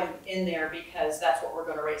item in there because that's what we're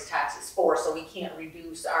gonna raise taxes for, so we can't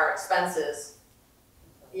reduce our expenses,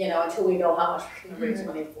 you know, until we know how much we're gonna raise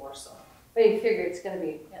money for, so. But you figure it's gonna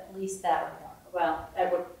be at least that or more. Well, it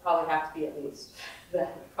would probably have to be at least,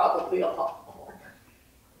 that, probably a lot more.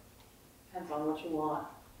 Depends on what you want.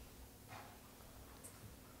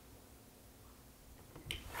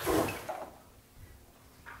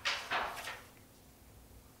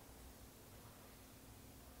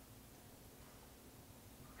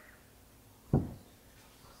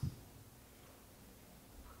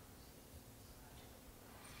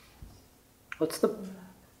 What's the,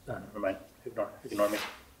 never mind, ignore me.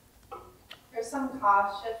 There's some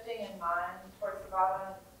cost shifting in mind towards the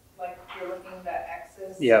bottom, like you're looking at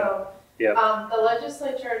X's. Yep. So, Yep. the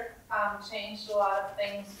legislature, changed a lot of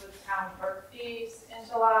things with town clerk fees in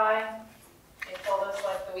July. They told us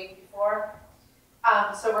like the week before.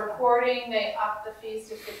 So recording, they upped the fees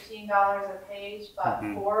to $15 a page, but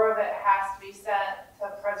 4 of it has to be set to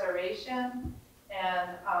preservation, and,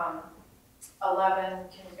 11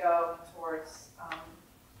 can go towards,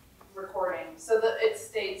 recording. So it's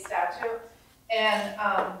state statute. And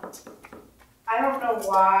I don't know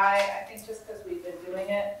why, I think just because we've been doing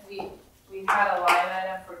it, we had a line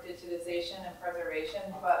item for digitization and preservation,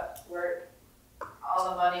 but all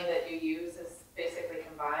the money that you use is basically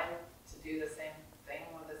combined to do the same thing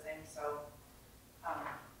with the same, so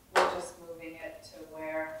we're just moving it to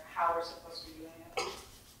how we're supposed to be doing it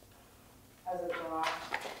as of July.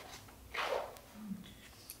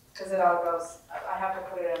 Because it all goes, I have to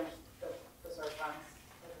put it in the reserve funds.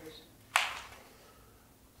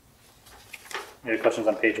 Any other questions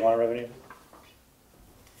on page 1 revenue?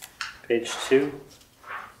 Page 2?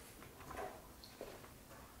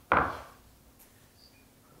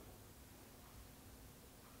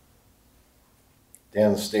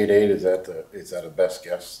 Dan, the state aid, is that a best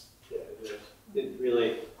guess? Yeah, it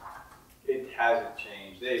really, it hasn't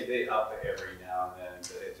changed. They up it every now and then,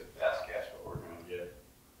 but it's a best guess what we're gonna get.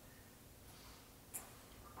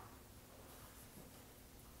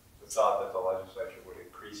 The thought that the legislature would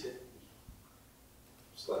increase it,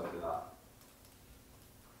 slim to none.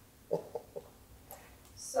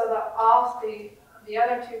 So the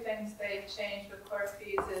other two things they changed with clerk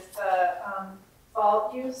fees is the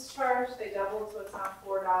fault use charge. They doubled, so it's now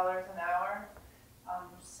 $4 an hour.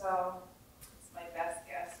 So it's my best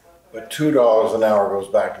guess. But $2 an hour goes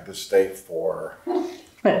back to the state for.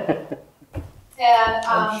 And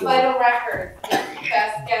I'm sure. vital record,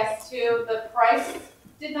 best guess too. The price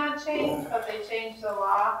did not change, but they changed the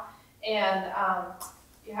law. And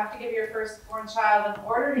you have to give your firstborn child in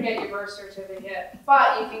order to get your birth certificate,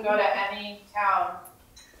 but you can go to any town.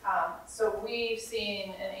 So we've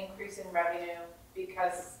seen an increase in revenue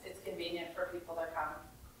because it's convenient for people to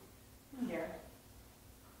come here.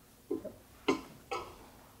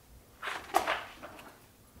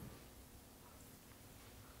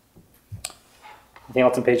 Anything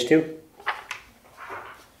else on page 2?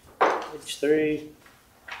 Page 3?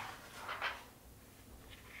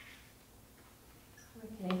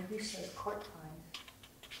 We can increase those court fines.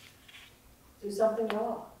 Do something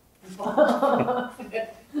wrong. They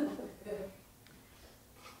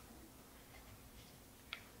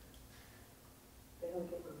don't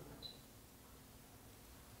get very much.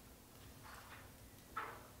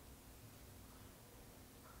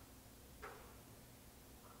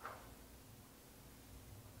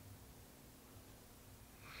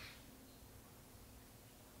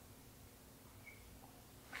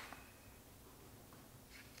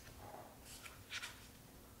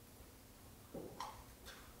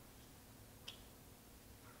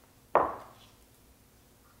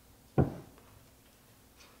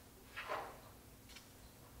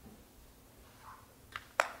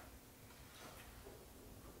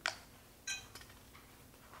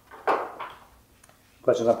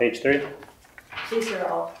 Questions on page 3? These are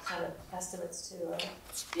all kind of estimates too, right?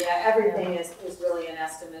 Yeah, everything is really an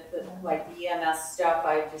estimate, but like the EMS stuff,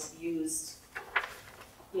 I just used,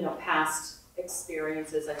 past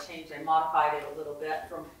experiences. I modified it a little bit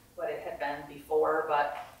from what it had been before,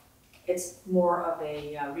 but it's more of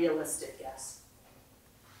a realistic guess.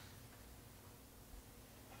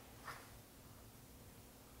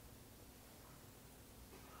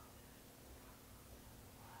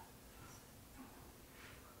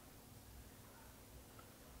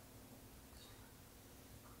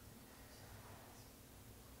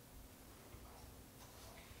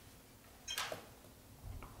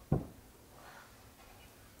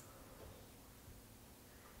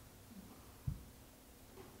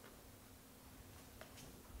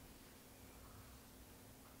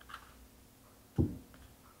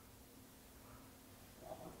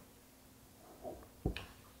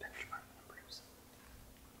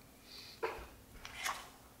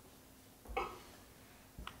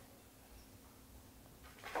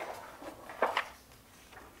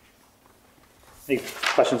 Any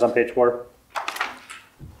questions on page 4?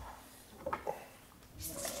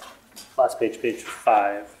 Last page, page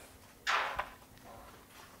 5.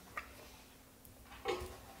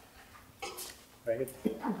 Very good.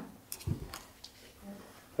 All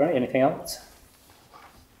right, anything else?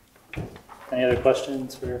 Any other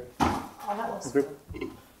questions for the group?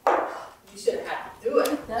 You should have had to do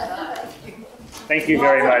it. Thank you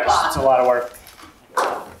very much. It's a lot of work.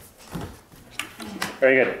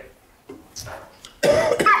 Very good.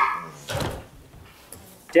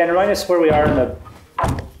 Dan, remind us where we are in the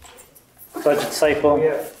budget cycle. We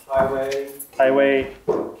have highway.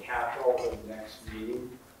 Capital for the next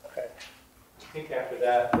meeting. Okay. I think after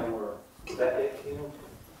that, then is that it, you know?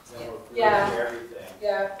 Then we're through everything.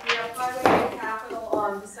 Yeah, we have highway and capital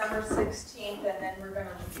on December 16th, and then we're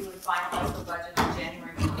gonna review and finalize the budget on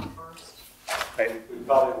January 21st. Right. We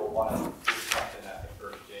probably will want to do something at the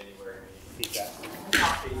first January meeting.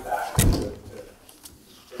 Feedback to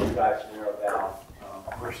you guys to narrow down.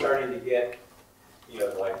 We're starting to get, you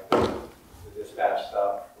know, like the dispatch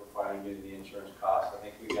stuff. We're finally getting the insurance costs. I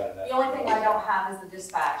think we got enough. The only thing I don't have is the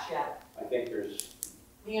dispatch yet. I think there's.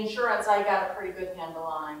 The insurance I got a pretty good handle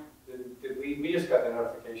on. We just got the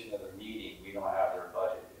notification of their meeting. We don't have their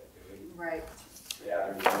budget yet, do we? Right.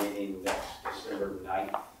 Yeah, there's a meeting next December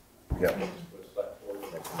 9th. Yeah. But we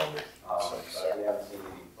haven't seen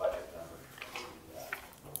any budget numbers.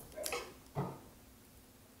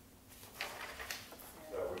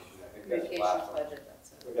 So we should, I think that's the last one. Budget, that's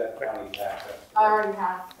it. We got county tax. I already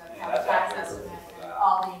have the Yeah, county that's tax after estimate the- and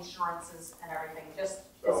all the insurances and everything, just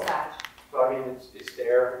So- dispatch. So I mean, it's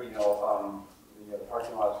there, you know, the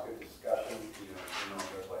parking lot is good discussion, you know,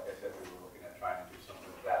 just like I said, we were looking at trying to do something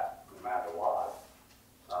with that, no matter what.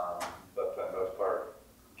 But for the most part,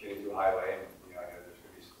 getting through highway, and, you know, I know there's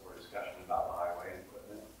gonna be some more discussion about the highway and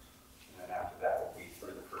equipment. And then after that, will be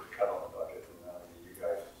sort of the first cut on the budget, and you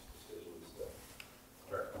guys' decisions to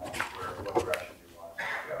start going what direction you want to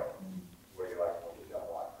go, what you like, what you don't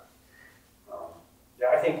like.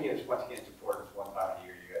 Yeah, I think, you know, once again, it's important, it's one time a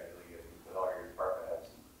year, you guys really get to meet with all your department heads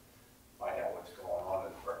and find out what's going on in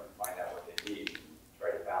the department, find out what they need, and try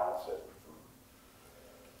to balance it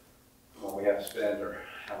from what we have to spend or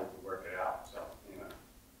how we can work it out. So, you know,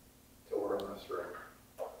 until we're on this road.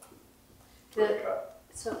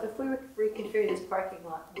 So if we were to reconfigure this parking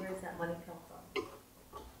lot, where does that money come from?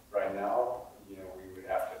 Right now, you know, we would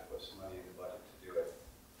have to put some money in the budget to do it.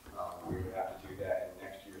 We would have to do that in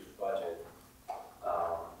next year's budget.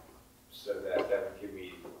 So that would give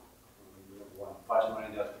me, when budget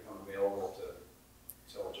money does become available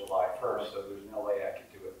till July 1st, so there's no way I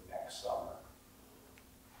could do it next summer.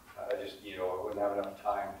 I just, you know, I wouldn't have enough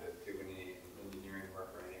time to do any engineering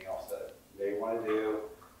work or anything else that they want to do,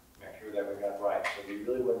 make sure that we got it right. So we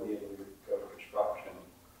really wouldn't be able to go to construction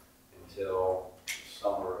until the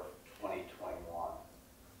summer of 2021.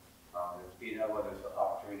 There's been there's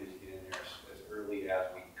opportunities to get in there as early as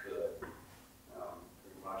we could.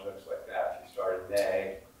 Projects like that, if you start in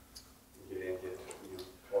May, you get in,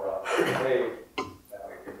 tore up May, that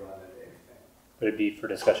way you could run into anything. Would it be for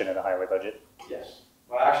discussion in the highway budget? Yes.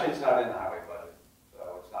 Well, actually, it's not in the highway budget,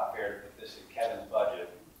 so it's not fair to put this in Kevin's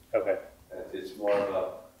budget. Okay. It's more of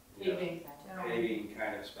a paving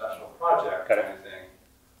kind of special project kind of thing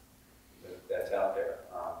that's out there.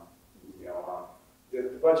 You know,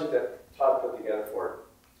 the budget that Todd put together for it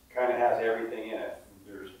kind of has everything in it.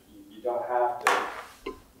 You don't have to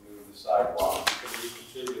move the sidewalk. You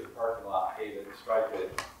can reconfigure the parking lot, pave it, stripe it,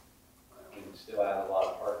 and still add a lot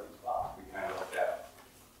of parking spots. We kind of looked at,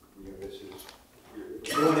 you know, this is,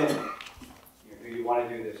 if you're doing it, you know, do you want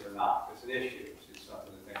to do this or not? It's an issue. It's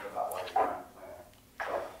something to think about while you're trying to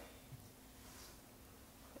plan.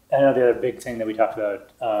 So. I know the other big thing that we talked about,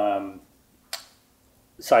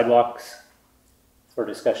 sidewalks for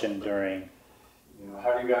discussion during. You know,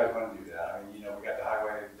 how do you guys want to do that? I mean, you know, we got the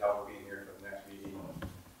highway double being here for the next meeting,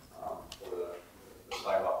 for the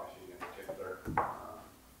sidewalk machine in particular.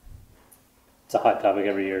 It's a hot topic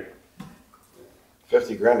every year.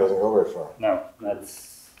 50 grand doesn't go very far. No,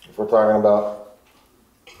 that's. If we're talking about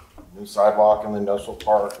new sidewalk in the industrial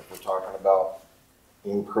park, if we're talking about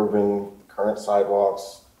improving current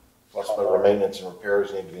sidewalks, plus whatever maintenance and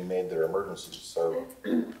repairs need to be made that are emergencies, so.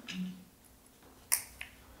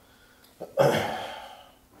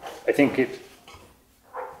 I think it'd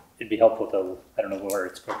be helpful to, I don't know where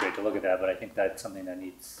it's appropriate to look at that, but I think that's something that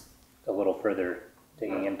needs a little further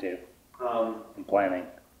digging into and planning.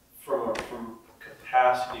 From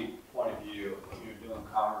capacity point of view, we were doing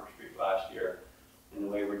Commerce Street last year, and the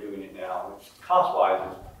way we're doing it now, which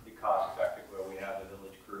cost-wise is pretty cost-effective, where we have the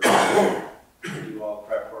village crew, we do all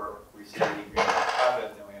prep work, we send the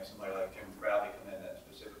carpet, then we have somebody like Tim Bradley come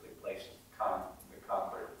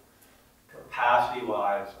capacity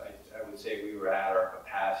wise, I would say we were at our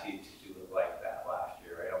capacity to do it like that last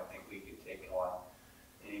year. I don't think we could take on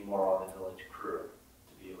any more on the village crew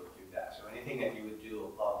to be able to do that. So anything that you would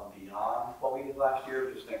do above and beyond what we did last year,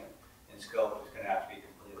 just think in scope is going to have to be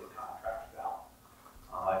completely contracted out.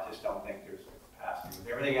 I just don't think there's the capacity. With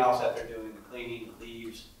everything else that they're doing, the cleaning, the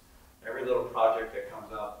leaves, every little project that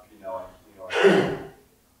comes up,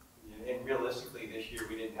 and realistically this year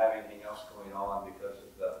we didn't have anything else going on because of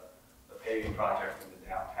the paving project in the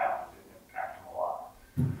downtown. It didn't impact them a lot.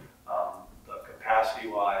 But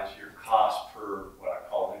capacity-wise, your cost per what I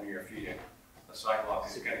call linear feet of sidewalk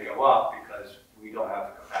is going to go up because we don't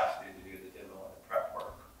have the capacity to do the demo and the prep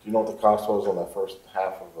work. Do you know what the cost was on the first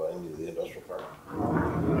half of any of the industrial park?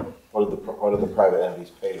 What did the private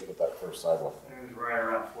entities pay to put that first sidewalk in? It was right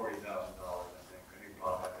around $40,000, I think. I think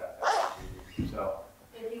about that. So.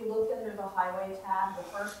 If you look under the highway tab, the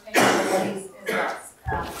first page is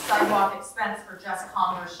a sidewalk expense for just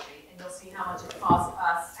Congress Street, and you'll see how much it costs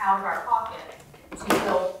us out of our pocket to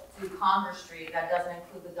build to Congress Street. That doesn't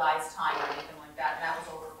include the guy's time or anything like that, and that was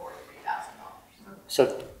over $43,000.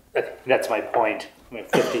 So that's my point. I mean,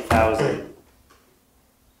 50,000.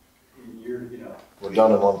 We're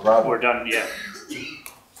done in one project. We're done, yeah.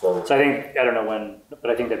 So I think, I don't know when,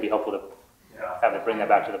 but I think that'd be helpful to have to bring that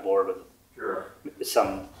back to the board with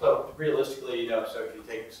some. So realistically, so if you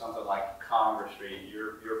take something like Congress Street,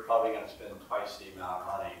 you're probably going to spend twice the amount of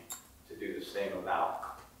money to do the same amount.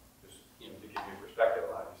 Just to give you perspective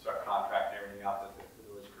on it, you start contracting everything out that the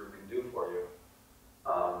village crew can do for you.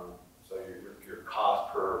 So your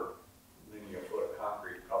cost per linear foot of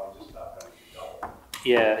concrete probably just about going to be double.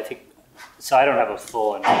 Yeah, I think so. I don't have a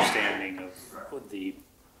full understanding of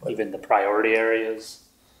even the priority areas,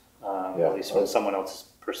 at least from someone else's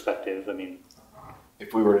perspective. I mean,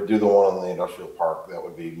 if we were to do the one in the industrial park, that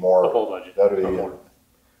would be more. The whole budget. That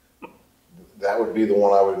would be the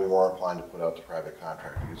one I would be more inclined to put out to private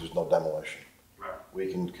contractor because there's no demolition. Right. We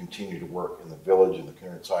can continue to work in the village and the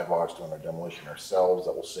community sidewalks doing our demolition ourselves.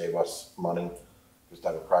 That will save us money. Just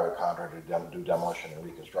have a private contractor do demolition and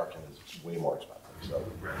reconstruction is way more expensive. So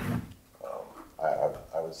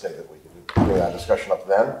I would say that we could bring that discussion up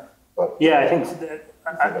then. But yeah, I think that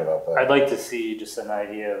I'd like to see just an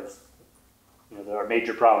idea of our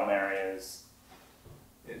major problem areas.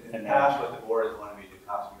 In the past, what the board has wanted me to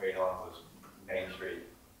concentrate on was Main Street,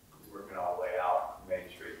 working all the way out Main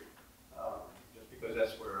Street, just because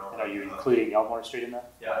that's where. Are you including Elmore Street in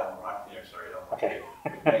that? Yeah, Elmore. Sorry, Elmore. Okay.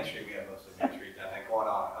 Main Street, we have most of Main Street, and then going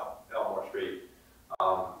on up Elmore Street.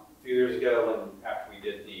 A few years ago, after we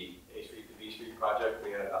did the A Street to B Street project,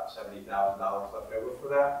 we had about $70,000 left over for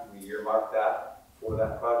that. We earmarked that for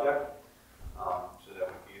that project, so that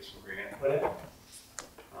we could get some grant put in.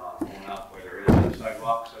 Going up where there is no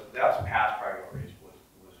sidewalk. So that was past priorities, was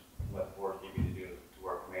what the board needed me to do to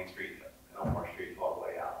work Main Street and Elmore Street all the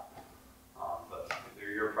way out. But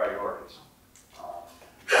they're your priorities.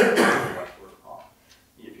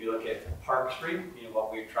 If you look at Park Street,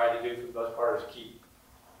 what we've tried to do for the most part is keep,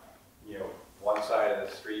 one side of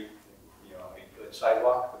the street, a good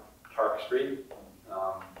sidewalk, Park Street.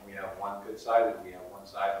 We have one good side and we have one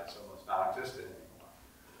side that's almost non-existent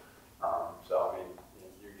anymore. So, I mean,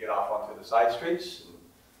 you get off onto the side streets and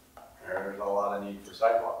there's a lot of need for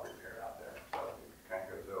sidewalk repair out there. So it kind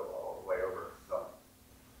of goes all the way over.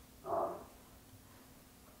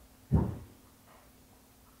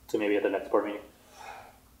 So maybe at the next board meeting.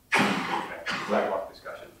 Sidewalk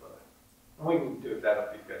discussion for that. And we can do it,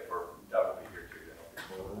 that'll be good for Doug will be here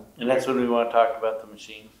too. And that's when we want to talk about the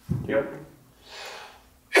machine. Yep.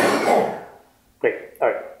 Great, all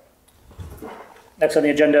right. Next on the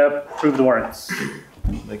agenda, approve the warrants.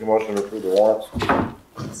 Make a motion to approve the warrants.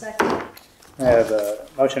 Second. I have a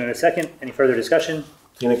motion and a second. Any further discussion?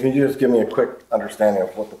 Tina, can you just give me a quick understanding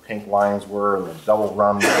of what the pink lines were and the double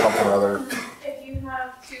run or something or other? If you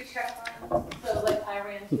have two check runs, so like I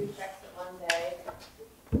ran 2 checks in one day,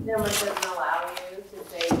 NEMA doesn't allow you to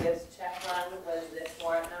say this check run was this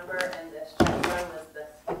warrant number and this check run was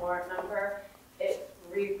this warrant number. It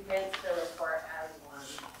reprints the report as one.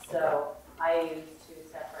 So I used 2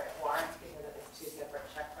 separate warrants because it was 2 separate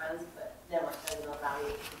check runs, but NEMA doesn't allow you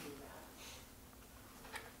to do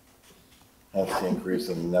that. That's the increase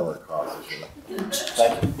in never cost issue.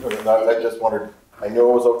 Thank you. I just wondered, I knew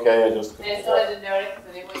it was okay, I just. I just wanted to note it because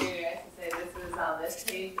I didn't want you guys to say this is on this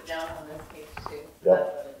page, but now it's on this page too. So Yep.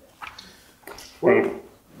 that's what it is.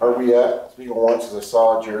 Where are we at? Speaking of warrants, as I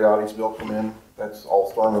saw Geriotti's bill come in, that's all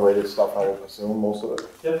storm related stuff, I would assume, most of it.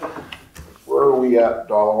 Yep. Where are we at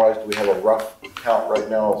dollar wise? Do we have a rough count right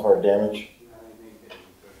now as far as damage?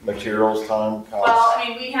 materials, time, costs? Well, I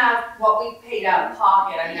mean, we have what we paid out of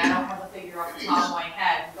pocket. I mean, I don't have the figure off the top of my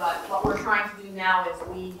head, but what we're trying to do now is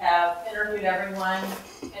we have interviewed everyone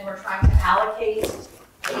and we're trying to allocate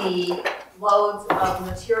the loads of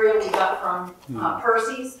material we got from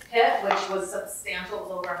Percy's pit, which was substantial, it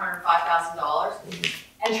was over $105,000,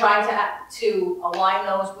 and trying to align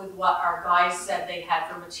those with what our guys said they had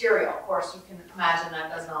for material. Of course, you can imagine that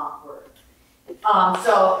does not work.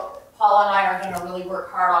 So Paula and I are going to really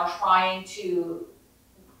work hard on trying to,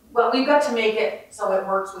 well, we've got to make it so it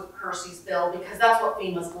works with Percy's bill because that's what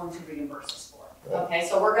FEMA's going to reimburse us for. Okay,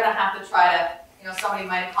 so we're going to have to try to, you know, somebody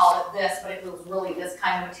might have called it this, but it was really this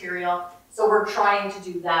kind of material. So we're trying to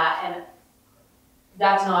do that, and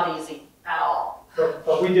that's not easy at all.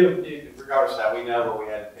 But we do, regardless of that, we know what we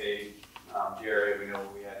had to pay Jerry, we know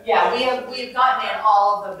what we had to pay. Yeah, we've gotten in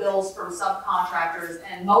all of the bills from subcontractors,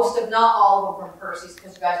 and most of, not all of them from Percy's,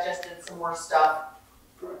 because you guys just did some more stuff.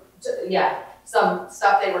 Yeah, some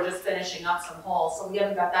stuff they were just finishing up some holes, so we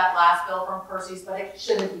haven't got that last bill from Percy's, but it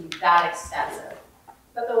shouldn't be that extensive.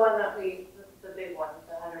 But the one that the big one,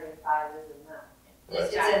 the 105 is in that.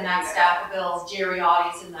 It's in that stack of bills, Jerry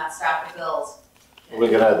Audie's in that stack of bills. We're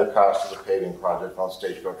gonna add the cost of the paving project on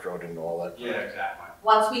Stagecoach Road and all that. Yeah, exactly.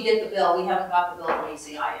 Once we get the bill, we haven't got the bill from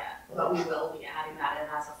ACI yet, but we will be adding that in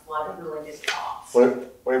as a flood-related cost.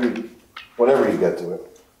 Whenever you get to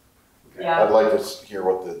it. Yeah. I'd like to hear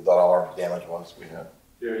what the dollar damage was we had.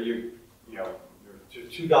 You know, there's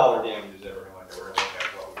 $2 damages that we're going to look at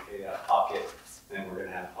what we paid out of pocket, and then we're going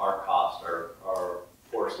to have our cost, our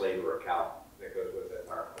forced labor account that goes with it,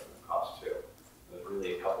 and our equipment cost too. There's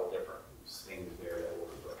really a couple different things there that we'll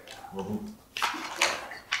be looking at.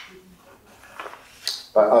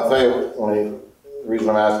 I'll tell you, the reason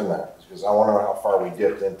I'm asking that is because I want to know how far we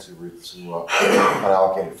dipped into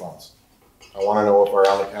unallocated funds. I want to know if our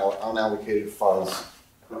unallocated funds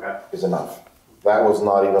is enough. That was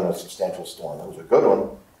not even a substantial storm. It was a good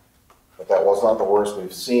one, but that was not the worst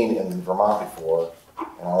we've seen in Vermont before.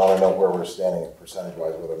 And I want to know where we're standing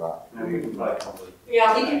percentage-wise, whether or not. Yeah,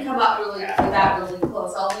 we can come up really with that really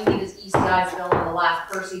close. All we need is ECI's bill and the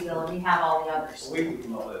last Percy bill, and we have all the others. We can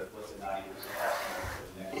come up with what's a 90% estimate for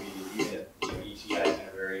the next meeting. Even if ECI's going to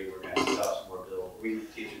vary, we're going to have some more bills. We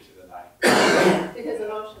teach it to the 90%. Because the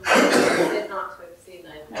motion did not to exceed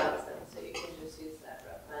 9,000, so you can just use that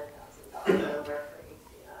rough $9,000 number for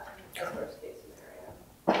ECI as worst case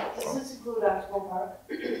scenario. Does this include Oxbow Park?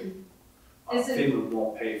 FEMA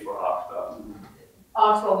won't pay for Oxbow.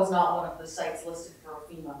 Oxbow was not one of the sites listed for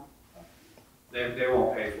FEMA. They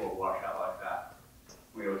won't pay for a washout like that.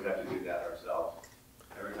 We always have to do that ourselves.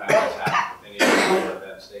 Every time this happens, if any of the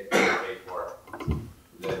events, they pay for it.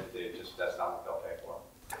 That's not what they'll pay for.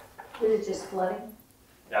 Was it just flooding?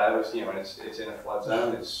 Yeah, that was, when it's in a flood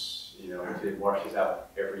zone, it's, it washes out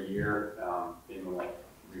every year. FEMA won't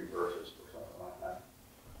reimburse us for something like that.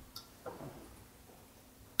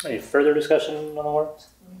 Any further discussion on the warrants?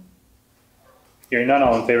 Hearing none,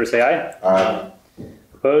 all in favor say aye. Aye.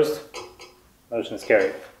 Opposed? Motion is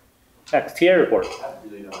carried. Next, TA report. I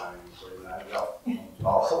really don't have any sort of that.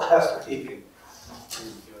 All last week and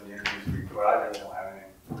doing the interviews report, I really don't have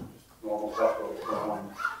anything. Just normal stuff going on.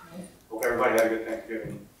 Hope everybody had a good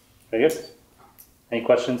Thanksgiving. Very good. Any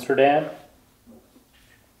questions for Dan?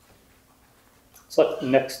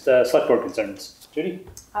 Next, select board concerns. Judy?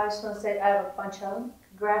 I just want to say I have a bunch of them.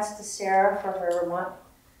 Congrats to Sarah for her Vermont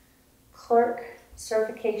clerk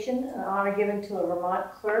certification, an honor given to a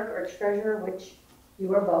Vermont clerk or treasurer, which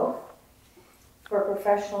you are both, for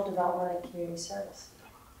professional development and community service.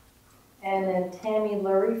 And then Tammy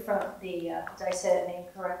Lurie from the, did I say that name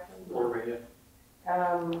correctly? Lurie.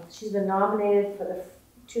 She's been nominated for the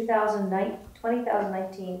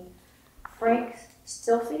 2019 Frank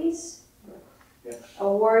Stilfies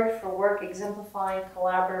Award for work exemplifying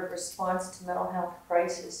collaborative response to mental health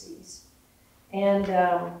crises. And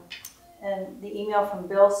the email from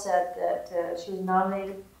Bill said that she was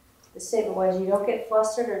nominated. The statement was, you don't get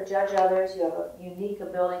flustered or judge others. You have a unique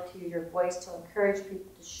ability to use your voice to encourage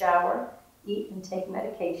people to shower, eat, and take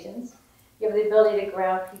medications. You have the ability to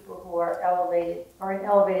ground people who are elevated or in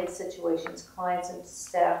elevated situations. Clients and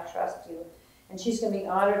staff trust you. And she's going to be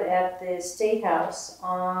honored at the State House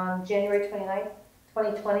on January 29th,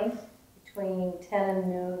 2020, between 10 and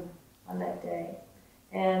noon on that day.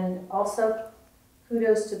 And also,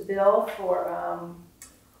 kudos to Bill for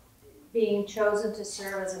being chosen to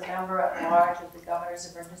serve as a member at large of the Governor's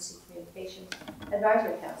Emergency Communications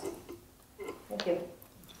Advisory Council. Thank you.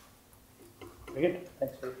 Very good.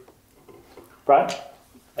 Thanks, Dave. Brian?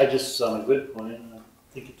 I just, on a good point, I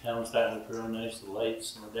think the town's starting to look real nice, the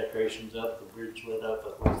lights and the decorations up, the bridge lit up,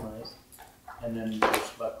 it looks nice. and then this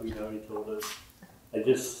buckwheat already told us. I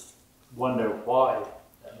just wonder why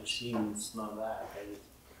that machine's not that.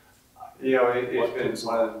 You know, it's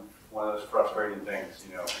been one of those frustrating things,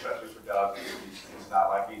 you know, especially for dogs. It's not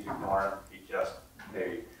like he's ignoring them. He just,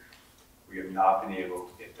 we have not been able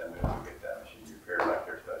to get them to get that machine repaired like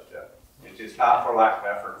they're supposed to. It's not for lack of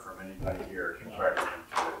effort from anybody here to try to do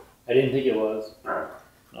it. I didn't think it was. Right.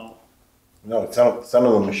 No. No, it's sent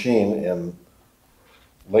the machine in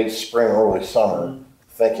late spring, early summer,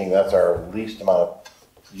 thinking that's our least amount of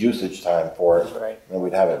usage time for it. Right. And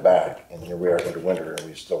we'd have it back, and here we are into winter, and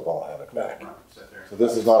we still don't have it back. So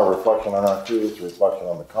this is not a reflection on our crew, it's a reflection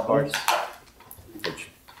on the companies. Which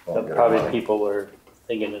don't get our Probably money. people were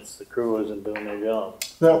thinking it's the crew isn't doing their job.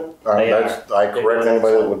 No, They I correct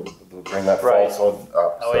anybody that would bring that Right. falsehood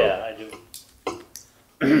up. Oh, so. yeah, I do.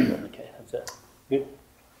 Okay, that's it. Good.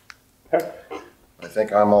 I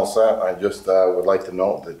think I'm all set. I just would like to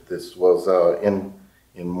note that this was in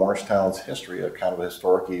Morristown's history, a kind of a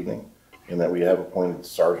historic evening, in that we have appointed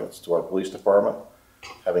sergeants to our police department,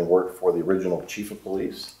 having worked for the original chief of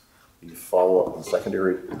police, the follow-up and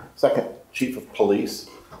second chief of police.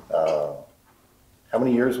 How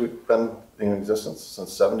many years we've been in existence?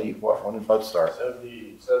 Since 70, what, when did Bud start?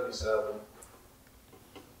 77.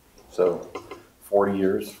 So 40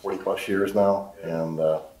 years, 40 plus years now, and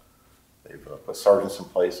they've put sergeants in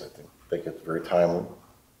place. I think it's very timely.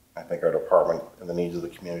 I think our department and the needs of the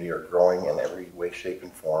community are growing in every way, shape,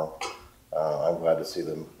 and form. I'm glad to see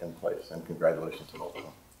them in place, and congratulations to both of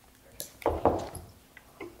them.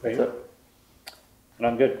 Great. And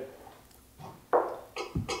I'm good.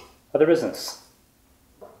 Other business?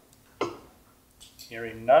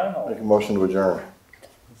 Hearing none, Make a motion to adjourn.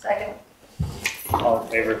 Second. all in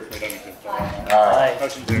favor? We don't need to vote on that. Aye.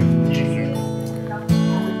 Motion to.